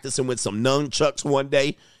was practicing with some nunchucks one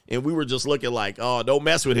day. And we were just looking like, oh, don't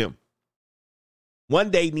mess with him. One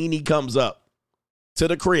day, Nene comes up to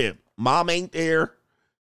the crib. Mom ain't there.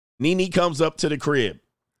 Nene comes up to the crib.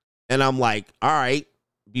 And I'm like, all right,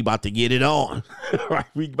 we about to get it on. Right,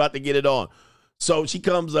 we about to get it on. So she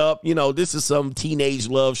comes up, you know, this is some teenage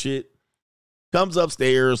love shit. Comes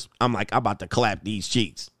upstairs. I'm like, I'm about to clap these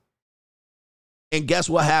cheeks. And guess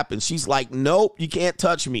what happens? She's like, nope, you can't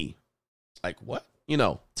touch me. Like, what? You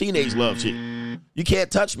know, teenage love shit. You can't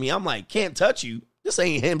touch me. I'm like, can't touch you? This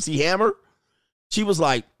ain't MC Hammer. She was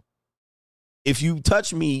like, if you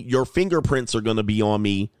touch me, your fingerprints are going to be on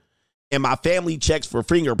me. And my family checks for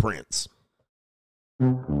fingerprints.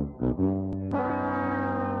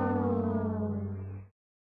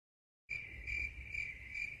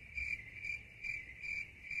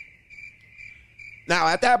 Now,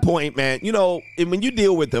 at that point, man, you know, and when you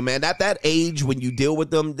deal with them, man, at that age, when you deal with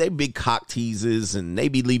them, they big cock teases and they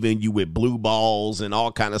be leaving you with blue balls and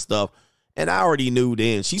all kind of stuff. And I already knew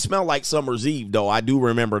then. She smelled like Summer's Eve, though. I do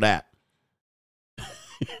remember that.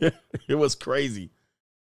 It was crazy.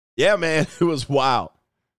 Yeah, man, it was wild.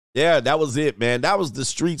 Yeah, that was it, man. That was the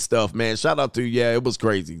street stuff, man. Shout out to, yeah, it was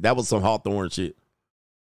crazy. That was some Hawthorne shit.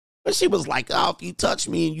 But she was like, oh, if you touch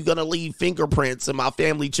me and you're going to leave fingerprints and my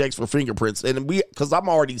family checks for fingerprints. And because I'm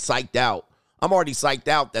already psyched out. I'm already psyched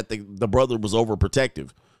out that the brother was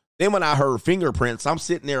overprotective. Then when I heard fingerprints, I'm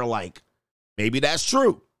sitting there like, maybe that's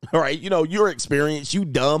true. All right. You know, your experience, you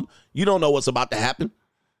dumb. You don't know what's about to happen.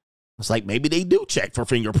 It's like, maybe they do check for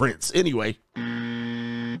fingerprints. Anyway.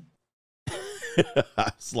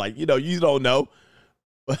 It's like, you know, you don't know.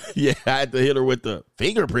 Yeah, I had to hit her with the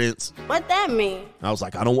fingerprints. What that mean? I was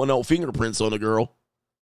like, I don't want no fingerprints on a girl.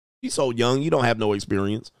 You're so young, you don't have no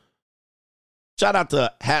experience. Shout out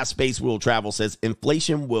to Half Space Will Travel says,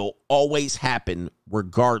 inflation will always happen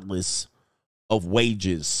regardless of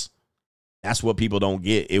wages. That's what people don't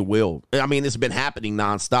get. It will. I mean, it's been happening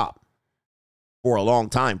nonstop for a long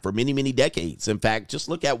time, for many, many decades. In fact, just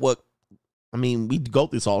look at what, I mean, we go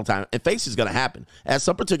through this all the time. Inflation is going to happen. At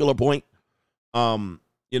some particular point,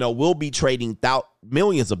 you know, we'll be trading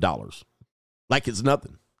millions of dollars like it's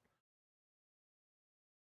nothing.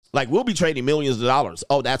 Like, we'll be trading millions of dollars.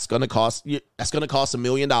 Oh, that's going to cost $1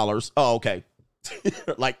 million. Oh, okay.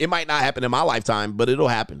 Like, it might not happen in my lifetime, but it'll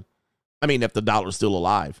happen. I mean, if the dollar's still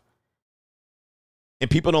alive. And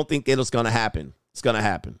people don't think that it's going to happen. It's going to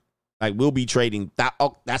happen. Like, we'll be trading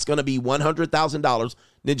that's going to be $100,000.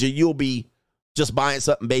 Ninja, you'll be just buying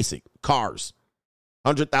something basic. Cars.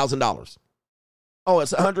 $100,000. Oh,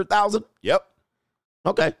 it's 100,000? Yep.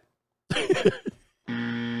 Okay.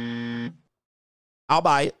 I'll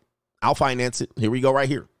buy it. I'll finance it. Here we go right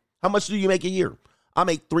here. How much do you make a year? I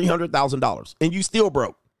make $300,000 and you still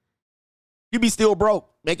broke. You be still broke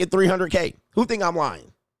making $300K. Who think I'm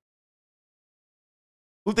lying?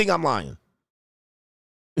 Who think I'm lying?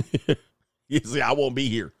 You see, I won't be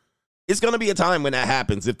here. It's going to be a time when that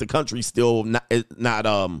happens if the country's still not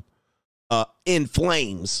in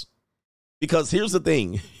flames. Because here's the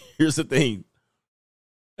thing. Here's the thing.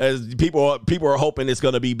 As people are hoping it's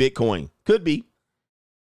going to be Bitcoin. Could be.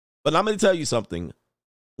 But I'm going to tell you something.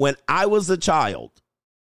 When I was a child,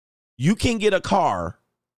 you can get a car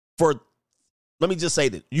for, let me just say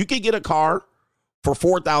that. You can get a car for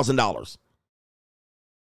 $4,000.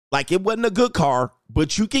 Like, it wasn't a good car,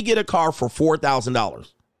 but you could get a car for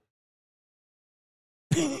 $4,000.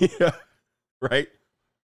 Yeah, right?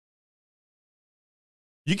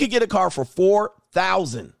 You could get a car for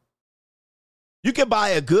 $4,000. You could buy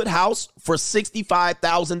a good house for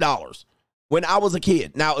 $65,000 when I was a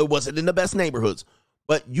kid. Now, it wasn't in the best neighborhoods,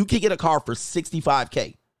 but you could get a car for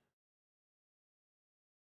 $65K.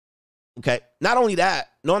 Okay. Not only that,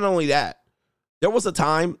 there was a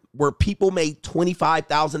time where people made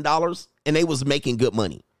 $25,000 and they was making good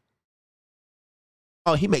money.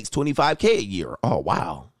 Oh, he makes $25K a year. Oh,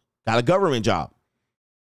 wow. Got a government job.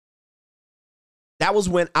 That was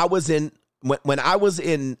when I was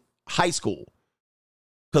in high school.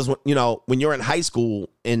 Because, you know, when you're in high school,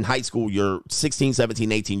 you're 16,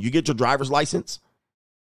 17, 18. You get your driver's license.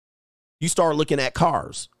 You start looking at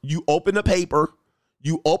cars. You open the paper.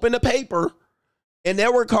 And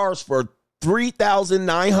there were cars for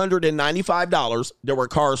 $3,995. There were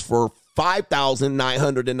cars for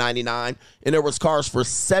 $5,999. And there was cars for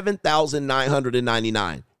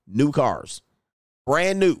 $7,999. New cars.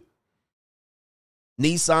 Brand new.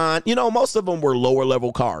 Nissan. You know, most of them were lower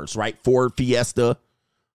level cars, right? Ford Fiesta,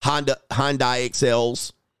 Hyundai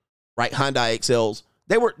XLs, right? Hyundai XLs.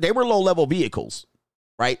 They were low level vehicles,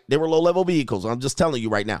 right? They were low level vehicles. I'm just telling you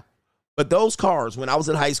right now. But those cars, when I was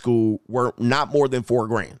in high school, were not more than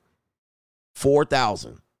 $4,000.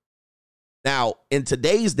 $4,000. Now, in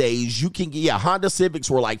today's days, you can get, Honda Civics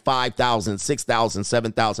were like $5,000,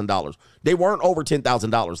 $6,000, $7,000. They weren't over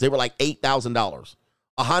 $10,000. They were like $8,000.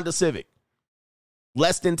 A Honda Civic,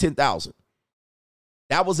 less than $10,000.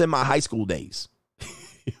 That was in my high school days,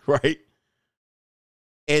 right?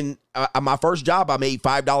 And my first job, I made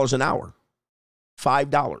 $5 an hour.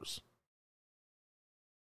 $5.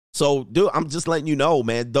 So, dude, I'm just letting you know,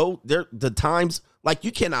 man, though, the times, like,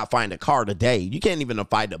 you cannot find a car today. You can't even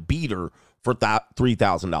find a beater for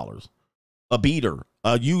 $3,000. A beater,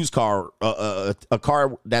 a used car, a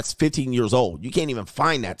car that's 15 years old. You can't even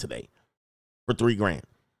find that today for $3,000.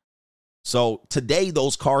 So today,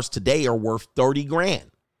 those cars today are worth $30,000.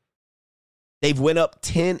 They've went up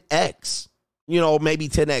 10x, you know, maybe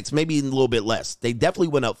 10x, maybe a little bit less. They definitely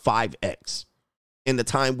went up 5x in the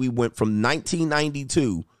time we went from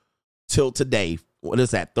 1992 till today. What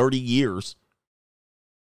is that? 30 years.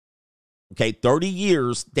 Okay, 30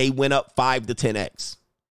 years, they went up 5 to 10x.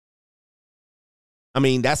 I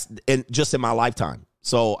mean, that's just in my lifetime.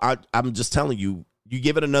 So I'm just telling you, you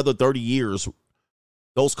give it another 30 years,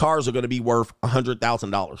 those cars are going to be worth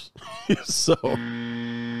 $100,000. So,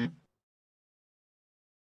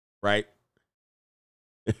 right?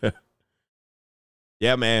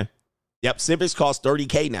 Yeah, man. Yep, Civics cost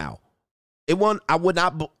 $30,000 now. I would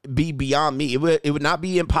not be beyond me. It would not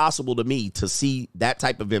be impossible to me to see that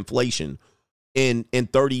type of inflation in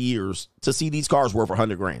 30 years, to see these cars worth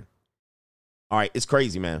 $100,000. All right, it's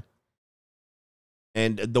crazy, man.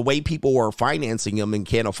 And the way people are financing them and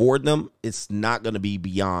can't afford them, it's not going to be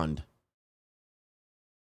beyond.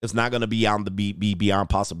 It's not going to be beyond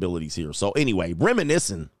possibilities here. So anyway,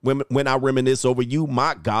 reminiscing. When I reminisce over you,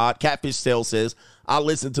 my God, Catfish Sale says, I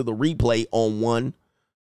listened to the replay on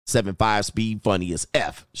 175 speed, funny as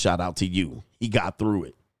F. Shout out to you. He got through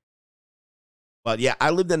it. But yeah,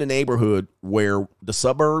 I lived in a neighborhood where the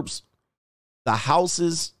suburbs, the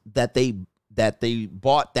houses that they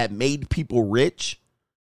bought that made people rich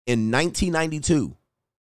in 1992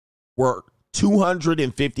 were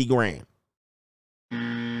 $250,000.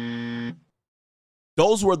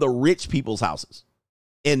 Those were the rich people's houses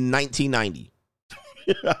in 1990.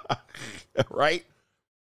 Right?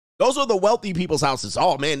 Those are the wealthy people's houses.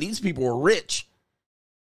 Oh man, these people were rich.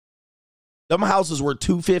 Them houses were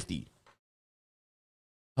 $250,000.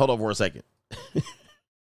 Hold on for a second.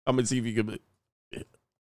 I'm gonna see if you can. Let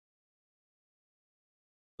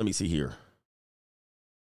me see here.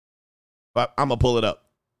 But I'm gonna pull it up.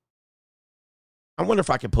 I wonder if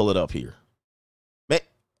I can pull it up here.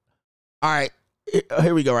 All right,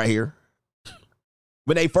 here we go right here.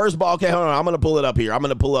 When they first bought, okay, hold on, I'm gonna pull it up here. I'm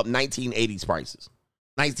gonna pull up 1980s prices.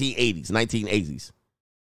 1980s.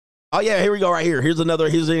 Oh yeah, here we go right here. Here's an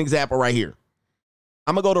example right here.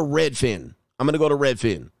 I'm gonna go to Redfin.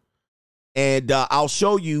 And I'll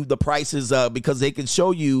show you the prices because they can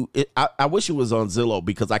show you. I wish it was on Zillow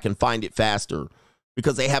because I can find it faster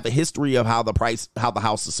because they have a history of how the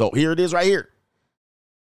house is sold. Here it is right here.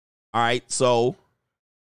 All right, so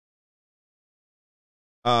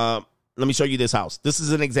let me show you this house. This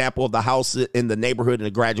is an example of the house in the neighborhood in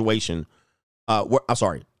the graduation.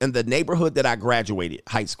 In the neighborhood that I graduated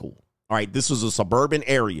high school. All right, this was a suburban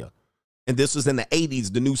area, and this was in the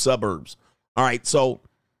 80s, the new suburbs. All right, so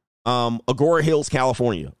Agora Hills,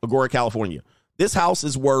 California. This house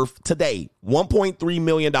is worth today $1.3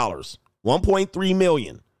 million. $1.3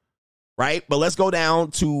 million, right? But let's go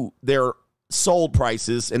down to their sold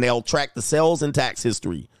prices, and they'll track the sales and tax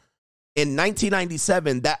history. In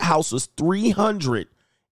 1997, that house was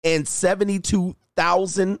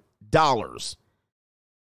 $372,000.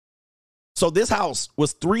 So this house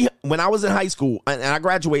was when I was in high school, and I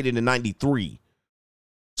graduated in 93.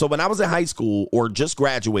 So when I was in high school or just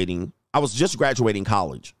graduating, I was just graduating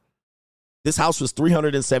college. This house was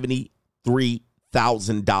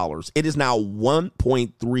 $373,000. It is now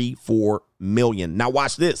 $1.34 million. Now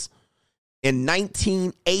watch this. In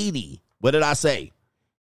 1980, what did I say?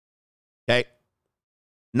 Okay.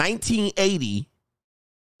 1980,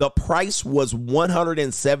 the price was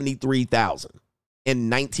 $173,000 in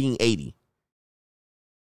 1980.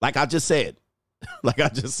 Like I just said.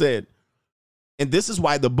 And this is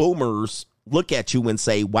why the boomers look at you and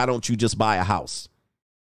say, why don't you just buy a house?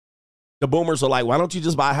 The boomers are like, why don't you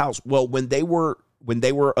just buy a house? Well, when they were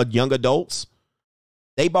young adults,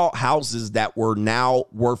 they bought houses that were now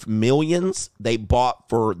worth millions. They bought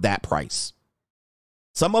for that price.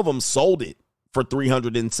 Some of them sold it for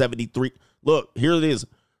 373. Look, here it is.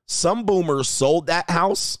 Some boomers sold that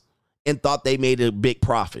house and thought they made a big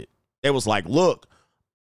profit. It was like, look,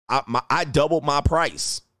 I doubled my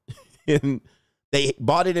price. And they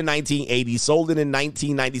bought it in 1980, sold it in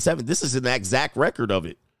 1997. This is an exact record of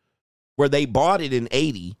it. Where they bought it in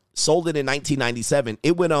 80, sold it in 1997.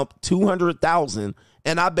 It went up 200,000,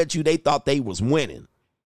 and I bet you they thought they was winning.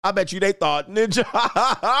 I bet you they thought, Ninja,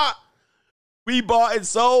 we bought and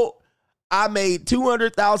sold. I made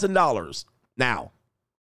 $200,000. Now,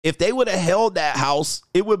 if they would have held that house,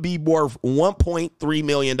 it would be worth $1.3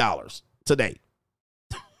 million today.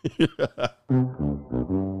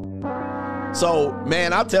 So,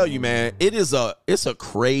 man, I'll tell you, man, it's a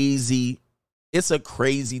crazy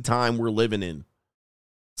time we're living in.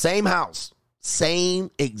 Same house,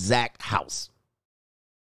 same exact house.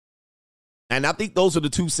 And I think those are the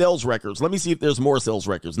two sales records. Let me see if there's more sales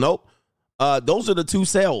records. Nope. Those are the two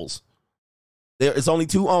sales. It's only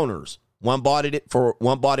two owners. One bought it for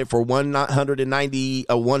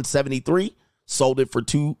 173, sold it for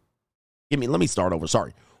let me start over.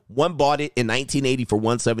 Sorry. One bought it in 1980 for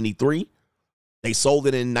 173. They sold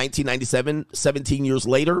it in 1997, 17 years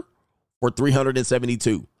later, for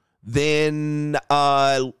 372. Then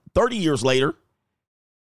 30 years later,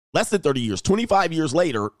 less than 30 years, 25 years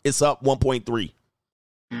later, it's up 1.3.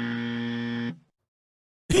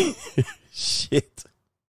 Shit.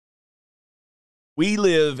 We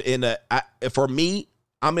live in for me,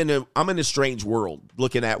 I'm in a strange world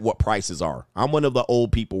looking at what prices are. I'm one of the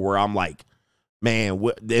old people where I'm like, man,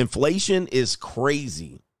 the inflation is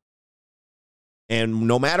crazy. And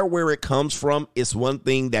no matter where it comes from, it's one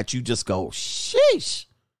thing that you just go, sheesh.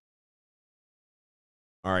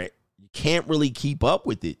 All right. You can't really keep up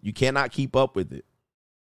with it. You cannot keep up with it.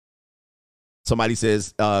 Somebody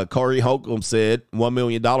says, Corey Holcomb said $1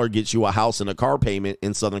 million gets you a house and a car payment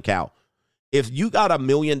in Southern Cal. If you got $1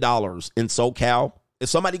 million in SoCal, if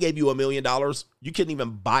somebody gave you $1 million, you couldn't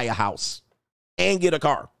even buy a house and get a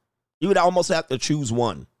car. You would almost have to choose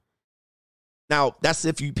one. Now, that's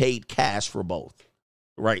if you paid cash for both,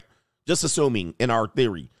 right? Just assuming in our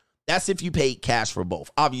theory, that's if you paid cash for both.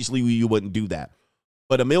 Obviously, you wouldn't do that.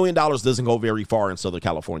 But $1 million doesn't go very far in Southern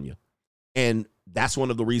California. And that's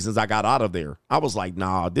one of the reasons I got out of there. I was like,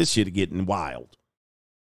 nah, this shit is getting wild.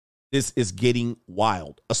 This is getting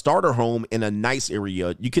wild. A starter home in a nice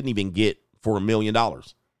area, you couldn't even get for $1 million.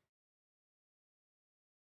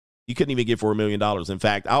 You couldn't even get for $1 million. In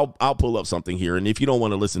fact, I'll pull up something here. And if you don't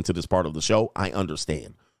want to listen to this part of the show, I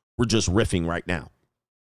understand. We're just riffing right now.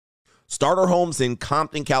 Starter homes in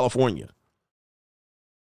Compton, California.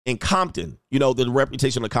 In Compton, you know, the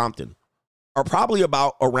reputation of Compton, are probably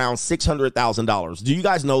about around $600,000. Do you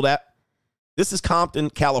guys know that? This is Compton,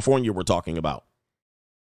 California we're talking about.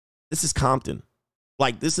 This is Compton.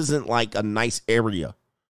 Like, this isn't like a nice area,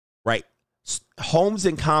 right? Homes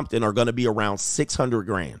in Compton are going to be around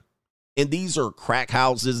 $600,000. And these are crack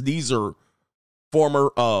houses. These are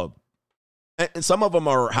former, and some of them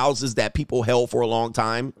are houses that people held for a long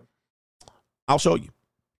time. I'll show you.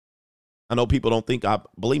 I know people don't think I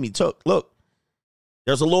believe me. Look,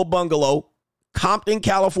 there's a little bungalow, Compton,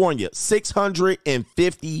 California,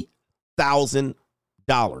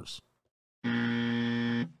 $650,000.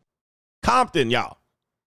 Compton, y'all.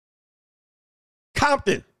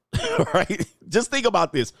 Compton, right? Just think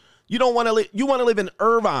about this. You don't want to live. You want to live in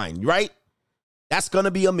Irvine, right? That's going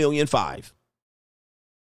to be $1.5 million.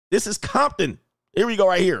 This is Compton. Here we go,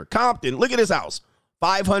 right here. Compton. Look at this house.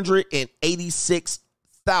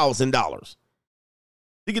 $586,000.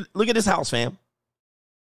 Look at this house, fam.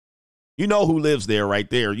 You know who lives there, right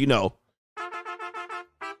there. You know,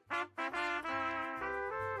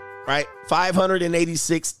 right?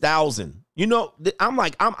 $586,000. You know, I'm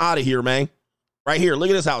like, I'm out of here, man. Right here. Look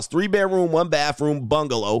at this house. 3-bedroom, 1-bathroom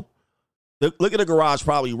bungalow. Look at the garage,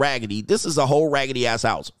 probably raggedy. This is a whole raggedy ass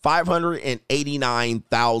house.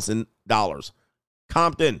 $589,000.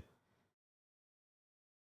 Compton.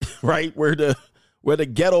 Right? Where the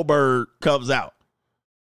ghetto bird comes out.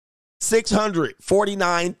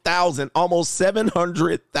 $649,000, almost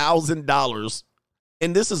 $700,000.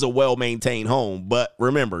 And this is a well-maintained home. But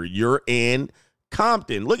remember, you're in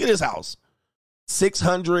Compton. Look at this house.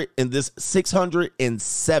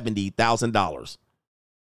 $670,000.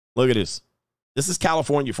 Look at this. This is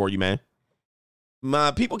California for you, man.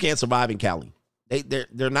 My people can't survive in Cali.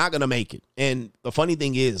 They're not going to make it. And the funny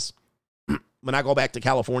thing is, when I go back to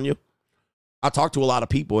California, I talk to a lot of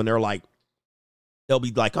people and they'll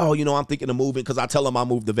be like, oh, I'm thinking of moving, because I tell them I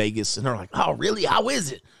moved to Vegas. And they're like, oh, really? How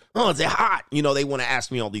is it? Oh, is it hot? They want to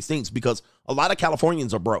ask me all these things because a lot of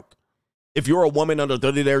Californians are broke. If you're a woman under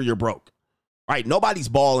 30 there, you're broke. All right? Nobody's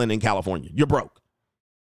balling in California. You're broke.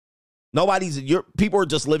 People are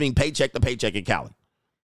just living paycheck to paycheck in Cali.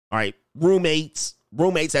 All right? Roommates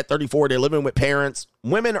at 34, they're living with parents.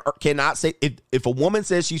 Women cannot say, if a woman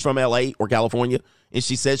says she's from LA or California and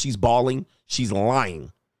she says she's balling, she's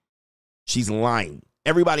lying. She's lying.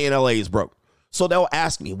 Everybody in LA is broke. So they'll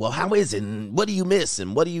ask me, well, how is it? And what do you miss?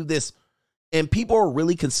 And what do you this? And people are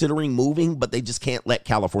really considering moving, but they just can't let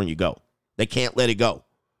California go. They can't let it go.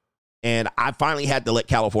 And I finally had to let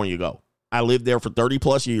California go. I lived there for 30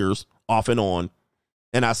 plus years, off and on.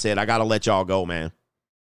 And I said, I got to let y'all go, man.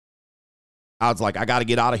 I was like, I got to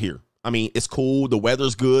get out of here. I mean, it's cool. The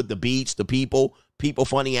weather's good. The beach, the people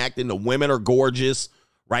funny acting. The women are gorgeous,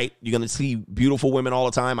 right? You're going to see beautiful women all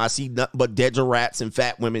the time. I see nothing but dead rats and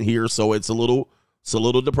fat women here. So it's a little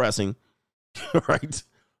depressing, right?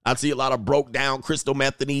 I see a lot of broke down crystal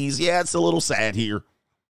methanies. Yeah, it's a little sad here.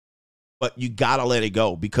 But you got to let it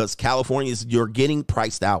go because you're getting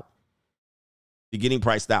priced out. You're getting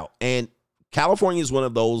priced out. And California is one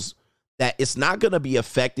of those that it's not going to be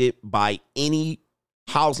affected by any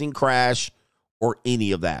housing crash or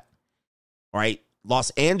any of that. All right.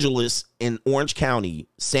 Los Angeles and Orange County,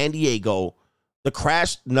 San Diego, the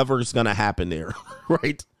crash never is going to happen there.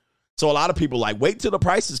 Right. So a lot of people wait till the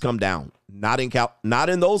prices come down. Not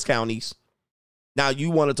in those counties. Now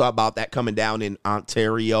you want to talk about that coming down in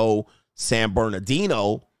Ontario, San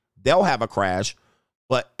Bernardino, they'll have a crash,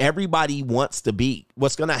 but everybody wants to be.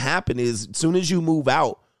 What's going to happen is as soon as you move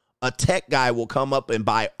out, a tech guy will come up and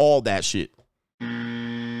buy all that shit.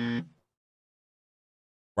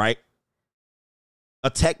 Right? A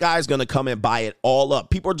tech guy is going to come and buy it all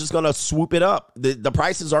up. People are just going to swoop it up. The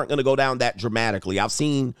prices aren't going to go down that dramatically. I've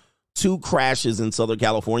seen 2 crashes in Southern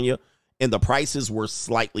California, and the prices were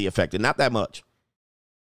slightly affected. Not that much.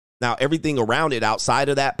 Now, everything around it outside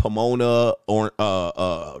of that, Pomona, or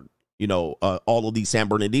all of these San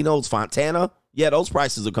Bernardinos, Fontana, yeah, those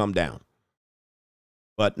prices will come down.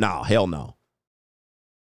 But no, hell no.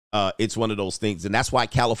 It's one of those things. And that's why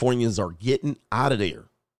Californians are getting out of there.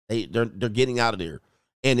 They're getting out of there.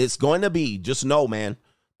 And it's going to be, just know, man,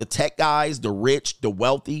 the tech guys, the rich, the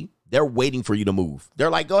wealthy, they're waiting for you to move.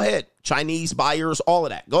 They're like, go ahead. Chinese buyers, all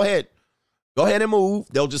of that. Go ahead. Go ahead and move.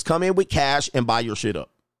 They'll just come in with cash and buy your shit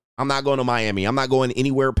up. I'm not going to Miami. I'm not going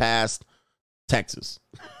anywhere past Texas.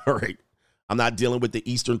 All right. I'm not dealing with the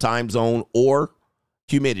Eastern time zone or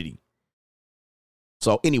humidity.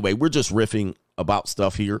 So anyway, we're just riffing about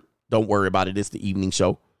stuff here. Don't worry about it. It's the evening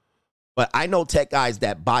show. But I know tech guys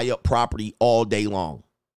that buy up property all day long.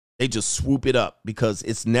 They just swoop it up because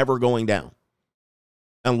it's never going down.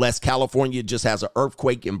 Unless California just has an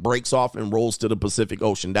earthquake and breaks off and rolls to the Pacific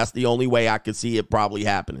Ocean. That's the only way I could see it probably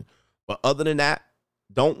happening. But other than that,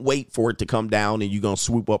 don't wait for it to come down and you're going to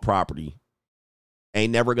swoop up property.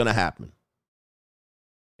 Ain't never going to happen.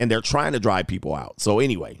 And they're trying to drive people out. So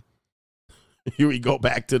anyway, here we go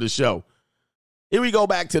back to the show. Here we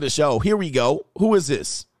go. Who is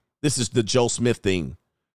this? This is the Joe Smith thing.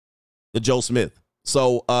 The Joe Smith.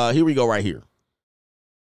 So here we go right here.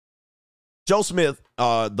 Joe Smith,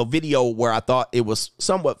 the video where I thought it was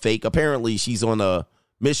somewhat fake. Apparently, she's on a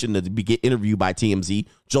mission to get interviewed by TMZ.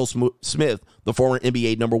 Joe Smith, the former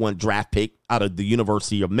NBA #1 draft pick out of the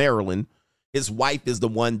University of Maryland. His wife is the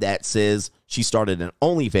one that says she started an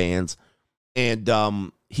OnlyFans,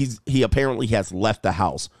 and he apparently has left the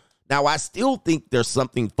house. Now, I still think there's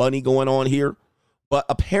something funny going on here, but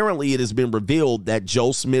apparently it has been revealed that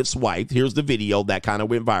Joe Smith's wife, here's the video that kind of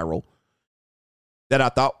went viral, that I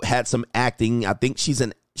thought had some acting. I think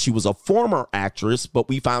she was a former actress, but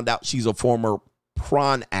we found out she's a former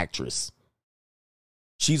prawn actress.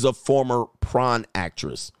 She's a former prawn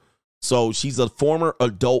actress. So she's a former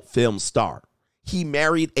adult film star. He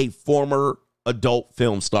married a former adult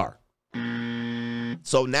film star.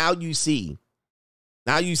 So now you see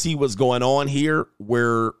what's going on here,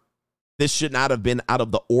 where this should not have been out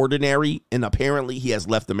of the ordinary, and apparently he has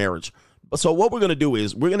left the marriage. So what we're going to do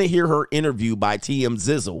is we're going to hear her interview by TM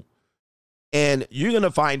Zizzle, and you're going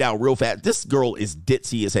to find out real fast. This girl is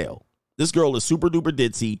ditzy as hell. This girl is super duper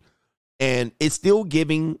ditzy, and it's still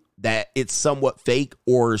giving that it's somewhat fake,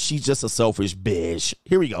 or she's just a selfish bitch.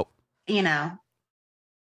 Here we go. You know,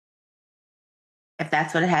 if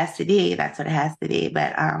that's what it has to be, that's what it has to be.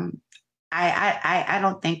 But I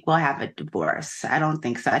don't think we'll have a divorce. I don't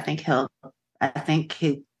think so. I think he'll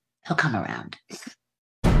come around.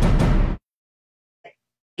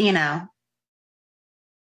 You know,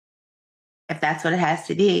 if that's what it has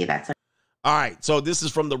to be, that's what All right. So this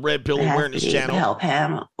is from the Red Pill it has Awareness to be Channel. to help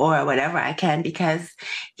him or whatever I can, because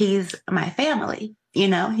he's my family. You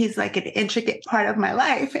know, he's like an intricate part of my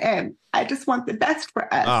life, and I just want the best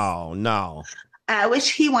for us. Oh, no. I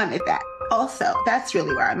wish he wanted that also. That's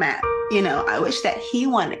really where I'm at. You know, I wish that he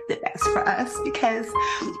wanted the best for us, because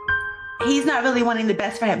he's not really wanting the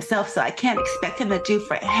best for himself. So I can't expect him to do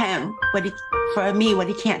for him what he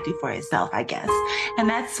can't do for himself, I guess. And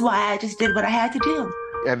that's why I just did what I had to do.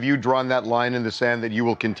 Have you drawn that line in the sand that you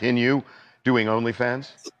will continue doing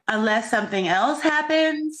OnlyFans? Unless something else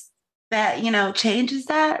happens that, you know, changes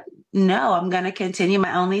that, no, I'm going to continue my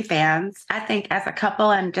OnlyFans. I think as a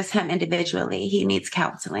couple and just him individually, he needs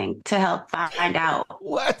counseling to help find out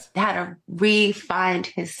how to re-find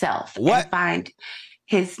himself and find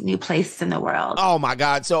his new place in the world. Oh my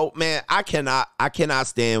God. So man, I cannot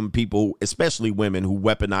stand people, especially women, who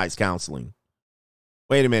weaponize counseling.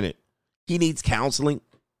 Wait a minute. He needs counseling?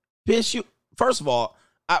 Bitch, first of all,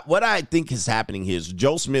 what I think is happening here is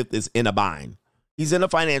Joe Smith is in a bind. He's in a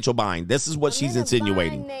financial bind. This is what she's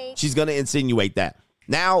insinuating. She's going to insinuate that.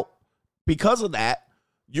 Now, because of that,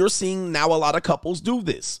 you're seeing now a lot of couples do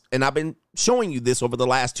this. And I've been showing you this over the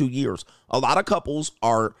last 2 years. A lot of couples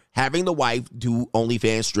are having the wife do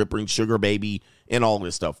OnlyFans, stripping, sugar baby, and all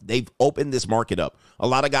this stuff. They've opened this market up. A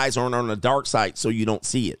lot of guys aren't on the dark side, so you don't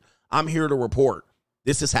see it. I'm here to report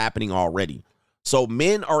this is happening already. So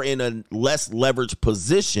men are in a less leveraged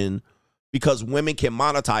position because women can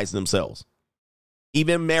monetize themselves.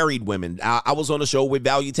 Even married women. I was on a show with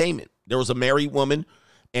Valuetainment. There was a married woman,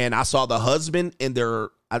 and I saw the husband and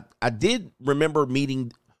I did remember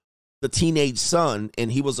meeting the teenage son, and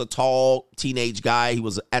he was a tall teenage guy. He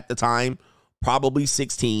was, at the time, probably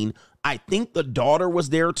 16. I think the daughter was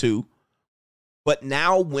there too. But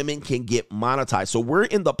now women can get monetized. So we're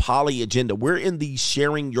in the poly agenda. We're in the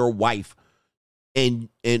sharing your wife, and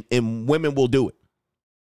women will do it.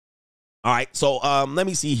 All right, so let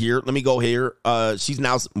me see here. Let me go here. She's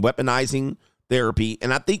now weaponizing therapy,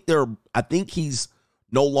 and I think he's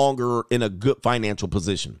no longer in a good financial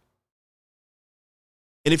position.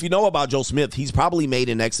 And if you know about Joe Smith, he's probably made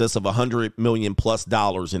in excess of $100 million plus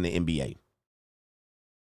in the NBA.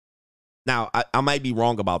 Now, I might be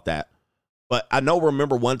wrong about that, but I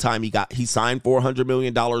remember one time he signed for $100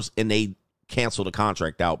 million and they canceled the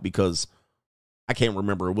contract out because I can't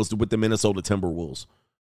remember. It was with the Minnesota Timberwolves.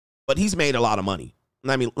 But he's made a lot of money.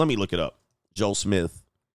 Let me look it up. Joe Smith.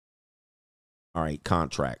 All right,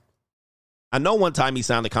 contract. I know one time he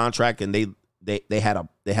signed a contract and they had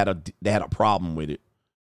a problem with it.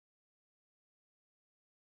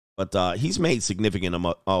 But he's made significant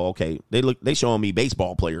amount. Oh, okay. They showing me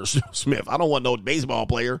baseball players. Smith. I don't want no baseball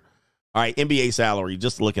player. All right, NBA salary.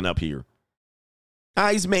 Just looking up here.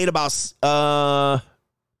 He's made about $100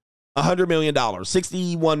 million,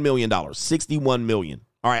 $61 million, $61 million.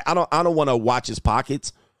 All right, I don't want to watch his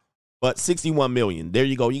pockets, but 61 million. There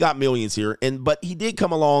you go. You got millions here. But he did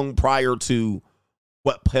come along prior to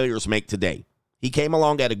what players make today. He came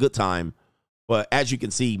along at a good time, but as you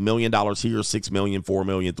can see, $1 million here, 6 million, 4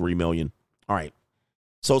 million, 3 million. All right.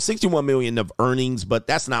 So 61 million of earnings, but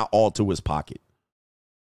that's not all to his pocket.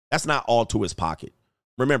 That's not all to his pocket.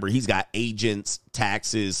 Remember, he's got agents,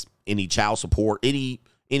 taxes, any child support,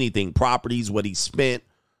 anything, properties, what he spent,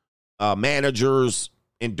 managers,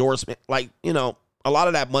 endorsement, like, you know, a lot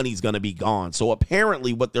of that money's going to be gone. So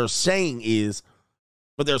apparently what they're saying is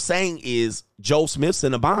Joe Smith's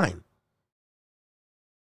in a bind.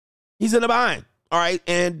 He's in a bind. All right.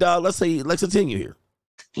 And let's continue here.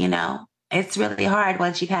 You know, it's really hard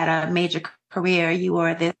once you've had a major career. You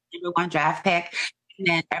were the #1 draft pick, and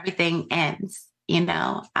then everything ends. You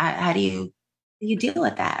know, how do you deal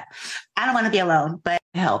with that? I don't want to be alone, but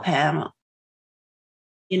help him.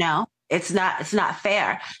 You know, it's not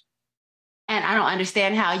fair. And I don't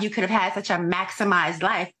understand how you could have had such a maximized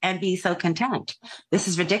life and be so content. This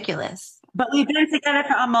is ridiculous. But we've been together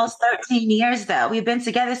for almost 13 years, though. We've been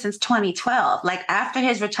together since 2012, like after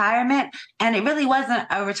his retirement. And it really wasn't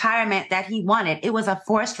a retirement that he wanted. It was a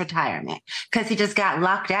forced retirement because he just got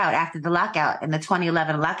locked out after the lockout in the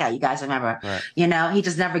 2011 lockout. You guys remember, right? You know, he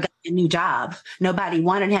just never got a new job. Nobody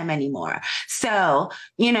wanted him anymore. So,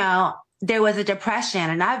 you know, there was a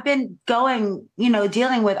depression, and I've been going, you know,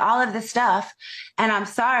 dealing with all of this stuff. And I'm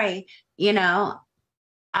sorry, you know,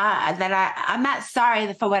 I'm not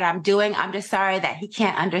sorry for what I'm doing. I'm just sorry that he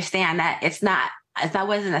can't understand that that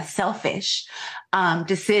wasn't a selfish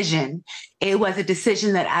decision. It was a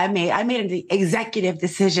decision that I made. I made an executive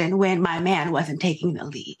decision when my man wasn't taking the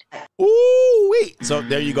lead. Ooh, wait. So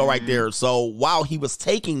there you go right there. So while he was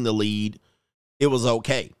taking the lead, it was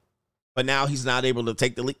okay. but now he's not able to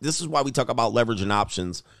take the lead. This is why we talk about leverage and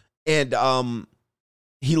options. And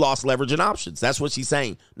he lost leverage and options. That's what she's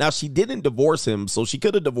saying. Now, she didn't divorce him, so she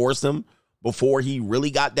could have divorced him before he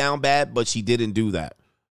really got down bad, but she didn't do that.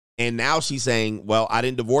 And now she's saying, well, I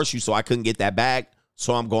didn't divorce you, so I couldn't get that back,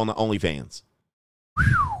 so I'm going to OnlyFans.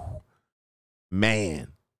 Whew.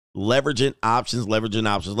 Man, leveraging options.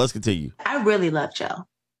 Let's continue. I really love Joe.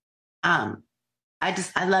 I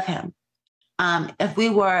love him.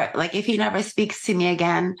 If he never speaks to me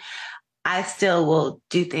again, I still will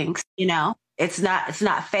do things, It's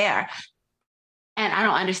not fair. And I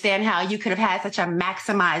don't understand how you could have had such a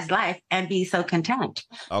maximized life and be so content.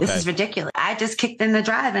 Okay. This is ridiculous. I just kicked in the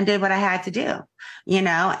drive and did what I had to do,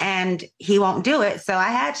 and he won't do it. So I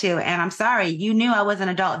had to. And I'm sorry, you knew I was an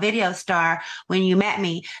adult video star when you met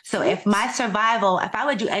me. So if I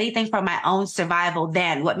would do anything for my own survival,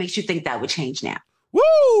 then what makes you think that would change now?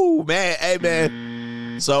 Woo, man. Hey,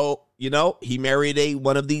 man. So, he married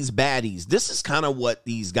one of these baddies. This is kind of what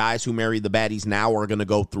these guys who marry the baddies now are going to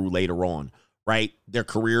go through later on, right? Their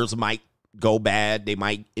careers might go bad. They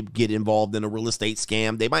might get involved in a real estate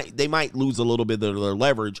scam. They might lose a little bit of their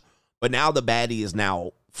leverage, but now the baddie is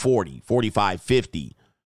now 40, 45, 50.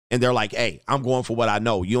 And they're like, hey, I'm going for what I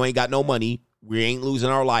know. You ain't got no money. We ain't losing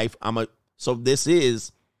our life. So this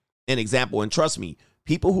is an example. And trust me,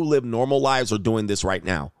 people who live normal lives are doing this right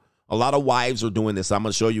now. A lot of wives are doing this. I'm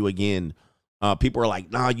going to show you again. People are like,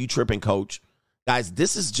 nah, you tripping, coach. Guys,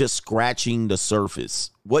 this is just scratching the surface.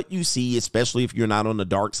 What you see, especially if you're not on the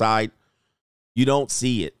dark side, you don't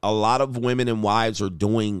see it. A lot of women and wives are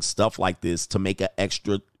doing stuff like this to make an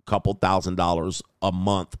extra couple $1,000s a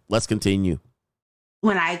month. Let's continue.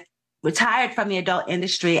 When I retired from the adult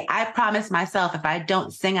industry, I promised myself, if I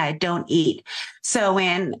don't sing, I don't eat. So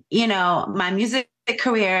when, my music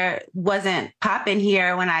career wasn't popping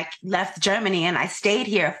here when I left Germany and I stayed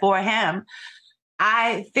here for him,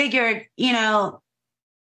 I figured,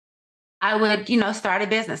 I would, start a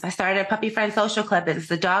business. I started a puppy friend social club business,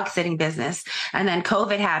 a dog sitting business. And then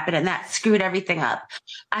COVID happened and that screwed everything up.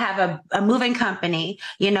 I have a moving company,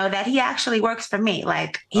 that he actually works for me.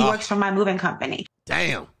 He works for my moving company.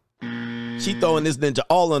 Damn. She throwing this ninja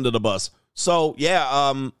all under the bus. So,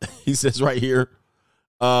 yeah, he says right here,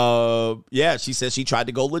 she says she tried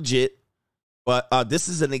to go legit, but this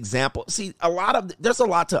is an example. See, there's a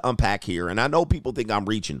lot to unpack here, and I know people think I'm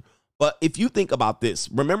reaching, but if you think about this,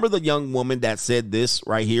 remember the young woman that said this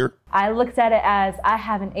right here? I looked at it as I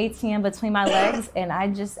have an ATM between my legs, and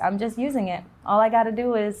I'm just using it. All I got to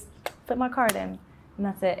do is put my card in, and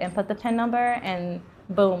that's it, and put the PIN number, and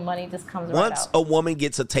boom, money just comes right out. Once a woman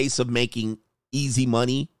gets a taste of making easy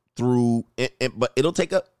money through, but it'll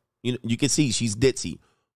take you can see she's ditzy.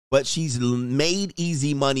 But she's made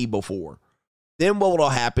easy money before. Then what will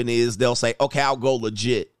happen is they'll say, okay, I'll go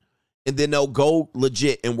legit. And then they'll go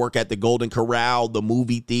legit and work at the Golden Corral, the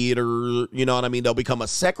movie theater. You know what I mean? They'll become a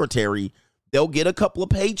secretary. They'll get a couple of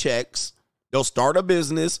paychecks. They'll start a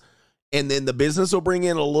business. And then the business will bring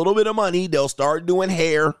in a little bit of money. They'll start doing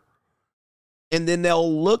hair. And then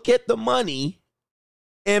they'll look at the money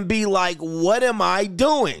and be like, what am I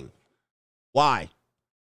doing? Why?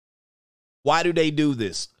 Why do they do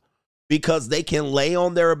this? Because they can lay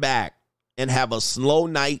on their back and have a slow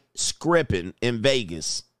night scripting in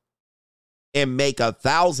Vegas and make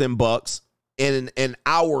 $1,000 in an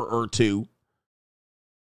hour or two,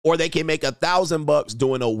 or they can make $1,000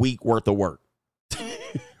 doing a week worth of work.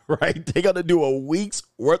 Right? They're gonna do a week's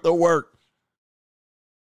worth of work.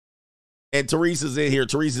 And Teresa's in here.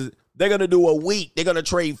 They're gonna do a week. They're gonna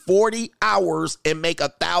trade 40 hours and make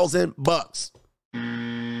 $1,000.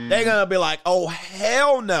 They're gonna be like, oh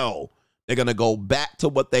hell no. They're going to go back to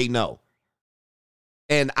what they know.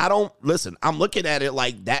 And I'm looking at it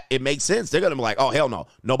like that. It makes sense. They're going to be like, oh, hell no.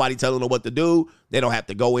 Nobody telling them what to do. They don't have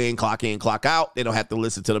to go in, clock out. They don't have to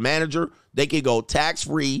listen to the manager. They can go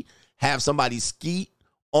tax-free, have somebody skeet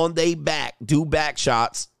on their back, do back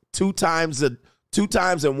shots 2 times in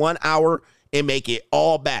 1 hour and make it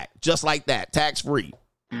all back. Just like that, tax-free.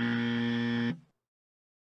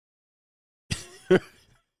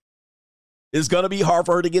 It's going to be hard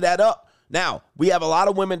for her to get that up. Now, we have a lot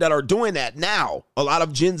of women that are doing that now. A lot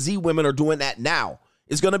of Gen Z women are doing that now.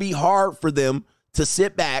 It's going to be hard for them to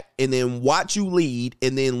sit back and then watch you lead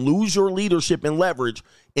and then lose your leadership and leverage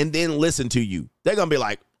and then listen to you. They're going to be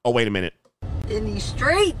like, oh, wait a minute. In these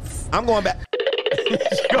streets. I'm going back.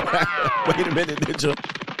 Wait a minute,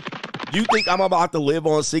 Ninja. You think I'm about to live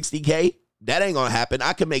on $60K? That ain't going to happen.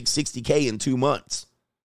 I can make $60K in 2 months.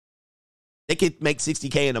 They could make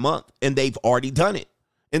 $60K in a month, and they've already done it.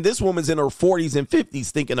 And this woman's in her 40s and 50s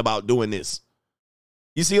thinking about doing this.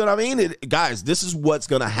 You see what I mean? Guys, this is what's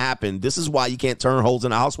going to happen. This is why you can't turn hoes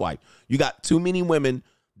in a housewife. You got too many women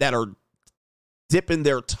that are dipping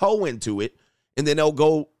their toe into it, and then they'll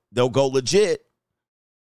go legit,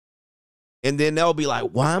 and then they'll be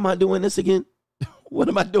like, why am I doing this again? What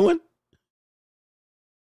am I doing?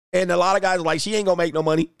 And a lot of guys are like, she ain't going to make no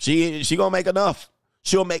money. She going to make enough.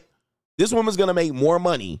 This woman's going to make more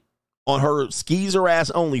money on her skeezer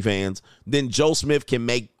ass OnlyFans than Joe Smith can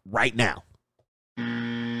make right now.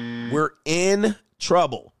 We're in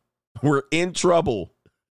trouble. We're in trouble.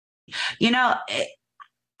 You know,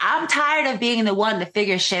 I'm tired of being the one to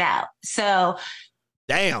figure shit out. So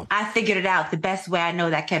damn, I figured it out the best way I know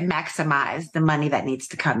that can maximize the money that needs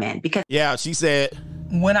to come in. Because yeah, she said,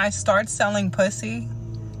 when I start selling pussy,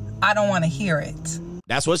 I don't want to hear it.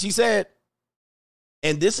 That's what she said.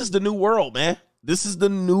 And this is the new world, man. This is the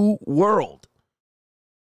new world.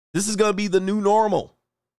 This is going to be the new normal.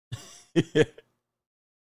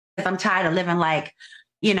 I'm tired of living like,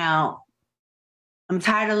 you know, I'm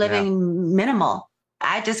tired of living minimal.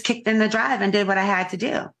 I just kicked in the drive and did what I had to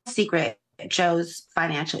do. Secret, Joe's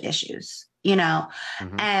financial issues, you know,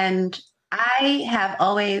 and I have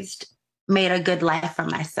always made a good life for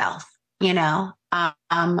myself, you know.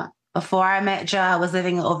 Before I met Joe, I was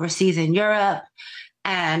living overseas in Europe,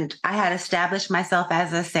 and I had established myself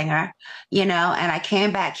as a singer, you know, and I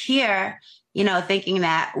came back here, you know, thinking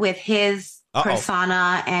that with his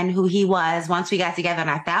persona and who he was, once we got together and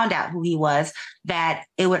I found out who he was, that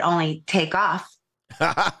it would only take off.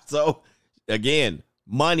 So again,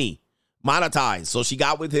 money, monetized. So she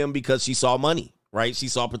got with him because she saw money, right? She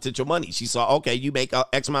saw potential money. She saw, okay, you make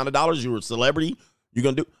X amount of dollars. You're a celebrity. You're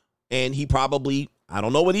going to do. And he probably, I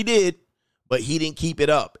don't know what he did, but he didn't keep it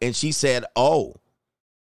up. And she said, oh,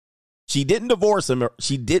 she didn't divorce him.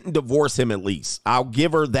 She didn't divorce him at least. I'll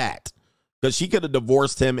give her that. Because she could have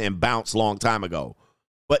divorced him and bounced a long time ago.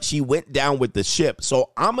 But she went down with the ship. So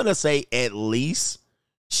I'm going to say at least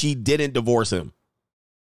she didn't divorce him.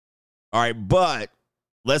 All right, but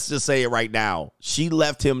let's just say it right now. She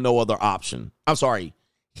left him no other option. I'm sorry.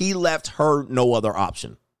 He left her no other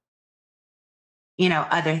option. You know,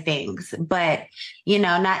 other things. But, you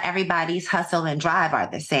know, not everybody's hustle and drive are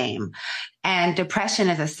the same. And depression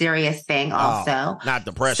is a serious thing also. Not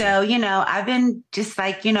depression. So, you know, I've been just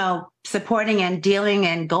like, you know, supporting and dealing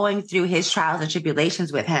and going through his trials and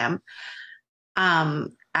tribulations with him.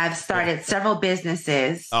 I've started several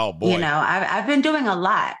businesses. Oh, boy. You know, I've been doing a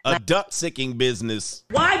lot. A duck-sicking business.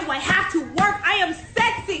 Why do I have to work? I am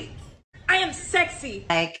sexy. I am sexy.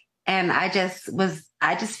 Like, and I just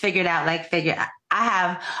figured out, I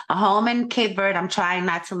have a home in Cape Verde I'm trying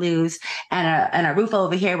not to lose, and a roof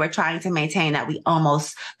over here we're trying to maintain that we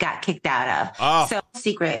almost got kicked out of. Oh. So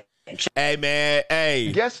secret. Hey, man. Hey.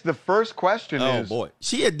 I guess the first question is... Oh, boy.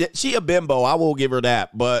 She a bimbo. I will give her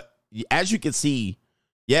that. But as you can see,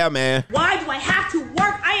 yeah, man. Why do I have to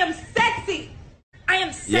work? I am sexy. I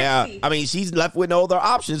am sexy. Yeah, I mean, she's left with no other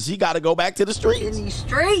options. She got to go back to the streets. In these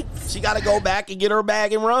streets. She got to go back and get her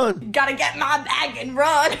bag and run. Gotta get my bag and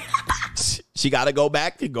run. She got to go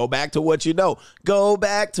back to what you know. Go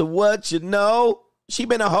back to what you know. She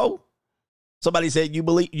been a hoe. Somebody said, you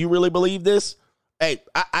really believe this? Hey,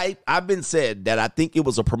 I've been said that I think it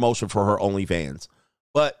was a promotion for her OnlyFans,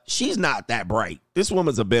 but she's not that bright. This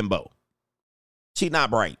woman's a bimbo. She's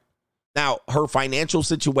not bright. Now, her financial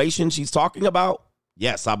situation she's talking about,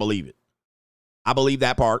 yes, I believe it. I believe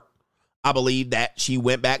that part. I believe that she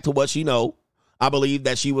went back to what she know. I believe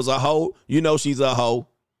that she was a hoe. You know she's a hoe.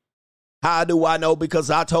 How do I know?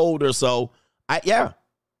 Because I told her so. Yeah.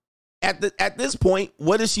 At this point,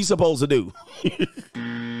 what is she supposed to do?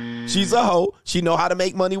 She's a hoe. She know how to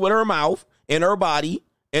make money with her mouth and her body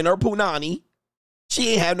and her punani. She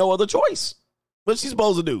ain't have no other choice. What's she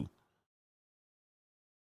supposed to do?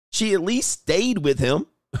 She at least stayed with him,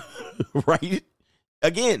 right?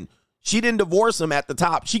 Again, she didn't divorce him at the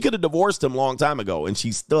top. She could have divorced him a long time ago, and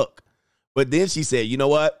she stuck. But then she said, you know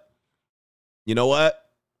what?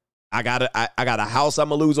 I got a house I'm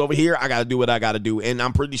going to lose over here. I got to do what I got to do. And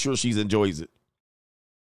I'm pretty sure she enjoys it.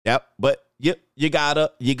 Yep. But you gotta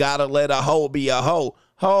let a hoe be a hoe.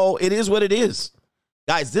 Hoe, it is what it is.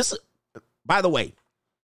 Guys, this, by the way,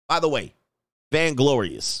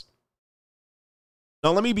 Vanglorious.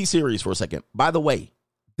 Now, let me be serious for a second. By the way,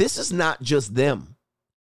 this is not just them.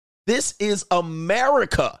 This is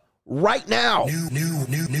America right now.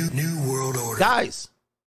 New world order. Guys,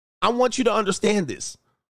 I want you to understand this.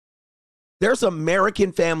 There's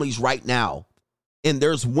American families right now, and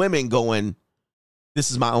there's women going, this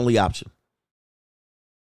is my only option.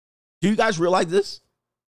 Do you guys realize this?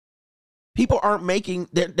 People aren't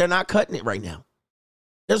they're not cutting it right now.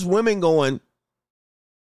 There's women going,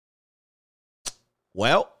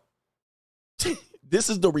 Well, this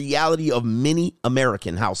is the reality of many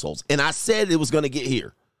American households. And I said it was going to get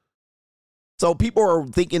here. So people are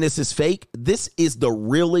thinking this is fake. This is the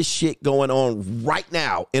realest shit going on right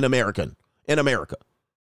now in America.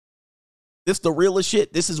 This is the realest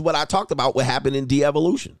shit. This is what I talked about, what happened in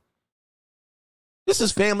de-evolution. This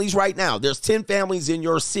is families right now. There's 10 families in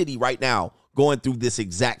your city right now going through this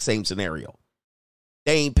exact same scenario.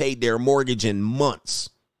 They ain't paid their mortgage in months.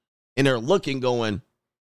 And they're looking going,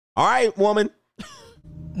 all right, woman.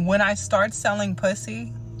 When I start selling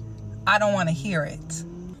pussy, I don't want to hear it.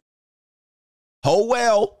 Oh,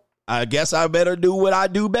 well, I guess I better do what I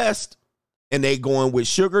do best. And they going with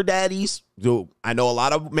sugar daddies. Dude, I know a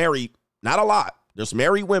lot of married, not a lot. There's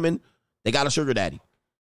married women. They got a sugar daddy.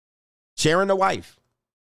 Sharing the wife.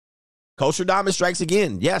 Kosher Diamond strikes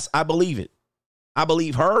again. Yes, I believe it. I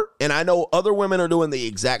believe her, and I know other women are doing the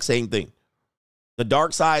exact same thing. The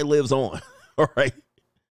dark side lives on. All right.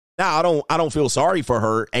 Now, I don't feel sorry for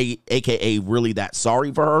her, aka really that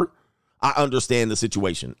sorry for her. I understand the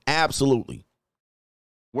situation. Absolutely.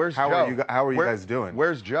 Where's Joe? How are you guys doing?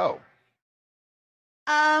 Where's Joe?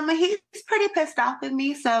 He's pretty pissed off with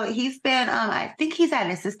me. So he's been, I think he's at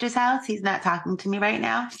his sister's house. He's not talking to me right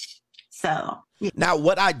now. So. Yeah. Now,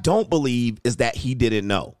 what I don't believe is that he didn't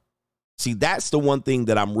know. See, that's the one thing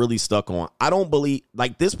that I'm really stuck on. I don't believe,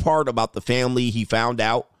 like this part about the family he found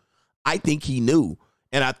out, I think he knew.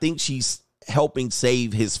 And I think she's helping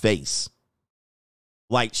save his face.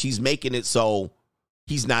 Like she's making it so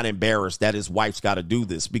he's not embarrassed that his wife's got to do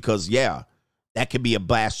this because, yeah, that could be a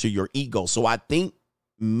blast to your ego. So I think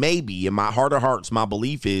maybe in my heart of hearts, my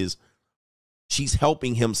belief is she's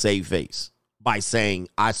helping him save face by saying,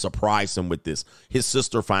 I surprised him with this. His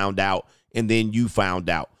sister found out and then you found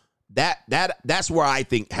out. That's where I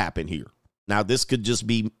think happened here. Now, this could just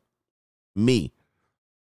be me.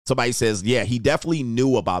 Somebody says, yeah, he definitely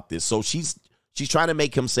knew about this. So she's trying to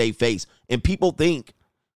make him save face. And people think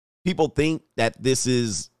that this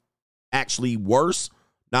is actually worse.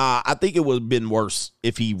 Nah, I think it would have been worse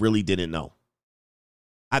if he really didn't know.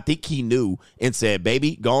 I think he knew and said,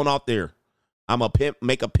 baby, go on out there. I'm a pimp,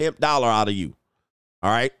 make a pimp dollar out of you. All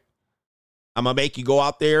right. I'm going to make you go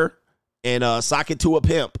out there and sock it to a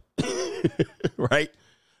pimp. Right.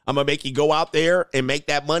 I'm going to make you go out there and make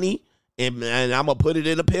that money. And I'm going to put it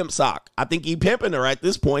in a pimp sock. I think he pimping her at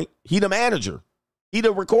this point. He the manager. He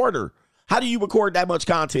the recorder. How do you record that much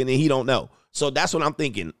content and he don't know? So that's what I'm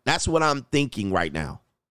thinking. That's what I'm thinking right now.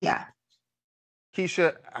 Yeah.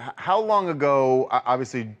 Keisha, how long ago,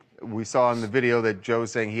 obviously we saw in the video that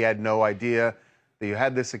Joe's saying he had no idea that you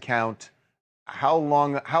had this account. How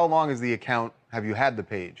long is the account, have you had the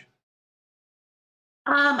page?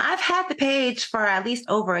 I've had the page for at least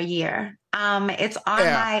over a year. It's on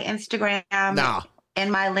my Instagram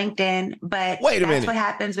and my LinkedIn, but that's what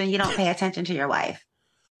happens when you don't pay attention to your wife.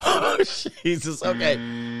 Oh, Jesus. Okay.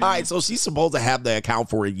 All right. So she's supposed to have the account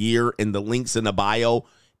for a year and the links in the bio.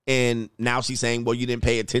 And now she's saying, well, you didn't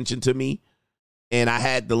pay attention to me. And I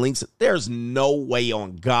had the links. There's no way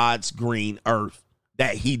on God's green earth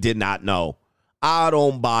that he did not know. I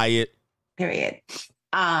don't buy it. Period.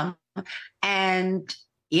 And,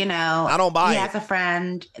 you know, I don't buy he has a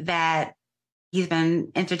friend that he's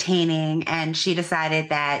been entertaining, and she decided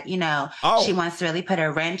that, you know, she wants to really put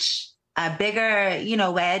a bigger, you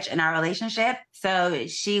know, wedge in our relationship. So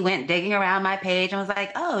she went digging around my page and was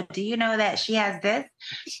like, oh, do you know that she has this?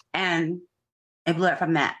 And it blew up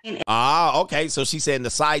from that. Okay. So she's saying the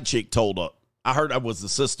side chick told her. I heard that was the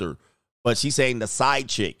sister, but she's saying the side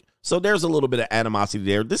chick. So there's a little bit of animosity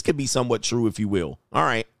there. This could be somewhat true, if you will. All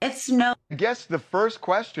right. I guess the first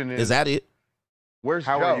question is that it? Where's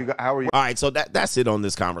Joe? How are you? All right. So that's it on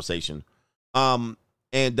this conversation.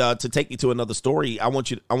 And to take you to another story, I want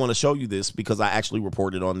to show you this because I actually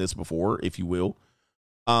reported on this before, if you will.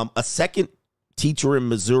 A second teacher in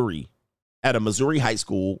Missouri at a Missouri high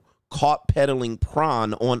school caught peddling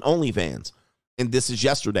prawn on OnlyFans. And this is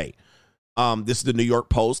yesterday. This is the New York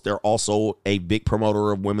Post. They're also a big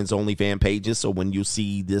promoter of women's OnlyFans pages. So when you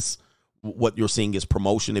see this, what you're seeing is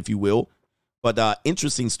promotion, if you will. But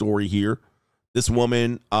interesting story here. This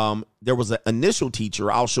woman, there was an initial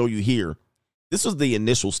teacher. I'll show you here. This was the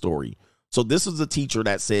initial story. So this is a teacher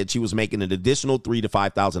that said she was making an additional $3,000 to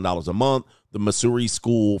 $5,000 a month. The Missouri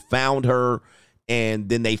school found her, and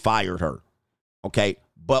then they fired her. Okay.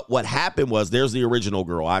 But what happened was, there's the original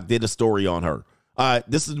girl. I did a story on her.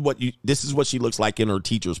 This is what she looks like in her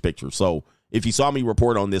teacher's picture. So if you saw me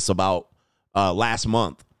report on this about last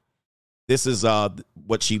month, this is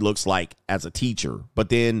what she looks like as a teacher. But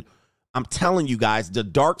then I'm telling you guys, the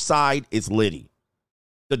dark side is litty.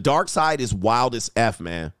 The dark side is wild as F,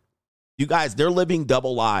 man. You guys, they're living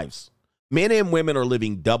double lives. Men and women are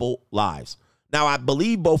living double lives. Now, I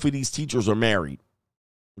believe both of these teachers are married.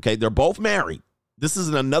 Okay, they're both married. This is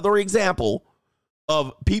another example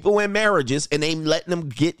of people in marriages and they letting them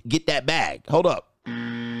get that bag. Hold up.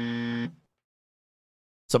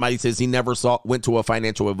 Somebody says he never went to a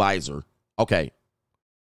financial advisor. Okay.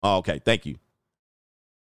 Oh, okay, thank you.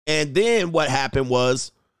 And then what happened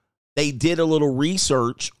was they did a little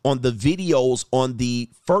research on the videos on the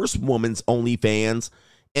first woman's OnlyFans,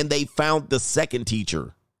 and they found the second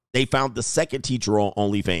teacher. They found the second teacher on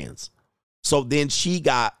OnlyFans. So then she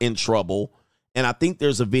got in trouble, and I think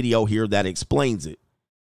there's a video here that explains it.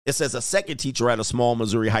 It says a second teacher at a small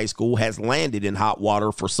Missouri high school has landed in hot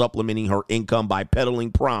water for supplementing her income by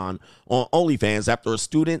peddling prawn on OnlyFans after a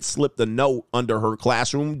student slipped a note under her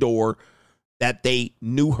classroom door that they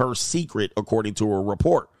knew her secret, according to a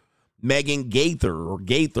report. Megan Gaither,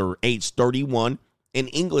 age 31, an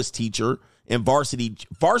English teacher and varsity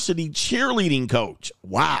cheerleading coach.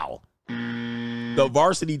 Wow. The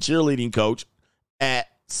varsity cheerleading coach at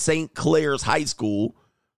St. Clair's High School,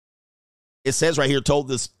 it says right here, told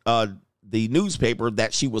this the newspaper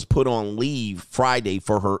that she was put on leave Friday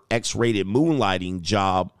for her X-rated moonlighting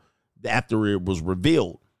job after it was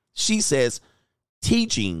revealed. She says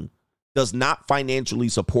teaching does not financially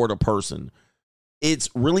support a person. It's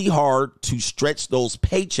really hard to stretch those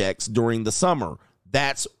paychecks during the summer.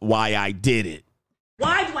 That's why I did it.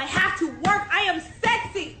 Why do I have to work? I am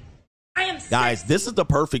sexy. I am sexy. Guys, this is the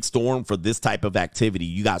perfect storm for this type of activity.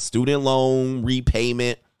 You got student loan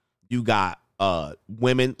repayment. You got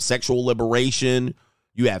women, sexual liberation.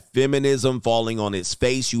 You have feminism falling on its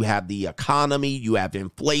face. You have the economy. You have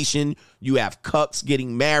inflation. You have cucks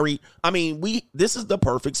getting married. I mean, this is the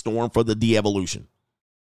perfect storm for the de-evolution.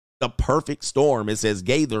 The perfect storm. It says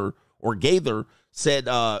Gaither said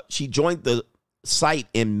she joined the site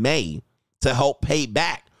in May to help pay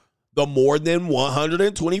back the more than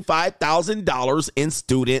 $125,000 in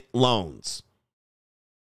student loans.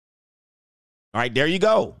 All right, there you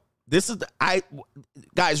go. This is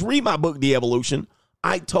guys, read my book, De-Evolution.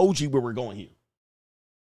 I told you we were going here.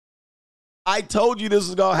 I told you this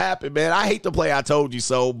was going to happen, man. I hate to play I told you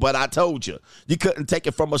so, but I told you. You couldn't take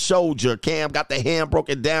it from a soldier. Cam got the hand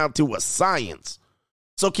broken down to a science.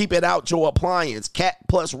 So keep it out your appliance. Cat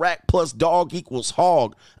plus rat plus dog equals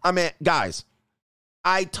hog. I mean, guys,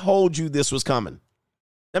 I told you this was coming.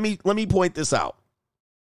 Let me point this out.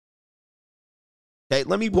 Okay,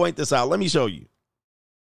 let me point this out. Let me show you.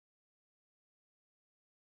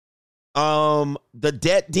 The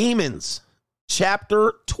Debt Demons,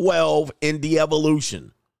 chapter 12 in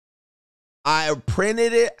De-Evolution. I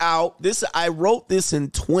printed it out. I wrote this in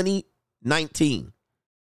 2019.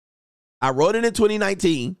 I wrote it in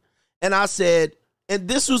 2019, and I said, and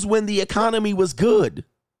this was when the economy was good.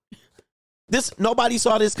 Nobody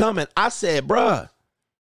saw this coming. I said, bruh,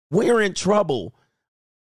 we're in trouble.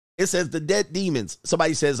 It says the Debt Demons.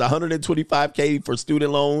 Somebody says $125K for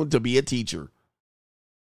student loan to be a teacher.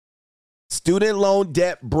 Student loan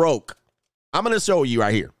debt broke. I'm going to show you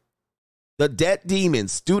right here. The Debt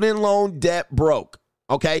Demons, student loan debt broke.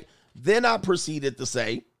 Okay. Then I proceeded to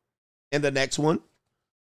say, in the next one,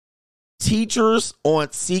 teachers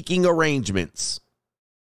on seeking arrangements.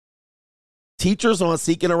 Teachers on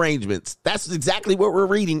seeking arrangements. That's exactly what we're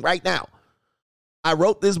reading right now. I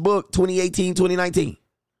wrote this book 2018, 2019.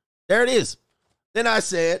 There it is. Then I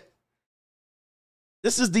said,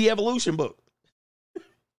 this is the evolution book.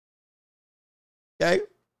 Okay,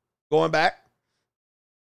 going back.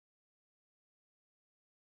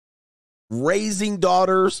 Raising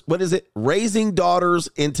daughters. What is it? Raising daughters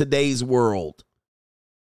in today's world.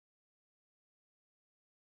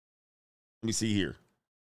 Let me see here.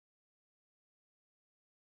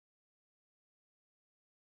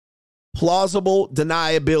 Plausible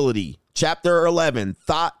deniability. Chapter 11.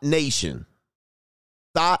 Thought Nation.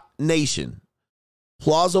 Thought Nation.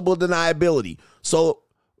 Plausible deniability.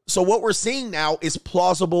 So what we're seeing now is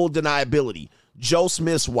plausible deniability. Joe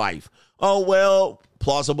Smith's wife. Oh, well,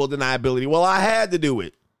 plausible deniability. Well, I had to do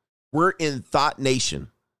it. We're in Thought Nation.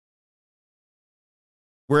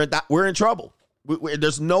 We're in trouble.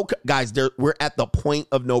 There's no, guys, we're at the point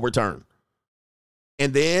of no return.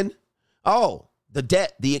 And then, the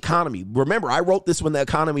debt, the economy. Remember, I wrote this when the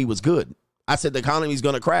economy was good. I said the economy is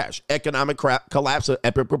going to crash. Economic collapse of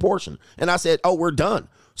epic proportion. And I said, we're done.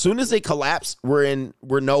 Soon as they collapse, we're at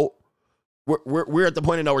the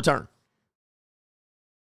point of no return.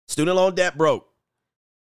 Student loan debt broke.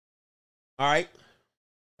 All right.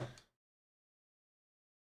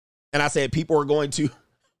 And I said people are going to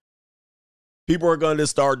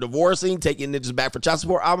start divorcing, taking ninjas back for child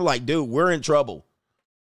support. I'm like, dude, we're in trouble.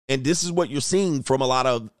 And this is what you're seeing from a lot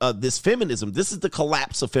of this feminism. This is the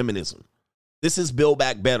collapse of feminism. This is Build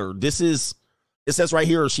Back Better. It says right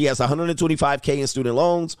here, she has $125K in student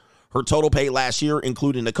loans. Her total pay last year,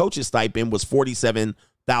 including the coach's stipend, was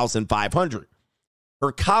 $47,500.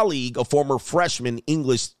 Her colleague, a former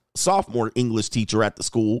sophomore English teacher at the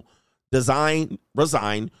school, resigned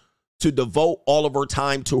to devote all of her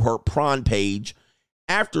time to her prawn page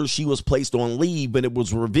after she was placed on leave, and it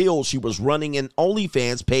was revealed she was running an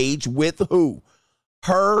OnlyFans page with who?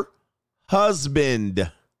 Her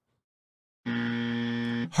husband.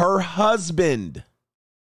 Her husband.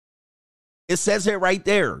 It says it right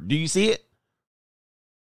there. Do you see it?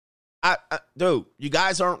 Dude, you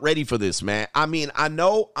guys aren't ready for this, man. I mean, I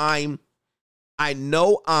know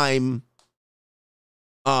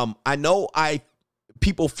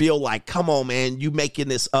people feel like, come on, man, you making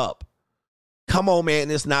this up. Come on,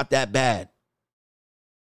 man, it's not that bad.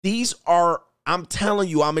 I'm telling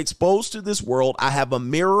you, I'm exposed to this world. I have a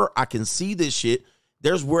mirror. I can see this shit.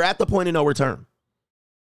 We're at the point of no return.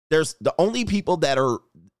 There's the only people that are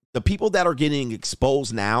getting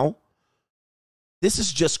exposed now. This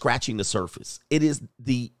is just scratching the surface. It is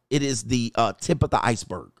the tip of the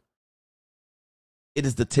iceberg. It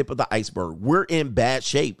is the tip of the iceberg. We're in bad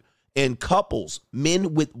shape. And couples,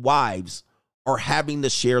 men with wives, are having to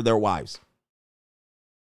share their wives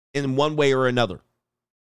in one way or another.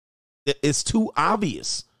 It's too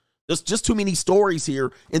obvious. There's just too many stories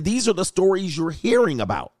here. And these are the stories you're hearing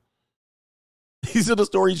about. These are the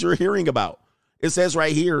stories you're hearing about. It says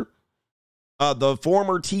right here, the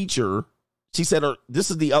former teacher, she said,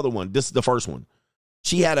 this is the other one. This is the first one.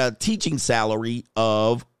 She had a teaching salary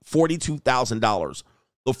of $42,000.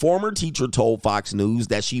 The former teacher told Fox News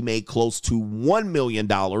that she made close to $1 million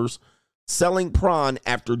selling prawn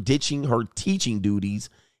after ditching her teaching duties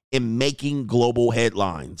and making global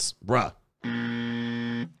headlines. Bruh.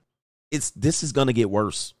 This is going to get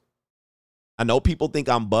worse. I know people think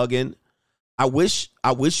I'm bugging. I wish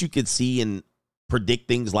you could see and predict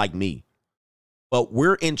things like me. But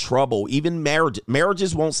we're in trouble. Even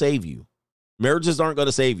marriages won't save you. Marriages aren't going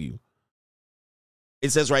to save you.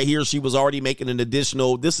 It says right here, she was already making an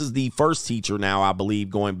additional, this is the first teacher now, I believe,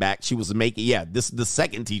 going back. She was making, this is the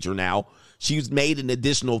second teacher now. She's made an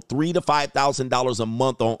additional $3,000 to $5,000 a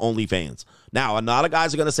month on OnlyFans. Now, a lot of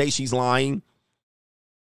guys are going to say she's lying.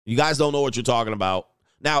 You guys don't know what you're talking about.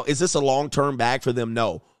 Now, is this a long-term bag for them?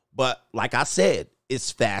 No. But like I said, it's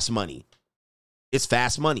fast money. It's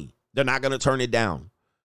fast money. They're not going to turn it down.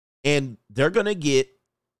 And they're going to get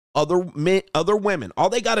other women. All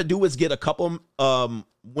they got to do is get a couple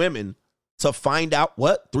women to find out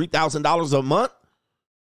what? $3,000 a month?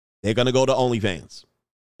 They're going to go to OnlyFans.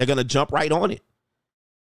 They're going to jump right on it.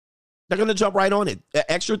 They're going to jump right on it. An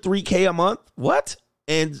extra $3K a month? What?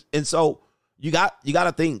 And so you got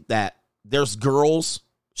to think that there's girls.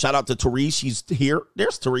 Shout out to Therese. She's here.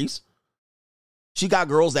 There's Therese. She got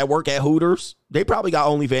girls that work at Hooters. They probably got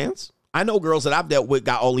OnlyFans. I know girls that I've dealt with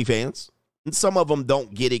got OnlyFans. And some of them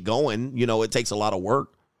don't get it going. You know, it takes a lot of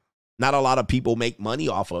work. Not a lot of people make money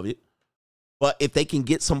off of it. But if they can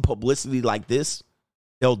get some publicity like this,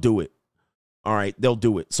 they'll do it. All right, they'll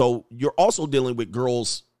do it. So you're also dealing with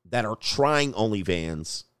girls that are trying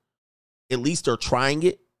OnlyFans. At least they're trying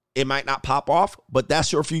it. It might not pop off, but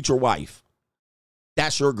that's your future wife.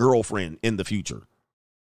 That's your girlfriend in the future.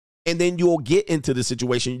 And then you'll get into the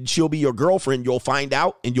situation. She'll be your girlfriend. You'll find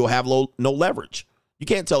out and you'll have no leverage. You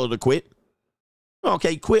can't tell her to quit.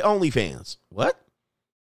 Okay, quit OnlyFans. What?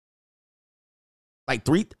 Like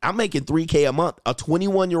I'm making $3K a month. A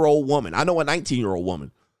 21-year-old woman. I know a 19-year-old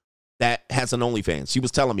woman that has an OnlyFans. She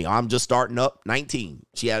was telling me, I'm just starting up, 19.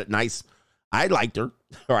 She had a nice, I liked her.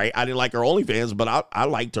 All right, I didn't like her OnlyFans, but I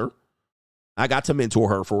liked her. I got to mentor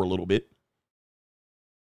her for a little bit.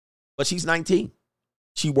 But she's 19.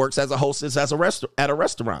 She works as a hostess at a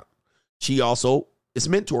restaurant. She also is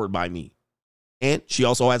mentored by me. And she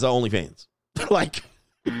also has an OnlyFans. Like,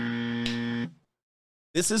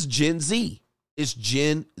 this is Gen Z. It's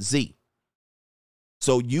Gen Z.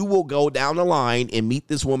 So you will go down the line and meet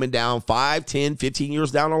this woman down 5, 10, 15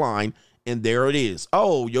 years down the line, and there it is.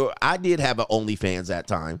 Oh, I did have an OnlyFans that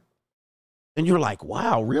time. And you're like,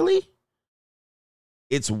 wow, really?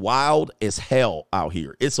 It's wild as hell out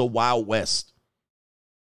here. It's a Wild West.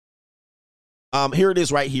 Here it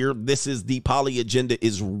is right here. This is the poly agenda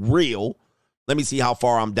is real. Let me see how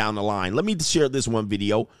far I'm down the line. Let me share this one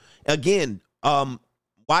video. Again,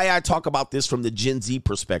 why I talk about this from the Gen Z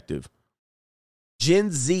perspective.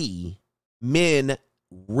 Gen Z men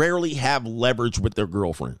rarely have leverage with their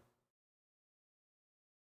girlfriend.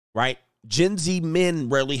 Right? Gen Z men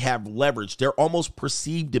rarely have leverage. They're almost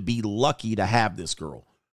perceived to be lucky to have this girl.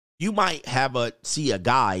 You might see a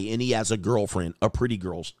guy and he has a girlfriend, a pretty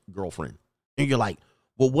girlfriend. And you're like,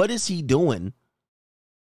 well, what is he doing?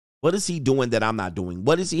 What is he doing that I'm not doing?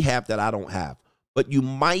 What does he have that I don't have? But you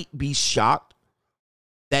might be shocked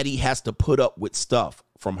that he has to put up with stuff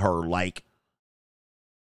from her. Like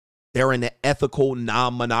they're in an ethical,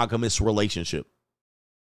 non-monogamous relationship.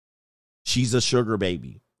 She's a sugar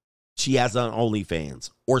baby. She has an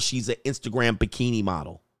OnlyFans, or she's an Instagram bikini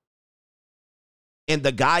model. And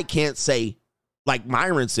the guy can't say, like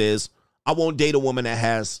Myron says, I won't date a woman that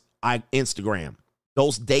has Instagram.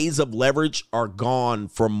 Those days of leverage are gone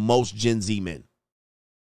for most Gen Z men.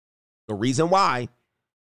 The reason why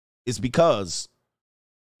is because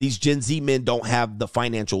these Gen Z men don't have the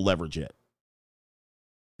financial leverage yet.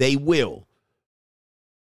 They will.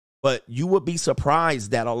 But you would be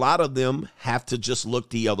surprised that a lot of them have to just look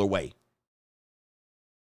the other way.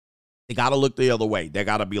 They got to look the other way. They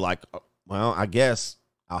got to be like, well, I guess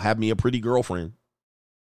I'll have me a pretty girlfriend.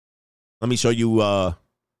 Let me show you an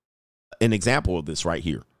example of this right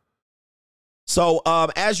here. So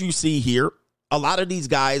as you see here, a lot of these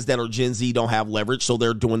guys that are Gen Z don't have leverage, so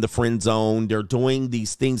they're doing the friend zone. They're doing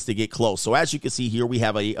these things to get close. So as you can see here, we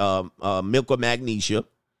have a Milk of Magnesia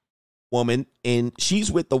woman, and she's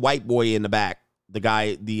with the white boy in the back. The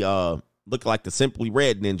guy, look like the Simply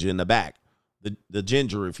Red ninja in the back, the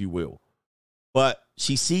ginger, if you will. But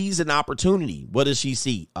she sees an opportunity. What does she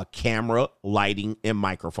see? A camera, lighting, and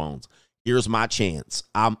microphones. Here's my chance.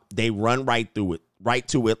 They run right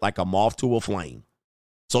to it like a moth to a flame.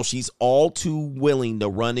 So she's all too willing to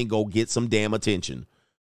run and go get some damn attention.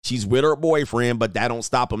 She's with her boyfriend, but that don't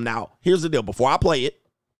stop him. Now, here's the deal. Before I play it,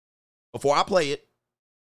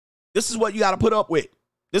 this is what you got to put up with.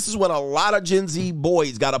 This is what a lot of Gen Z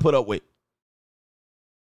boys got to put up with.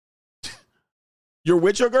 You're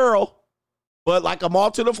with your girl, but like a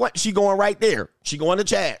moth to the flame, she going right there. She going to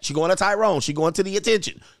Chad. She going to Tyrone. She going to the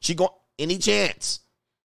attention. She going any chance.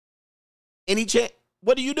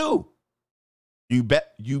 What do? You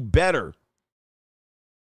better.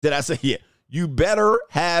 Did I say yeah? You better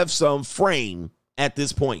have some frame at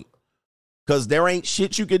this point, because there ain't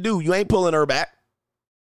shit you can do. You ain't pulling her back.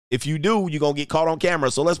 If you do, you're going to get caught on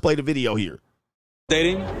camera. So let's play the video here.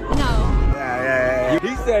 Dating? No. Yeah.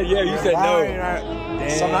 He said yeah, you said no.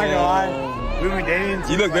 So I'm not going to lie. We've been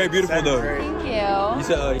dating. You look very beautiful, though. Thank you. You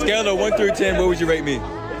said, scale of 1 through 10, what would you rate me?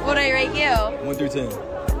 What do I rate you? 1 through 10.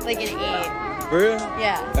 Like an 8. For real?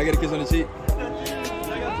 Yeah. I get a kiss on the cheek?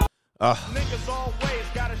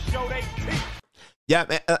 Yeah,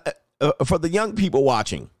 man, for the young people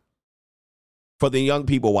watching,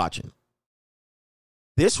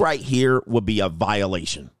 this right here would be a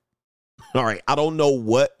violation. All right, I don't know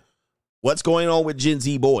what's going on with Gen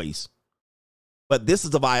Z boys, but this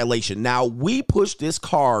is a violation. Now, we pushed this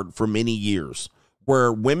card for many years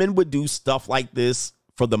where women would do stuff like this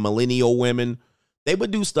for the millennial women. They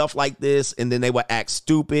would do stuff like this, and then they would act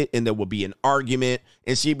stupid, and there would be an argument,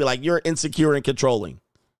 and she'd be like, you're insecure and controlling.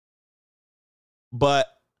 But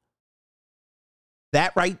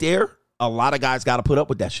that right there, a lot of guys got to put up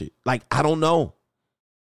with that shit. Like, I don't know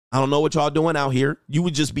what y'all doing out here. You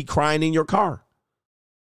would just be crying in your car.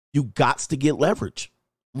 You got to get leverage.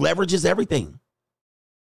 Leverage is everything.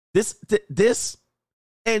 This,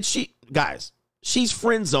 and she's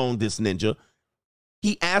friend zoned this ninja.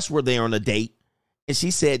 He asked were they on a date, and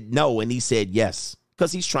she said no, and he said yes,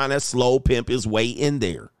 because he's trying to slow pimp his way in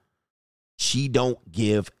there. She don't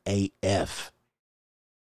give a F.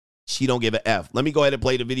 She don't give a F. Let me go ahead and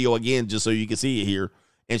play the video again just so you can see it here.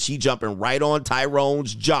 And she jumping right on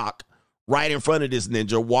Tyrone's jock, right in front of this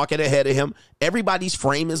ninja, walking ahead of him. Everybody's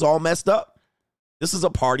frame is all messed up. This is a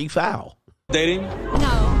party foul. Dating?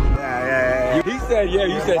 No. Yeah. He said yeah,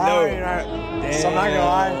 you said no. So I'm not going to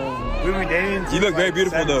lie. We've been dating. You look very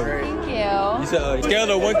beautiful, though. Thank you. You said, scale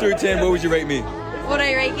of 1 through 10, what would you rate me? What do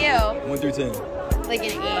I rate you? 1 through 10. Like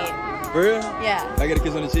an 8. For real? Yeah. I get a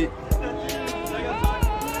kiss on the cheek?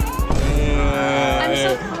 I'm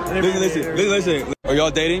Listen. Are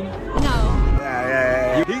y'all dating? No.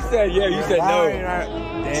 Yeah. He said yeah, you said no.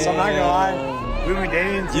 So I'm not going to lie. We've been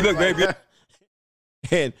dating. You look very beautiful.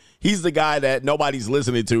 And he's the guy that nobody's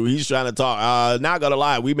listening to. He's trying to talk. Not gonna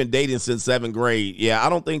lie, we've been dating since 7th grade. Yeah, I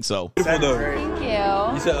don't think so. Thank you.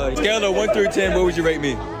 You said, scale of 1 through 10, what would you rate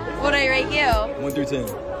me? What do I rate you? 1 through 10.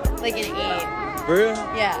 Like an 8. For real?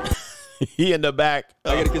 Yeah. He in the back.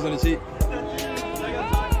 I get a kiss on the cheek?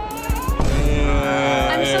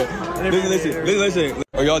 Listen.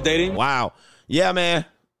 Are y'all dating? Wow. Yeah, man.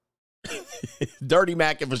 Dirty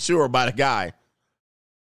Mackin for sure by the guy.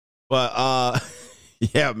 But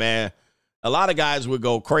yeah, man. A lot of guys would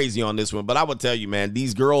go crazy on this one, but I would tell you, man,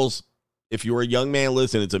 these girls, if you're a young man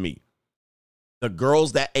listening to me, the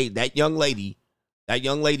girls that young lady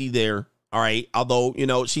there, all right, although, you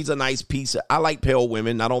know, she's a nice piece I like pale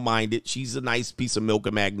women. I don't mind it. She's a nice piece of milk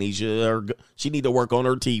and magnesia. Or she need to work on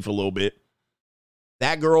her teeth a little bit.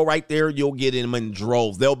 That girl right there, you'll get them in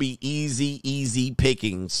droves. They'll be easy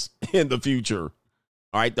pickings in the future.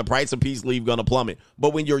 All right, the price of peace leave going to plummet.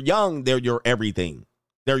 But when you're young, they're your everything.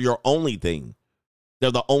 They're your only thing.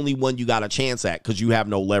 They're the only one you got a chance at because you have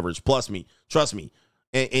no leverage. Trust me.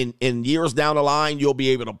 In years down the line, you'll be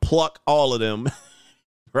able to pluck all of them,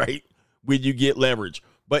 right, when you get leverage.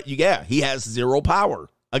 But, yeah, he has zero power.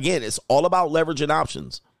 Again, it's all about leverage and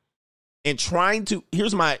options. And trying to,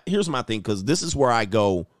 here's my thing, because this is where I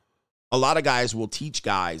go. A lot of guys will teach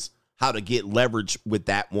guys how to get leverage with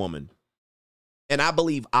that woman. And I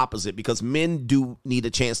believe opposite, because men do need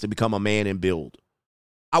a chance to become a man and build.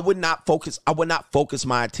 I would not focus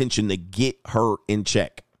my attention to get her in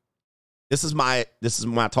check. This is my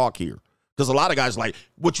talk here. Because a lot of guys are like,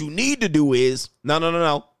 what you need to do is,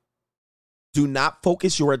 no. Do not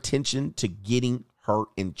focus your attention to getting her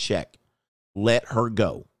in check. Let her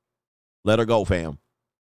go. Let her go, fam.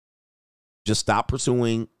 Just stop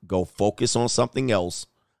pursuing. Go focus on something else.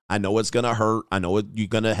 I know it's going to hurt. I know you're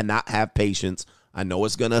going to not have patience. I know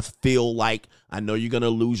it's going to feel like, I know you're going to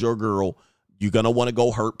lose your girl. You're going to want to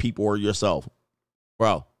go hurt people or yourself.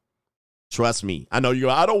 Bro, trust me. I know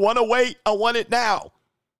I don't want to wait. I want it now.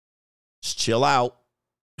 Just chill out.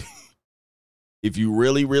 If you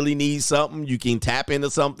really, really need something, you can tap into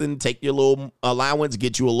something, take your little allowance,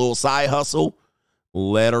 get you a little side hustle.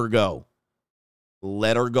 Let her go.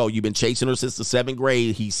 Let her go. You've been chasing her since the 7th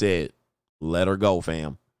grade, he said. Let her go,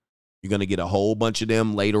 fam. You're going to get a whole bunch of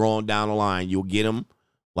them later on down the line. You'll get them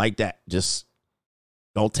like that. Just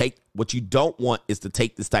don't take, what you don't want is to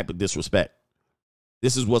take this type of disrespect.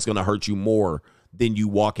 This is what's going to hurt you more than you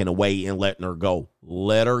walking away and letting her go.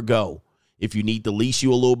 Let her go. If you need to leash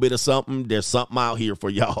you a little bit of something, there's something out here for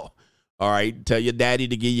y'all. All right. Tell your daddy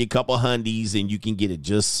to give you a couple hundies and you can get it.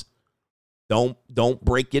 Just don't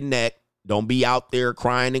break your neck. Don't be out there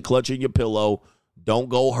crying and clutching your pillow. Don't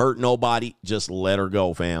go hurt nobody. Just let her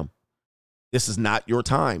go, fam. This is not your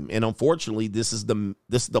time. And unfortunately, this is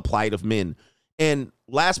the plight of men. And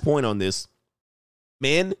last point on this,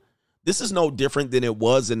 men, this is no different than it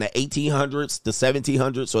was in the 1800s, the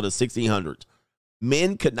 1700s, or the 1600s.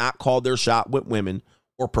 Men could not call their shot with women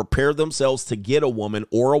or prepare themselves to get a woman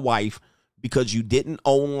or a wife because you didn't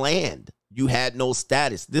own land. You had no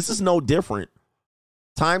status. This is no different.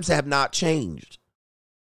 Times have not changed.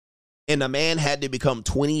 And a man had to become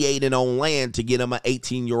 28 and own land to get him an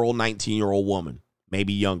 18-year-old, 19-year-old woman,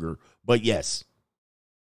 maybe younger. But yes,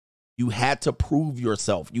 you had to prove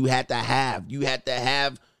yourself. You had to have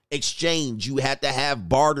exchange. You had to have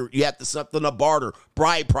barter. You had to something to barter,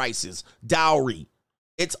 bride prices, dowry.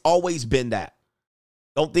 It's always been that.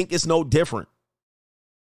 Don't think it's no different.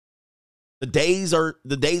 The days where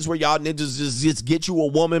y'all niggas just get you a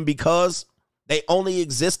woman because they only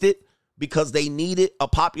existed because they needed a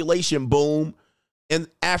population boom and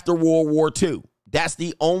after World War II. That's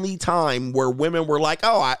the only time where women were like,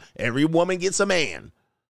 oh, every woman gets a man.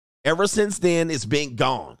 Ever since then, it's been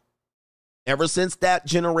gone. Ever since that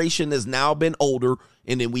generation has now been older,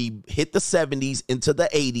 and then we hit the 70s into the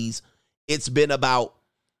 80s, it's been about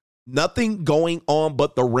nothing going on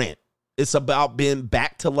but the rent. It's about being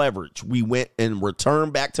back to leverage. We went and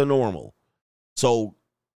returned back to normal. So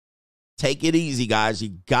take it easy, guys. You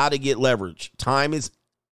got to get leverage. Time is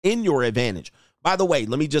in your advantage. By the way,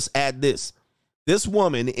 let me just add this. This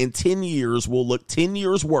woman in 10 years will look 10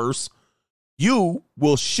 years worse. You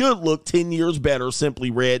should look 10 years better,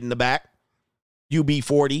 Simply Red in the back. You be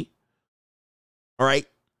 40. All right.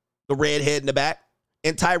 The redhead in the back.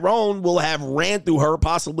 And Tyrone will have ran through her,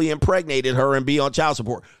 possibly impregnated her, and be on child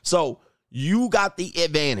support. So you got the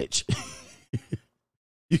advantage.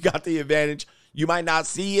 You got the advantage. You might not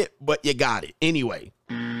see it, but you got it anyway.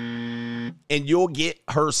 And you'll get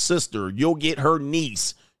her sister. You'll get her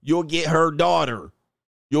niece. You'll get her daughter.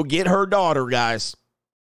 You'll get her daughter, guys.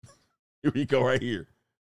 Here we go right here.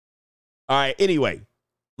 All right. Anyway,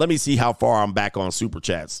 let me see how far I'm back on Super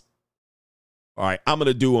Chats. All right. I'm going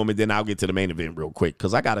to do them, and then I'll get to the main event real quick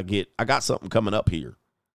because I got something coming up here.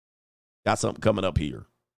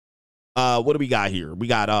 What do we got here? We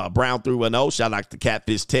got Brown through an O. Shout out to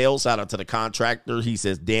Catfish Tail. Shout out to the contractor. He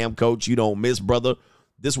says, damn, coach, you don't miss, brother.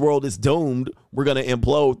 This world is doomed. We're going to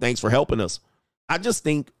implode. Thanks for helping us. I just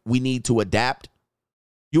think we need to adapt.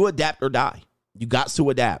 You adapt or die. You got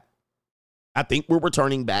to adapt. I think we're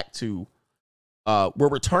returning back to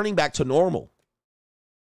normal.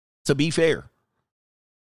 To be fair.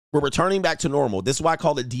 We're returning back to normal. This is why I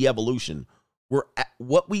call it de-evolution. We're at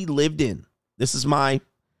what we lived in. This is no,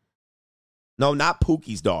 not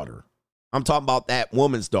Pookie's daughter. I'm talking about that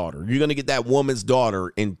woman's daughter. You're going to get that woman's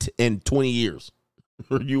daughter in 20 years.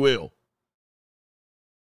 Or you will.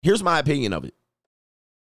 Here's my opinion of it.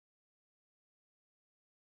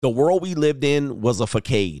 The world we lived in was a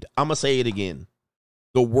facade. I'm going to say it again.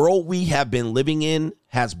 The world we have been living in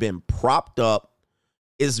has been propped up.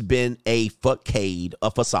 It's been a facade,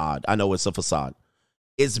 a facade. I know it's a facade.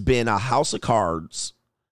 It's been a house of cards.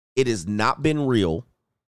 It has not been real.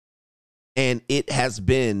 And it has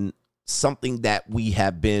been something that we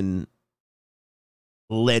have been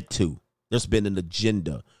led to. There's been an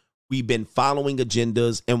agenda. We've been following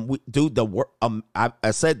agendas. And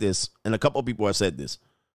I said this, and a couple of people have said this.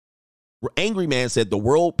 Angry Man said the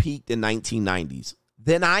world peaked in 1990s.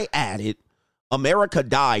 Then I added, America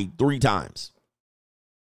died 3 times.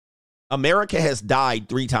 America has died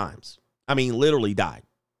 3 times. I mean, literally died.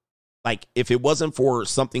 Like, if it wasn't for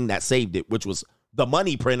something that saved it, which was the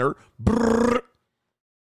money printer,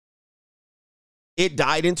 it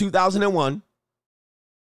died in 2001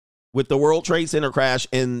 with the World Trade Center crash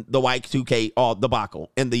and the Y2K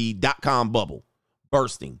debacle and the .com bubble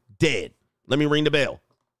bursting, dead. Let me ring the bell.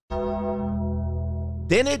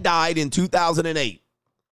 Then it died in 2008.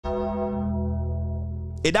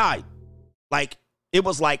 It died. Like, it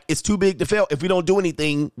was like, it's too big to fail. If we don't do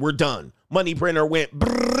anything, we're done. Money printer went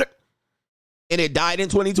brrr, and it died in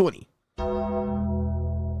 2020.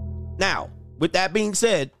 Now, with that being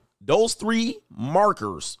said, those 3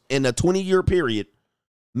 markers in a 20-year period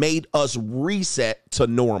made us reset to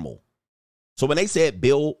normal. So when they said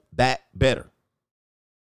build back better,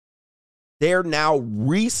 they're now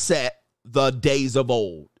reset the days of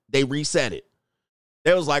old. They reset it.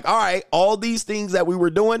 They was like, all right, all these things that we were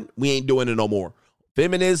doing, we ain't doing it no more.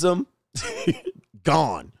 Feminism,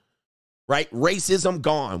 gone. Right? Racism,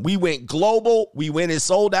 gone. We went global. We went and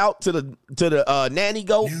sold out to the nanny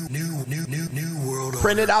goat. New world.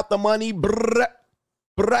 Printed out the money. Brrr,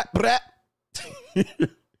 brrr, brrr.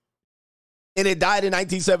 And it died in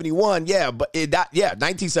 1971. Yeah, but it died. Yeah,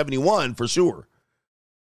 1971 for sure.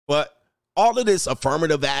 But all of this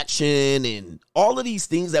affirmative action and all of these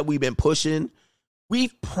things that we've been pushing,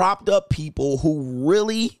 we've propped up people who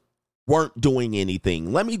really weren't doing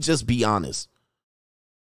anything. Let me just be honest.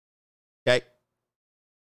 Okay.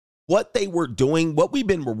 What they were doing, what we've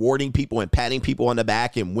been rewarding people and patting people on the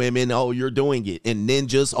back, and women, oh, you're doing it. And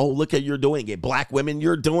ninjas, oh, look at you're doing it. Black women,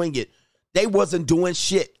 you're doing it. They wasn't doing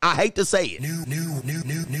shit. I hate to say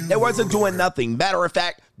it. They wasn't doing nothing. Matter of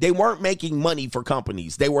fact, they weren't making money for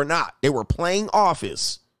companies. They were not. They were playing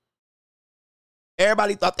office.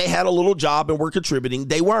 Everybody thought they had a little job and were contributing.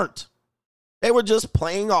 They weren't. They were just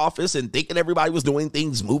playing office and thinking everybody was doing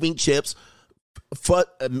things, moving chips,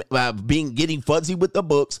 getting fuzzy with the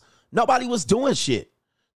books. Nobody was doing shit.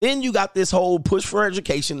 Then you got this whole push for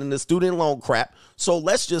education and the student loan crap. So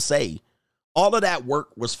let's just say all of that work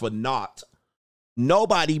was for naught.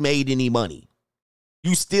 Nobody made any money.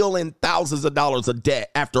 You still in thousands of dollars of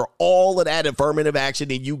debt after all of that affirmative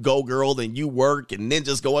action, and you go, girl, and you work, and then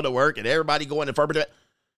just going to work, and everybody going affirmative.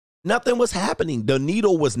 Nothing was happening. The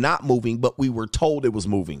needle was not moving, but we were told it was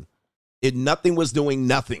moving. Nothing was doing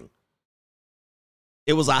nothing.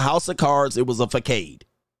 It was a house of cards. It was a facade.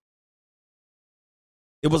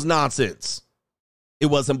 It was nonsense. It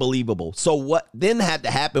wasn't believable. So what then had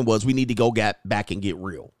to happen was we need to go back and get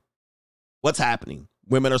real. What's happening?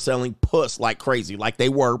 Women are selling puss like crazy, like they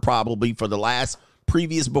were probably for the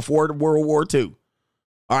previous before World War II.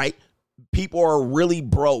 All right. People are really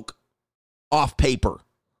broke off paper.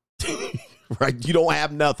 Right? You don't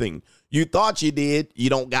have nothing. You thought you did. You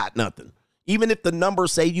don't got nothing. Even if the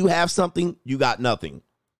numbers say you have something, you got nothing.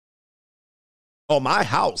 Oh, my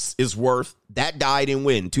house is worth, that died in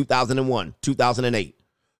when? 2001, 2008.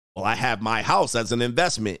 Well, I have my house as an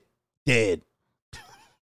investment. Dead.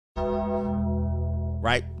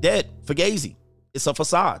 Right? Dead. Fugazi. It's a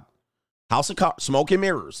facade. House of cards, smoke and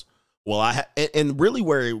mirrors. Well, and really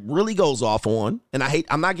where it really goes off on, and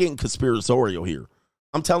I'm not getting conspiratorial here.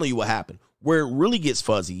 I'm telling you what happened. Where it really gets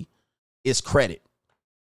fuzzy is credit.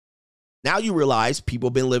 Now you realize people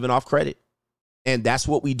have been living off credit. And that's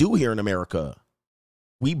what we do here in America.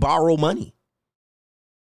 We borrow money.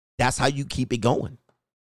 That's how you keep it going.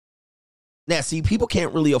 Now, see, people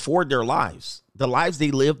can't really afford their lives. The lives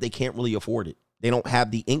they live, they can't really afford it. They don't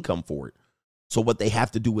have the income for it. So what they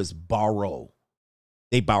have to do is borrow.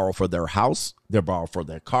 They borrow for their house. They borrow for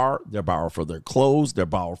their car. They borrow for their clothes. They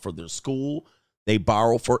borrow for their school. They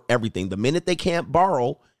borrow for everything. The minute they can't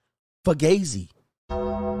borrow, fugazi.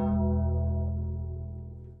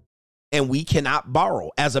 And we cannot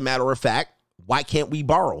borrow. As a matter of fact, why can't we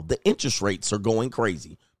borrow? The interest rates are going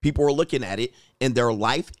crazy. People are looking at it and their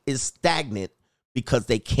life is stagnant because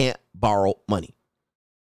they can't borrow money.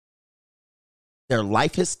 Their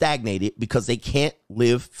life has stagnated because they can't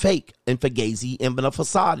live fake and fugazi and in a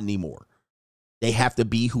facade anymore. They have to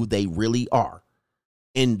be who they really are.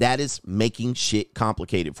 And that is making shit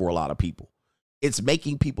complicated for a lot of people. It's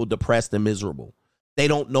making people depressed and miserable. They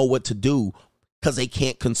don't know what to do because they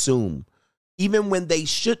can't consume. Even when they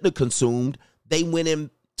shouldn't have consumed, they went and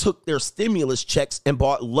took their stimulus checks and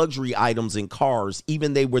bought luxury items and cars,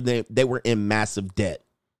 even they were in massive debt.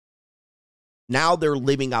 Now they're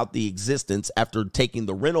living out the existence after taking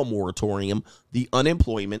the rental moratorium, the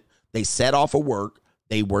unemployment. They set off of work.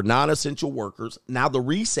 They were non-essential workers. Now the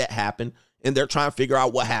reset happened, and they're trying to figure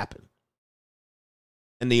out what happened.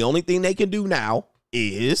 And the only thing they can do now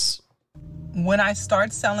is... When I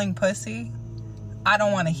start selling pussy, I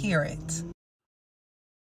don't want to hear it.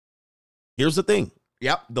 Here's the thing.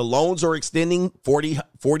 Yep, the loans are extending,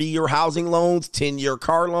 40-year housing loans, 10-year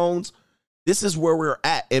car loans. This is where we're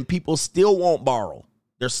at, and people still won't borrow.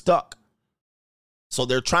 They're stuck. So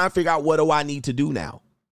they're trying to figure out, what do I need to do now?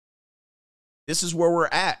 This is where we're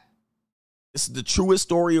at. This is the truest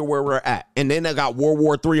story of where we're at. And then they got World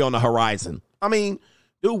War III on the horizon. I mean,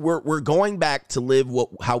 dude, we're going back to live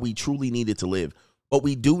how we truly needed to live. But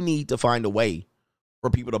we do need to find a way for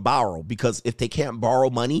people to borrow, because if they can't borrow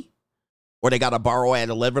money, or they got to borrow at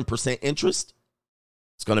 11% interest,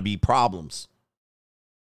 it's going to be problems.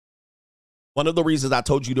 One of the reasons I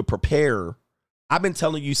told you to prepare, I've been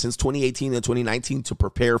telling you since 2018 and 2019 to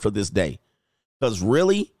prepare for this day. Because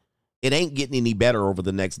really, it ain't getting any better over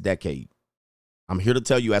the next decade. I'm here to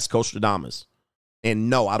tell you as Costradamus. And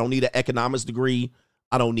no, I don't need an economics degree.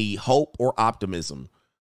 I don't need hope or optimism.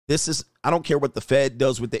 I don't care what the Fed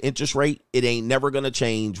does with the interest rate. It ain't never going to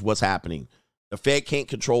change what's happening. The Fed can't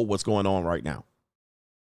control what's going on right now.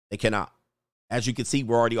 They cannot. As you can see,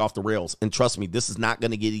 we're already off the rails. And trust me, this is not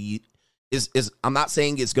going to get... I'm not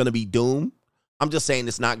saying it's going to be doom. I'm just saying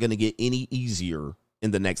it's not going to get any easier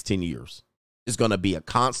in the next 10 years. It's going to be a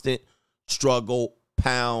constant struggle,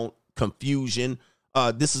 pound, confusion.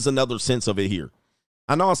 This is another sense of it here.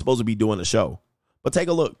 I know I'm supposed to be doing a show, but take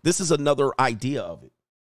a look. This is another idea of it.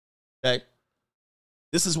 Okay?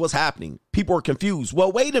 This is what's happening. People are confused.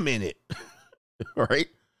 Well, wait a minute. All right?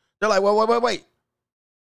 They're like, well, wait.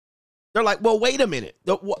 They're like, well, wait a minute.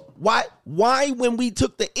 Why when we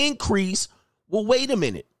took the increase? Well, wait a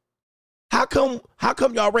minute. How come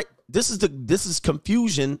y'all this is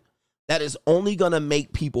confusion that is only going to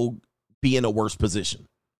make people be in a worse position.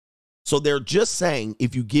 So they're just saying,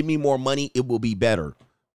 if you give me more money, it will be better.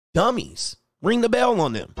 Dummies. Ring the bell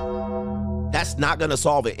on them. That's not going to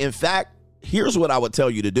solve it. In fact, here's what I would tell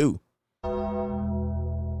you to do.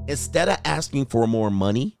 Instead of asking for more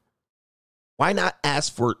money, why not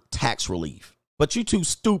ask for tax relief? But you're too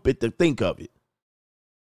stupid to think of it.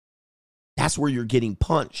 That's where you're getting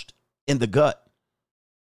punched in the gut.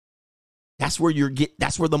 That's where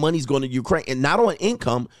the money's going to Ukraine. And not on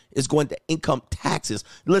income, it's going to income taxes.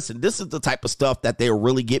 Listen, this is the type of stuff that they'll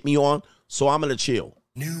really get me on. So I'm going to chill.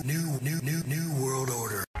 New world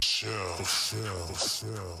order.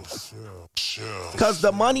 Because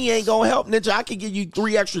the money ain't going to help, Ninja. I can give you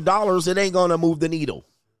 $3 extra. It ain't going to move the needle.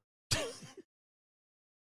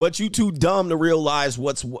 But you too dumb to realize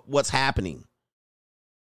what's happening.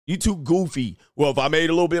 You too goofy. Well, if I made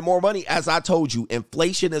a little bit more money, as I told you,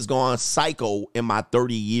 inflation has gone psycho in my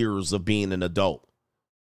 30 years of being an adult.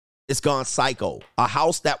 It's gone psycho. A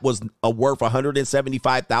house that was worth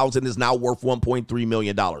 $175,000 is now worth $1.3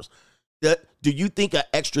 million. Do you think an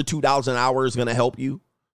extra $2 an hour is going to help you?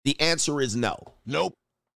 The answer is no. Nope.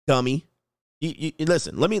 Dummy. You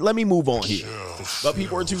listen, let me move on here. But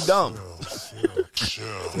people are too dumb.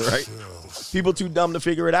 Right? People too dumb to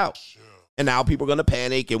figure it out. And now people are going to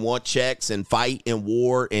panic and want checks and fight and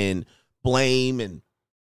war and blame and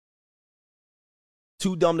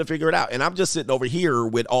too dumb to figure it out. And I'm just sitting over here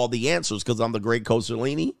with all the answers because I'm the great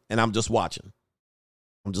Costellini and I'm just watching.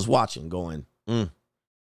 I'm just watching going,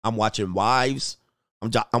 I'm watching wives.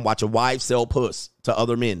 I'm watching wives sell puss to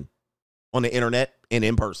other men on the internet and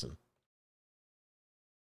in person.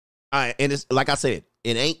 And it's like I said,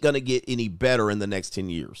 it ain't going to get any better in the next 10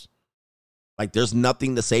 years. Like, there's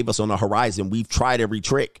nothing to save us on the horizon. We've tried every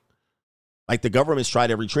trick. Like, the government's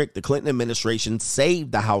tried every trick. The Clinton administration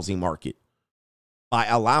saved the housing market by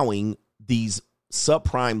allowing these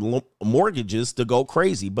subprime mortgages to go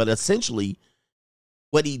crazy. But essentially,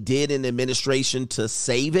 what he did in administration to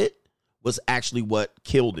save it was actually what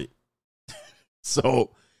killed it.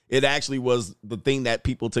 So it actually was the thing that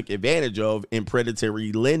people took advantage of in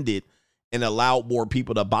predatory lending and allowed more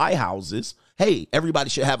people to buy houses, hey, everybody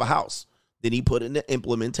should have a house. Then he put in the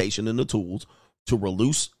implementation and the tools to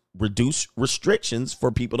reduce restrictions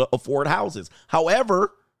for people to afford houses.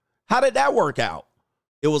 However, how did that work out?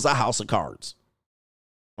 It was a house of cards.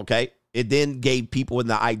 Okay? It then gave people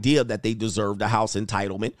the idea that they deserved a house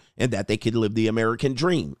entitlement and that they could live the American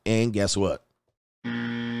dream. And guess what?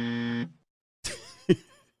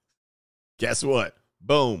 Guess what?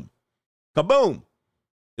 Boom. Kaboom.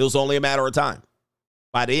 It was only a matter of time.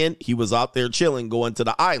 By then, he was out there chilling, going to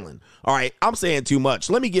the island. All right, I'm saying too much.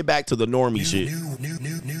 Let me get back to the normie shit.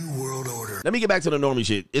 New world order. Let me get back to the normie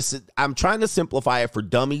shit. I'm trying to simplify it for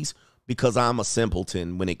dummies because I'm a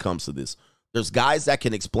simpleton when it comes to this. There's guys that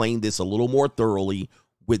can explain this a little more thoroughly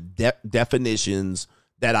with definitions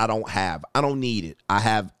that I don't have. I don't need it. I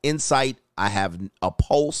have insight. I have a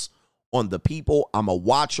pulse on the people. I'm a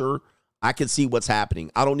watcher. I can see what's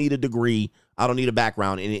happening. I don't need a degree. I don't need a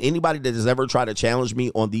background. And anybody that has ever tried to challenge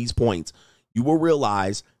me on these points, you will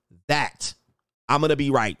realize that I'm going to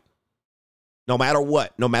be right. No matter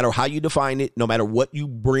what, no matter how you define it, no matter what you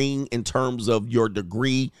bring in terms of your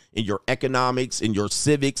degree, in your economics, in your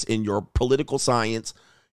civics, in your political science,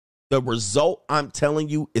 the result I'm telling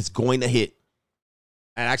you is going to hit.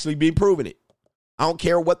 And actually been proving it. I don't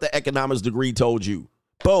care what the economics degree told you.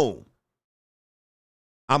 Boom.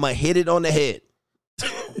 I'm going to hit it on the head.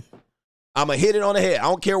 I'm going to hit it on the head. I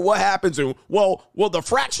don't care what happens. Well, the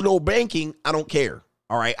fractional banking, I don't care.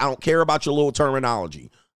 All right. I don't care about your little terminology.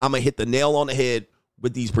 I'm going to hit the nail on the head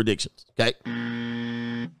with these predictions. Okay.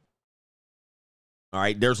 All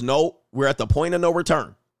right. We're at the point of no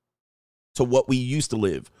return to what we used to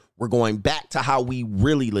live. We're going back to how we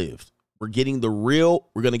really lived. We're getting we're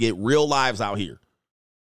going to get real lives out here.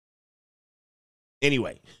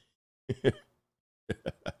 Anyway.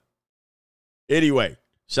 Anyway,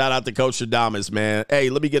 shout out to Coach Shadamas, man. Hey,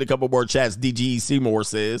 let me get a couple more chats. DGE Seymour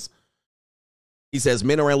says, he says,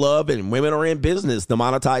 men are in love and women are in business. The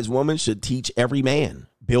monetized woman should teach every man.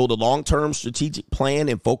 Build a long-term strategic plan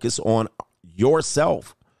and focus on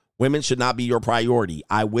yourself. Women should not be your priority.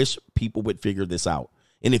 I wish people would figure this out.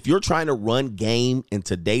 And if you're trying to run game in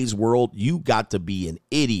today's world, you got to be an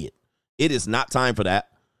idiot. It is not time for that.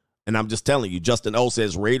 And I'm just telling you, Justin O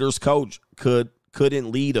says Raiders coach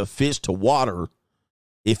couldn't lead a fish to water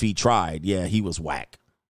if he tried. Yeah, he was whack.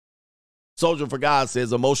 Soldier for God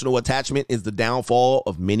says emotional attachment is the downfall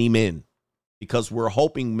of many men because we're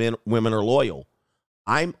hoping women are loyal.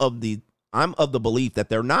 I'm of the belief that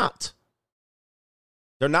they're not.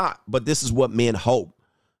 They're not, but this is what men hope.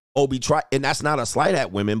 Obi Trice, and that's not a slight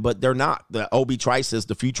at women, but they're not. The Obi Trice says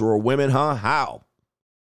the future of women, huh? How?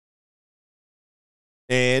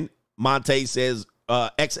 And Monte says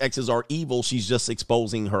XXs are evil. She's just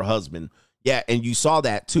exposing her husband. Yeah, and you saw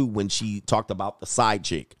that too when she talked about the side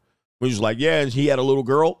chick. When she was like, yeah, and he had a little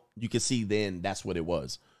girl. You can see then that's what it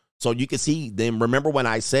was. So you can see then, remember when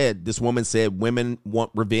I said, this woman said women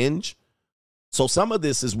want revenge? So some of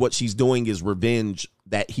this is what she's doing is revenge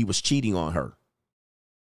that he was cheating on her.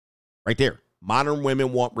 Right there. Modern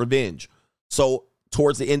women want revenge. So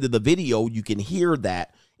towards the end of the video, you can hear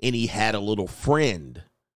that. And he had a little friend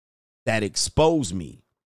that exposed me.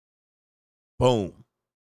 Boom.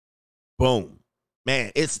 Boom.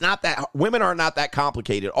 Man, it's not that, women are not that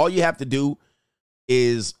complicated. All you have to do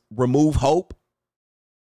is remove hope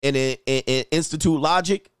and institute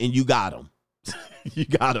logic, and you got them. You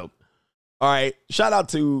got them. All right. Shout out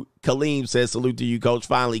to Kaleem says, salute to you, coach.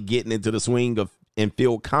 Finally getting into the swing of and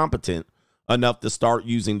feel competent enough to start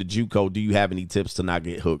using the JUCO. Do you have any tips to not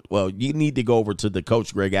get hooked? Well, you need to go over to the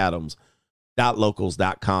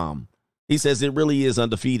CoachGregAdams.locals.com. He says it really is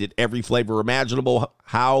undefeated. Every flavor imaginable.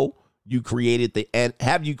 Have you created the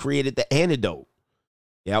antidote?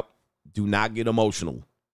 Yep. Do not get emotional.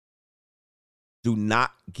 Do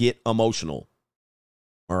not get emotional.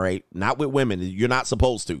 All right. Not with women. You're not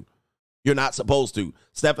supposed to. You're not supposed to.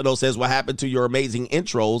 Stefano says, what happened to your amazing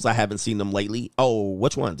intros? I haven't seen them lately. Oh,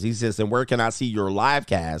 which ones? He says, and where can I see your live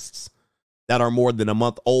casts that are more than a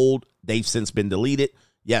month old? They've since been deleted.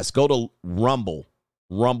 Yes, go to Rumble.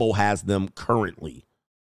 Rumble has them currently.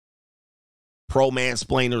 Pro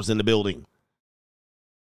mansplainers in the building.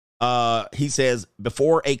 He says,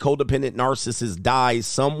 before a codependent narcissist dies,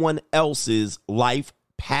 someone else's life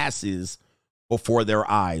passes before their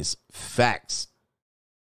eyes. Facts.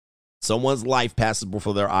 Someone's life passes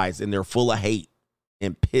before their eyes, and they're full of hate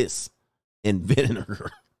and piss and vinegar.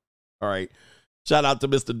 All right. Shout out to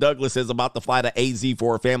Mr. Douglas, says about to fly to AZ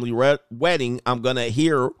for a family wedding. I'm going to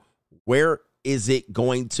hear when is it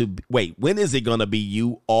going to be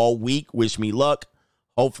you all week? Wish me luck.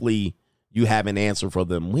 Hopefully you have an answer for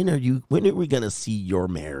them. When are we going to see your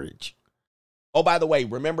marriage? Oh, by the way,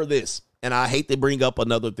 remember this, and I hate to bring up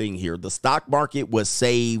another thing here. The stock market was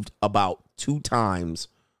saved about 2 times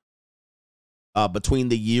between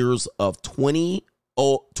the years of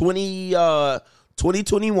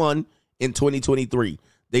 2021 and 2023.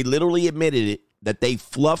 They literally admitted it that they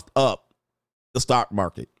fluffed up the stock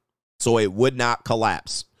market so it would not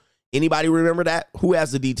collapse. Anybody remember that? Who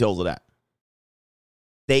has the details of that?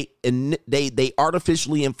 They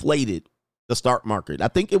artificially inflated the stock market. I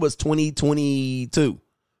think it was 2022,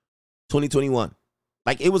 2021.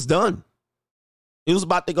 Like, it was done. It was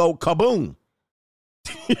about to go kaboom.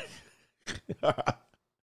 All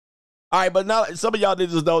right, but now some of y'all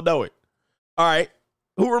just don't know it. All right,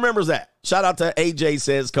 who remembers that? Shout out to AJ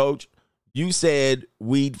says, Coach, you said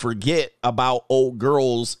we'd forget about old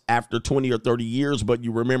girls after 20 or 30 years, but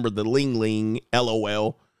you remember the Ling Ling,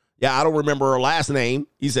 LOL. Yeah, I don't remember her last name.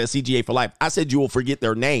 He says CGA for life. I said you will forget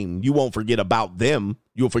their name. You won't forget about them.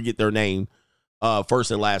 You'll forget their name,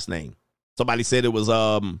 first and last name. Somebody said it was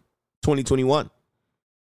 2021.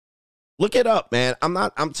 Look it up, man.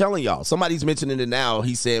 I'm telling y'all. Somebody's mentioning it now.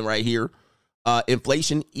 He's saying right here,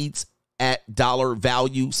 inflation eats at dollar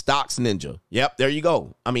value stocks ninja. Yep, there you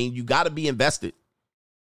go. I mean, you got to be invested.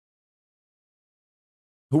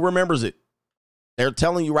 Who remembers it? They're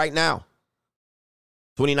telling you right now.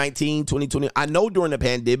 2019, 2020. I know during the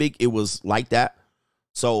pandemic it was like that.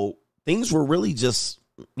 So things were really just,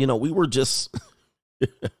 we were just,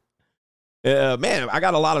 man, I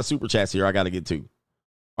got a lot of super chats here I got to get to.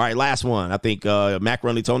 All right, last one. I think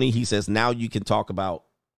Macaroni Tony, he says, now you can talk about.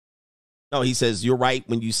 No, he says, you're right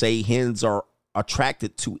when you say hens are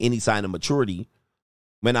attracted to any sign of maturity.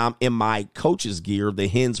 When I'm in my coach's gear, the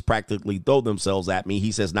hens practically throw themselves at me.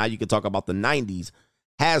 He says, now you can talk about the 90s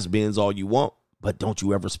has-beens all you want, but don't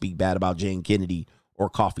you ever speak bad about Jane Kennedy or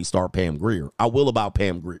coffee star Pam Grier. I will about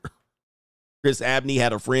Pam Grier. Chris Abney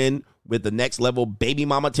had a friend with the next level baby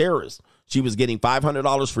mama terrorist. She was getting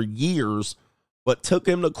 $500 for years, but took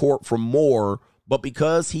him to court for more. But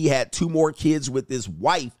because he had 2 more kids with his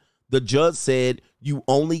wife, the judge said, you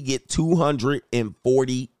only get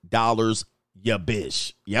 $240, ya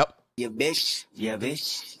bish. Yep. Ya bish. Ya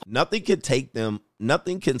bish. Nothing can take them.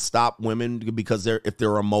 Nothing can stop women because if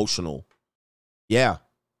they're emotional. Yeah.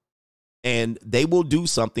 And they will do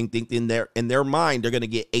something thinking in their mind, they're going to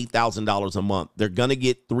get $8,000 a month. They're going to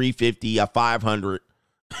get $350 or $500.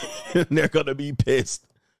 And they're going to be pissed.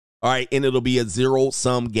 All right. And it'll be a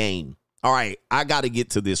zero-sum game. All right. I got to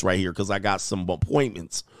get to this right here because I got some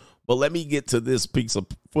appointments. But let me get to this piece of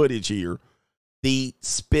footage here. The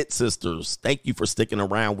Spit Sisters. Thank you for sticking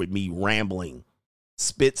around with me rambling.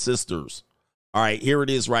 Spit Sisters. All right, here it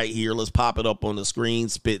is right here. Let's pop it up on the screen.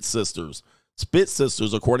 Spit Sisters. Spit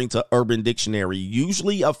Sisters, according to Urban Dictionary,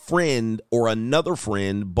 usually a friend or another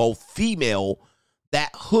friend, both female,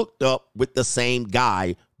 that hooked up with the same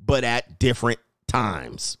guy, but at different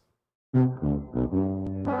times.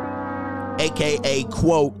 AKA,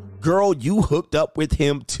 quote, girl, you hooked up with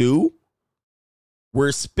him too?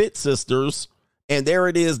 We're Spit Sisters. And there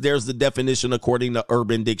it is. There's the definition according to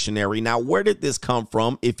Urban Dictionary. Now, where did this come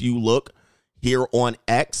from? If you look here on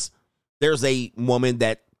X, there's a woman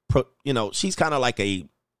that, she's kind of like a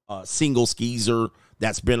single skeezer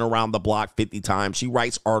that's been around the block 50 times. She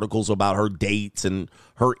writes articles about her dates and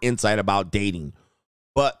her insight about dating.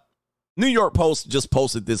 But New York Post just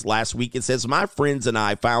posted this last week. It says, my friends and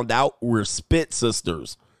I found out we're Spit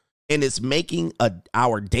Sisters, and it's making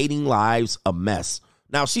our dating lives a mess.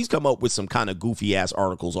 Now, she's come up with some kind of goofy-ass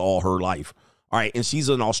articles all her life. All right, and she's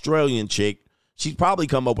an Australian chick. She's probably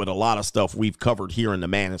come up with a lot of stuff we've covered here in the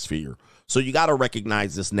manosphere. So you got to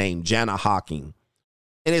recognize this name, Jana Hawking.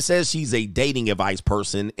 And it says she's a dating advice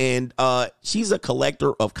person, and she's a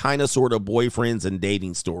collector of kind of sort of boyfriends and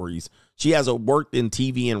dating stories. She has worked in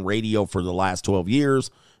TV and radio for the last 12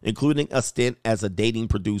 years, including a stint as a dating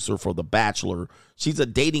producer for The Bachelor. She's a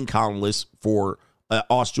dating columnist for an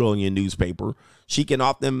Australian newspaper. She can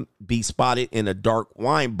often be spotted in a dark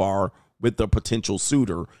wine bar with a potential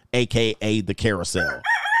suitor, a.k.a. the carousel.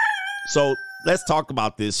 So let's talk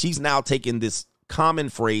about this. She's now taken this common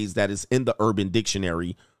phrase that is in the Urban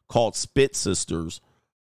Dictionary called Spit Sisters.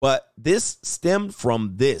 But this stemmed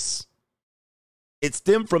from this. It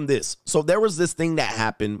stemmed from this. So there was this thing that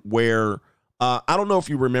happened where, I don't know if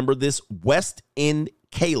you remember this, West End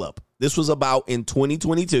Caleb. This was about in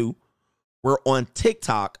 2022. Where on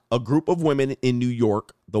TikTok, a group of women in New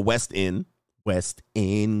York, the West End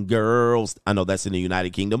girls, I know that's in the United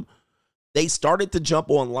Kingdom, they started to jump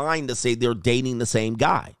online to say they're dating the same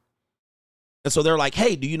guy. And so they're like,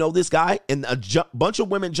 hey, do you know this guy? And a bunch of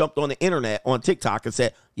women jumped on the internet on TikTok and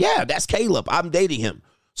said, yeah, that's Caleb. I'm dating him.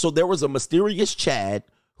 So there was a mysterious Chad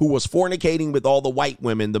who was fornicating with all the white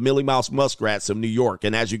women, the Millie Mouse Muskrats of New York.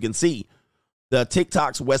 And as you can see, the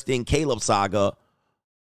TikTok's West End Caleb saga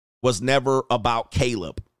was never about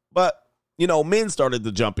Caleb. But, you know, men started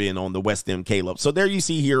to jump in on the West End Caleb. So there you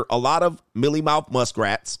see here a lot of Millie Mouth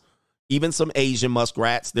muskrats, even some Asian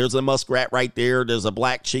muskrats. There's a muskrat right there. There's a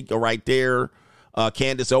black chica right there.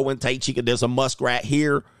 Candace Owen, Tay Chica. There's a muskrat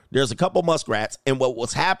here. There's a couple muskrats. And what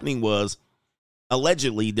was happening was,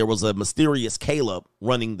 allegedly, there was a mysterious Caleb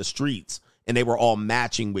running the streets, and they were all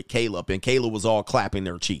matching with Caleb, and Caleb was all clapping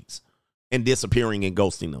their cheeks and disappearing and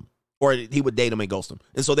ghosting them. Or he would date them and ghost them.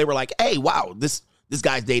 And so they were like, hey, wow, this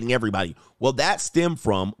guy's dating everybody. Well, that stemmed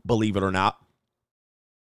from, believe it or not,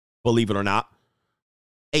 a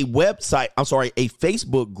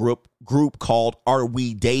Facebook group called Are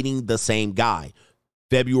We Dating the Same Guy?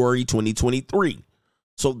 February 2023.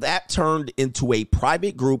 So that turned into a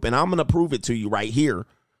private group, and I'm going to prove it to you right here.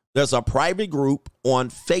 There's a private group on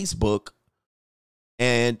Facebook,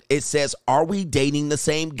 and it says, Are We Dating the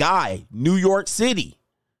Same Guy? New York City.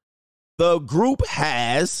 The group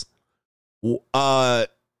has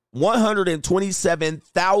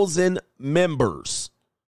 127,000 members.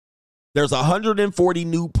 There's 140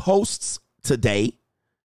 new posts today,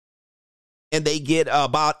 and they get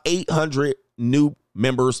about 800 new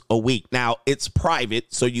members a week. Now, it's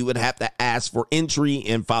private, so you would have to ask for entry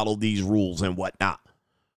and follow these rules and whatnot.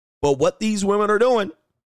 But what these women are doing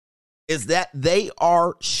is that they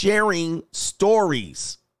are sharing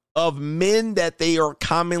stories of men that they are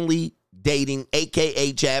commonly dating,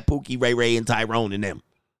 a.k.a. Chad, Pookie, Ray Ray, and Tyrone and them.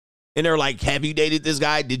 And they're like, have you dated this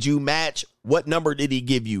guy? Did you match? What number did he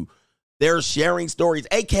give you? They're sharing stories,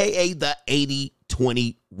 a.k.a. the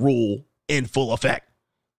 80-20 rule in full effect.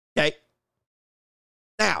 Okay?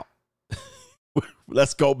 Now,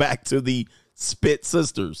 let's go back to the Spit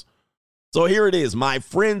Sisters. So here it is. My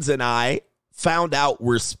friends and I found out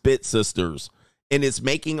we're Spit Sisters, and it's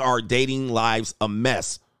making our dating lives a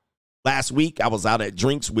mess. Last week, I was out at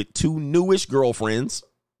drinks with two newish girlfriends.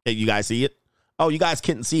 Hey, you guys see it? Oh, you guys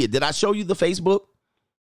couldn't see it. Did I show you the Facebook?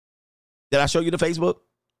 I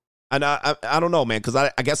don't know, man, because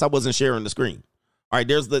I guess I wasn't sharing the screen. All right,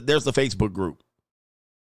 there's the Facebook group.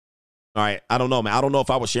 All right, I don't know, man. I don't know if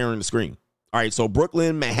I was sharing the screen. All right, so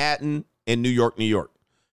Brooklyn, Manhattan, and New York, New York.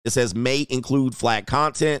 It says may include flag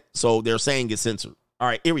content, so they're saying it's censored. All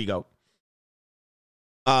right, here we go.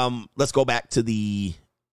 Let's go back to the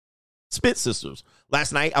Spit Sisters.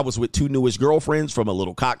 Last night, I was with two newish girlfriends from a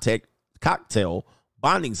little cocktail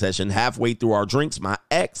bonding session. Halfway through our drinks, my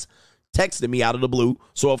ex texted me out of the blue,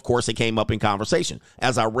 so of course it came up in conversation.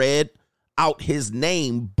 As I read out his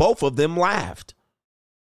name, both of them laughed.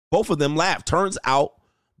 Turns out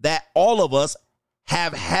that all of us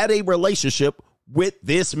have had a relationship with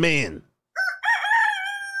this man.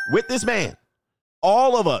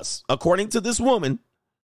 All of us, according to this woman,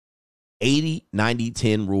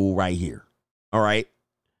 80-90-10 rule right here. All right.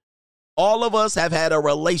 All of us have had a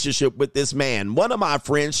relationship with this man. One of my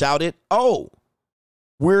friends shouted, oh,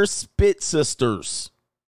 we're Spit Sisters.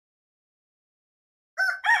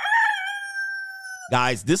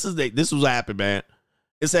 Guys, this is what happened, man.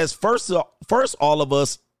 It says, first of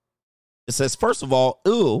all,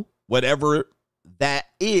 ew, whatever that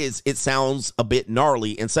is, it sounds a bit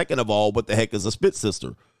gnarly. And second of all, what the heck is a Spit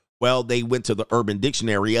Sister? Well, they went to the Urban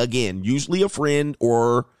Dictionary again, usually a friend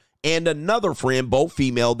and another friend, both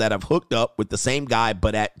female, that have hooked up with the same guy,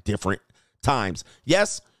 but at different times.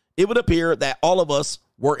 Yes, it would appear that all of us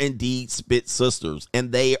were indeed Spit Sisters,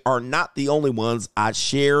 and they are not the only ones I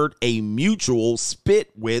shared a mutual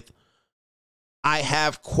spit with. I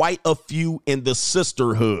have quite a few in the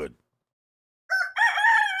sisterhood.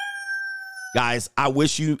 Guys, I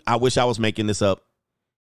wish I was making this up.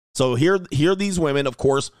 So here these women, of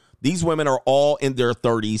course, these women are all in their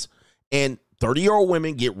 30s, and 30-year-old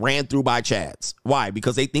women get ran through by Chads. Why?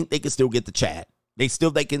 Because they think they can still get the Chad. They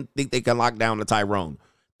think they can lock down the Tyrone.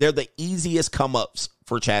 They're the easiest come-ups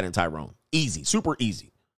for Chad and Tyrone. Easy, super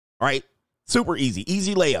easy. All right? Super easy.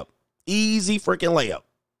 Easy layup. Easy freaking layup.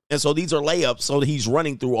 And so these are layups, so he's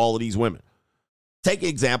running through all of these women. Take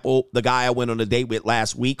example, the guy I went on a date with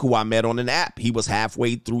last week who I met on an app. He was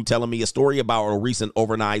halfway through telling me a story about a recent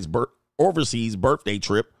overseas birthday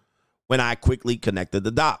trip when I quickly connected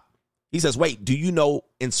the dot. He says, wait, do you know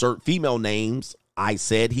insert female names? I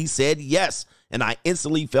said, he said, yes. And I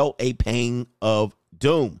instantly felt a pang of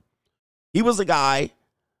doom. He was a guy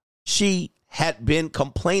she had been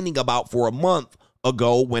complaining about for a month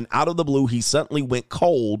ago when out of the blue, he suddenly went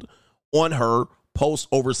cold on her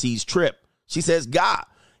post-overseas trip. She says, God,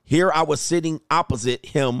 here I was sitting opposite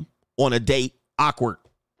him on a date. Awkward.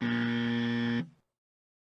 All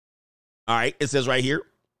right, it says right here,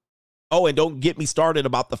 Oh, and don't get me started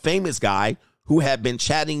about the famous guy who had been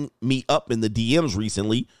chatting me up in the DMs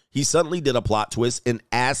recently. He suddenly did a plot twist and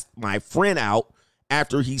asked my friend out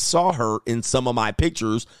after he saw her in some of my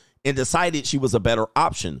pictures and decided she was a better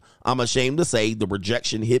option. I'm ashamed to say the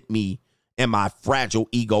rejection hit me and my fragile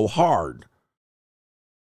ego hard.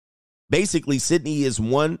 Basically, Sydney is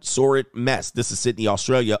one sordid mess. This is Sydney,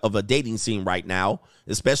 Australia, of a dating scene right now,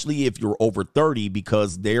 especially if you're over 30,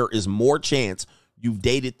 because there is more chance you've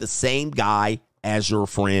dated the same guy as your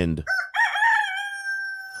friend.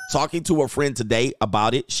 Talking to a friend today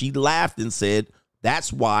about it, she laughed and said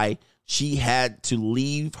that's why she had to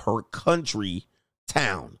leave her country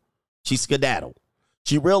town. She skedaddled.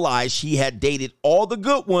 She realized she had dated all the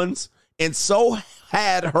good ones, and so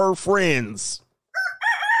had her friends.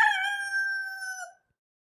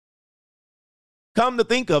 Come to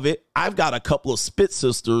think of it, I've got a couple of spit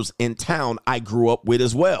sisters in town I grew up with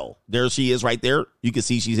as well. There she is right there. You can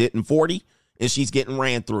see she's hitting 40 and she's getting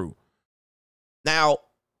ran through. Now,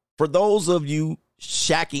 for those of you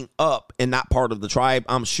shacking up and not part of the tribe,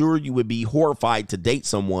 I'm sure you would be horrified to date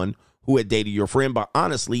someone who had dated your friend, but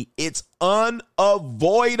honestly, it's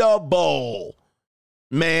unavoidable.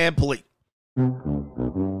 Man, please.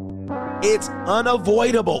 It's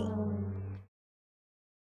unavoidable.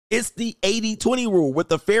 It's the 80-20 rule.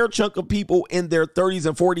 With a fair chunk of people in their 30s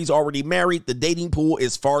and 40s already married, the dating pool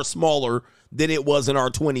is far smaller than it was in our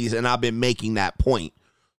 20s, and I've been making that point.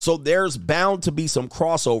 So there's bound to be some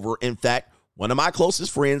crossover. In fact, one of my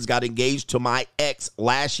closest friends got engaged to my ex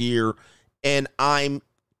last year, and I'm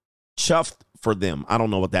chuffed for them. I don't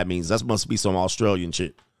know what that means. That must be some Australian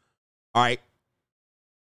shit. All right.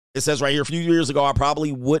 It says right here, a few years ago, I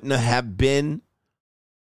probably wouldn't have been,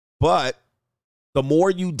 but the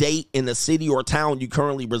more you date in the city or town you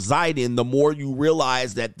currently reside in, the more you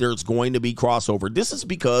realize that there's going to be crossover. This is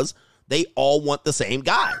because they all want the same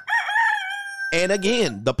guy. And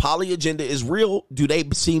again, the poly agenda is real. Do they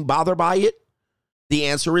seem bothered by it? The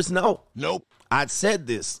answer is no. Nope. I said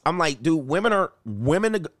this. I'm like, dude, women.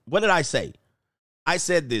 What did I say? I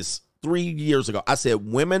said this 3 years ago. I said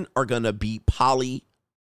women are going to be poly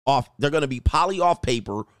off. They're going to be poly off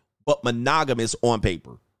paper, but monogamous on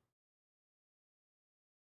paper.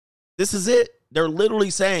 This is it. They're literally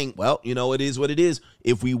saying, well, you know, it is what it is.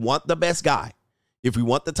 If we want the best guy, if we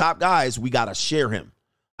want the top guys, we got to share him.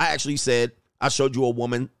 I actually said, I showed you a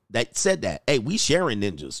woman that said that. Hey, we sharing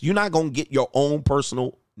ninjas. You're not going to get your own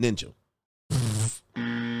personal ninja.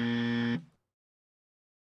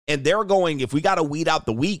 And they're going, if we got to weed out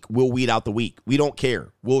the weak, we'll weed out the weak. We don't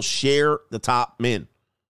care. We'll share the top men.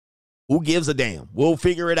 Who gives a damn? We'll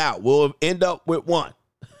figure it out. We'll end up with one.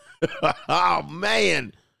 Oh,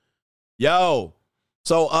 man. Yo,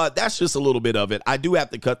 so that's just a little bit of it. I do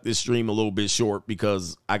have to cut this stream a little bit short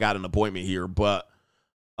because I got an appointment here, but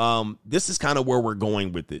this is kind of where we're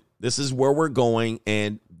going with it. This is where we're going,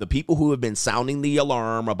 and the people who have been sounding the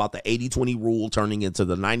alarm about the 80-20 rule turning into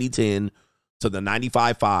the 90-10 to the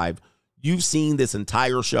 95-5, you've seen this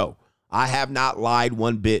entire show. I have not lied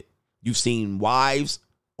one bit. You've seen wives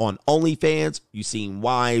on OnlyFans. You've seen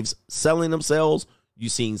wives selling themselves.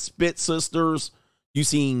 You've seen spit sisters. You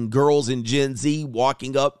seen girls in Gen Z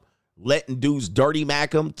walking up, letting dudes dirty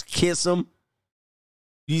mac them, kiss them.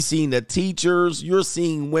 You seen the teachers. You're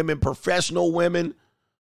seeing women, professional women.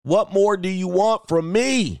 What more do you want from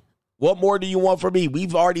me? What more do you want from me?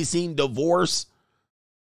 We've already seen divorce.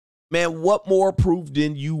 Man, what more proof do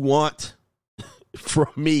you want from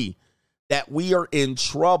me that we are in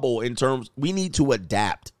trouble in terms, we need to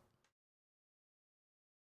adapt.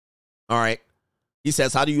 All right. He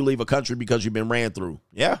says, how do you leave a country because you've been ran through?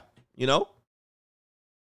 Yeah, you know,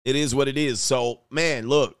 it is what it is. So, man,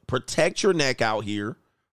 look, protect your neck out here.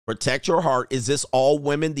 Protect your heart. Is this all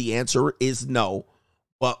women? The answer is no.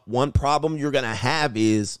 But one problem you're going to have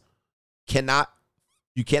is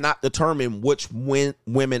you cannot determine which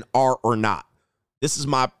women are or not. This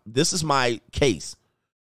is my case.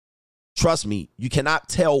 Trust me, you cannot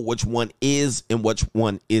tell which one is and which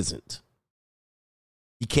one isn't.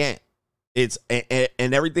 You can't. It's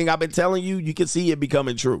and everything I've been telling you, you can see it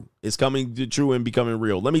becoming true. It's coming to true and becoming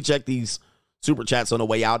real. Let me check these super chats on the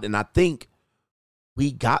way out, and I think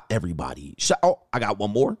we got everybody. Oh, I got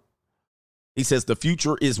one more. He says the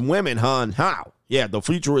future is women, hun. How? Yeah, the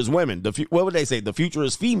future is women. What would they say? The future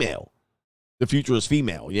is female. The future is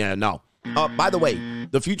female. Yeah, no. By the way,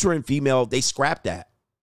 the future and female, they scrapped that.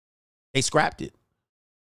 They scrapped it.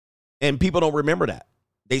 And people don't remember that.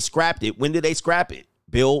 They scrapped it. When did they scrap it?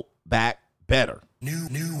 Build back better. New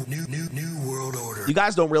world order. You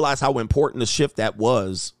guys don't realize how important the shift that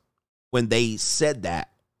was when they said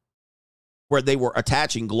that. where they were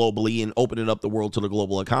attaching globally and opening up the world to the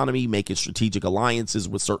global economy, making strategic alliances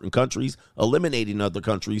with certain countries, eliminating other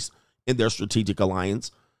countries in their strategic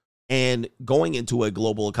alliance, and going into a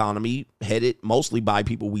global economy headed mostly by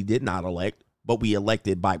people we did not elect, but we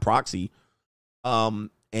elected by proxy. And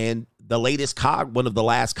the latest cog, one of the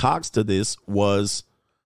last cogs to this was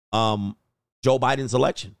Joe Biden's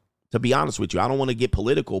election. To be honest with you, I don't want to get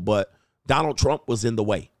political, but Donald Trump was in the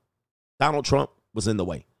way. Donald Trump was in the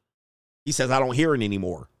way. He says, I don't hear it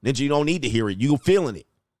anymore. Ninja, you don't need to hear it. You feeling it.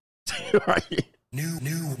 Right? New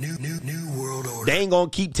world order. They ain't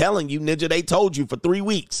going to keep telling you, Ninja. They told you for 3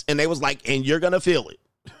 weeks. And they was like, and you're going to feel it.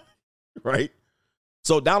 Right?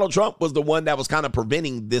 So Donald Trump was the one that was kind of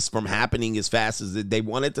preventing this from happening as fast as they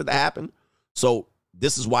wanted it to happen. So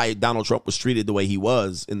this is why Donald Trump was treated the way he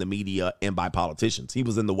was in the media and by politicians. He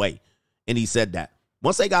was in the way. And he said that.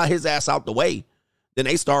 Once they got his ass out the way, then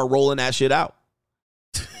they started rolling that shit out.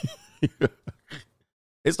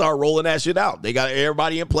 They start rolling that shit out. They got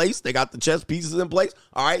everybody in place. They got the chess pieces in place.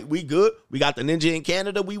 All right, we good. We got the ninja in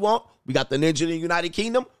Canada we want. We got the ninja in the United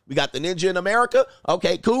Kingdom. We got the ninja in America.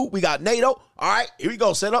 Okay, cool. We got NATO. All right, here we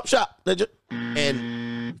go. Set up shop, ninja.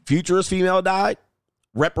 And Futurist female died.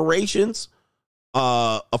 Reparations.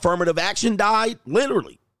 Affirmative action died.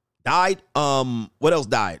 Literally died. What else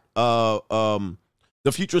died? The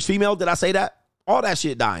Futurist female. Did I say that? All that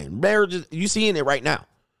shit dying. Marriages. You seeing it right now.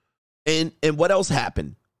 And what else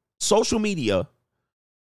happened? Social media,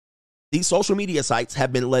 these social media sites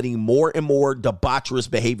have been letting more and more debaucherous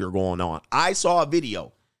behavior going on. I saw a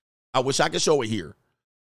video. I wish I could show it here.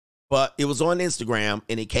 But it was on Instagram,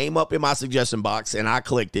 and it came up in my suggestion box, and I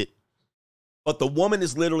clicked it. But the woman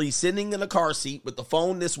is literally sitting in a car seat with the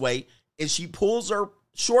phone this way, and she pulls her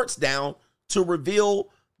shorts down to reveal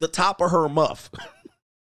the top of her muff,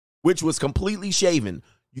 which was completely shaven.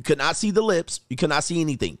 You could not see the lips. You could not see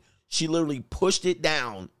anything. She literally pushed it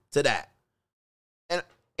down to that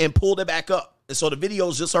and pulled it back up. And so the video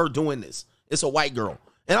is just her doing this. It's a white girl.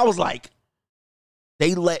 And I was like,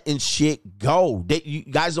 they letting shit go. You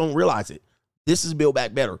guys don't realize it. This is Build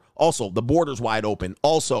Back Better. Also, the border's wide open.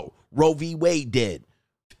 Also, Roe v. Wade dead.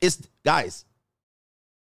 Guys,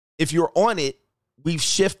 if you're on it, we've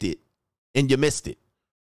shifted and you missed it.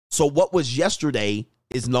 So what was yesterday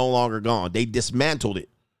is no longer gone. They dismantled it.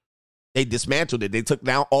 They dismantled it. They took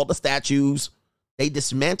down all the statues. They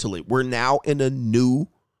dismantled it. We're now in a new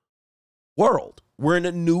world. We're in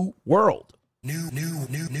a new world. New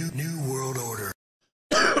world order.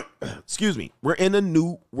 Excuse me. We're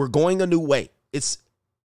going a new way.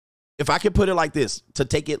 If I could put it like this, to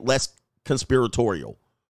take it less conspiratorial,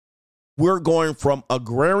 we're going from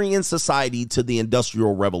agrarian society to the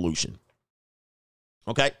Industrial Revolution.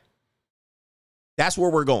 Okay? That's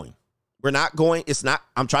where we're going.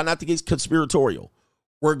 I'm trying not to get conspiratorial.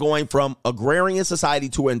 We're going from agrarian society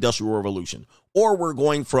to an industrial revolution, or we're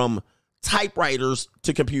going from typewriters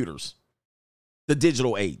to computers, the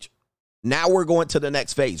digital age. Now we're going to the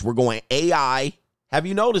next phase. We're going AI. Have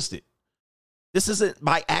you noticed it? This isn't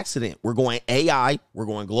by accident. We're going AI. We're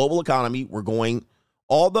going global economy. We're going,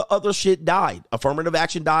 all the other shit died. Affirmative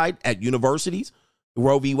action died at universities.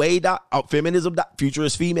 Roe v. Wade died. Feminism died.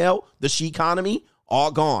 Futurist female. The she economy. All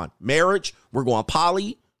gone. Marriage, we're going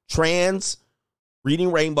poly, trans, reading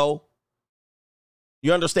rainbow.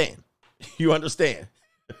 You understand? You understand?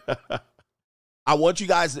 I want you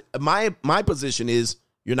guys, my position is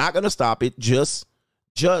you're not going to stop it. Just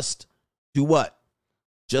do what?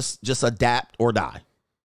 Just adapt or die.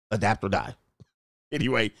 Adapt or die.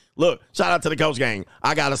 Anyway, look, shout out to the Coach Gang.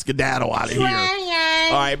 I got a skedaddle out of here.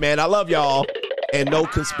 All right, man. I love y'all. And no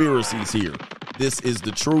conspiracies here. This is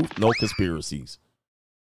the truth. No conspiracies.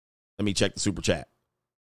 Let me check the super chat.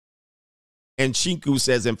 And Shinku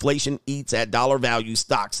says inflation eats at dollar value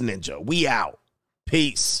stocks, ninja. We out.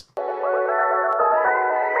 Peace.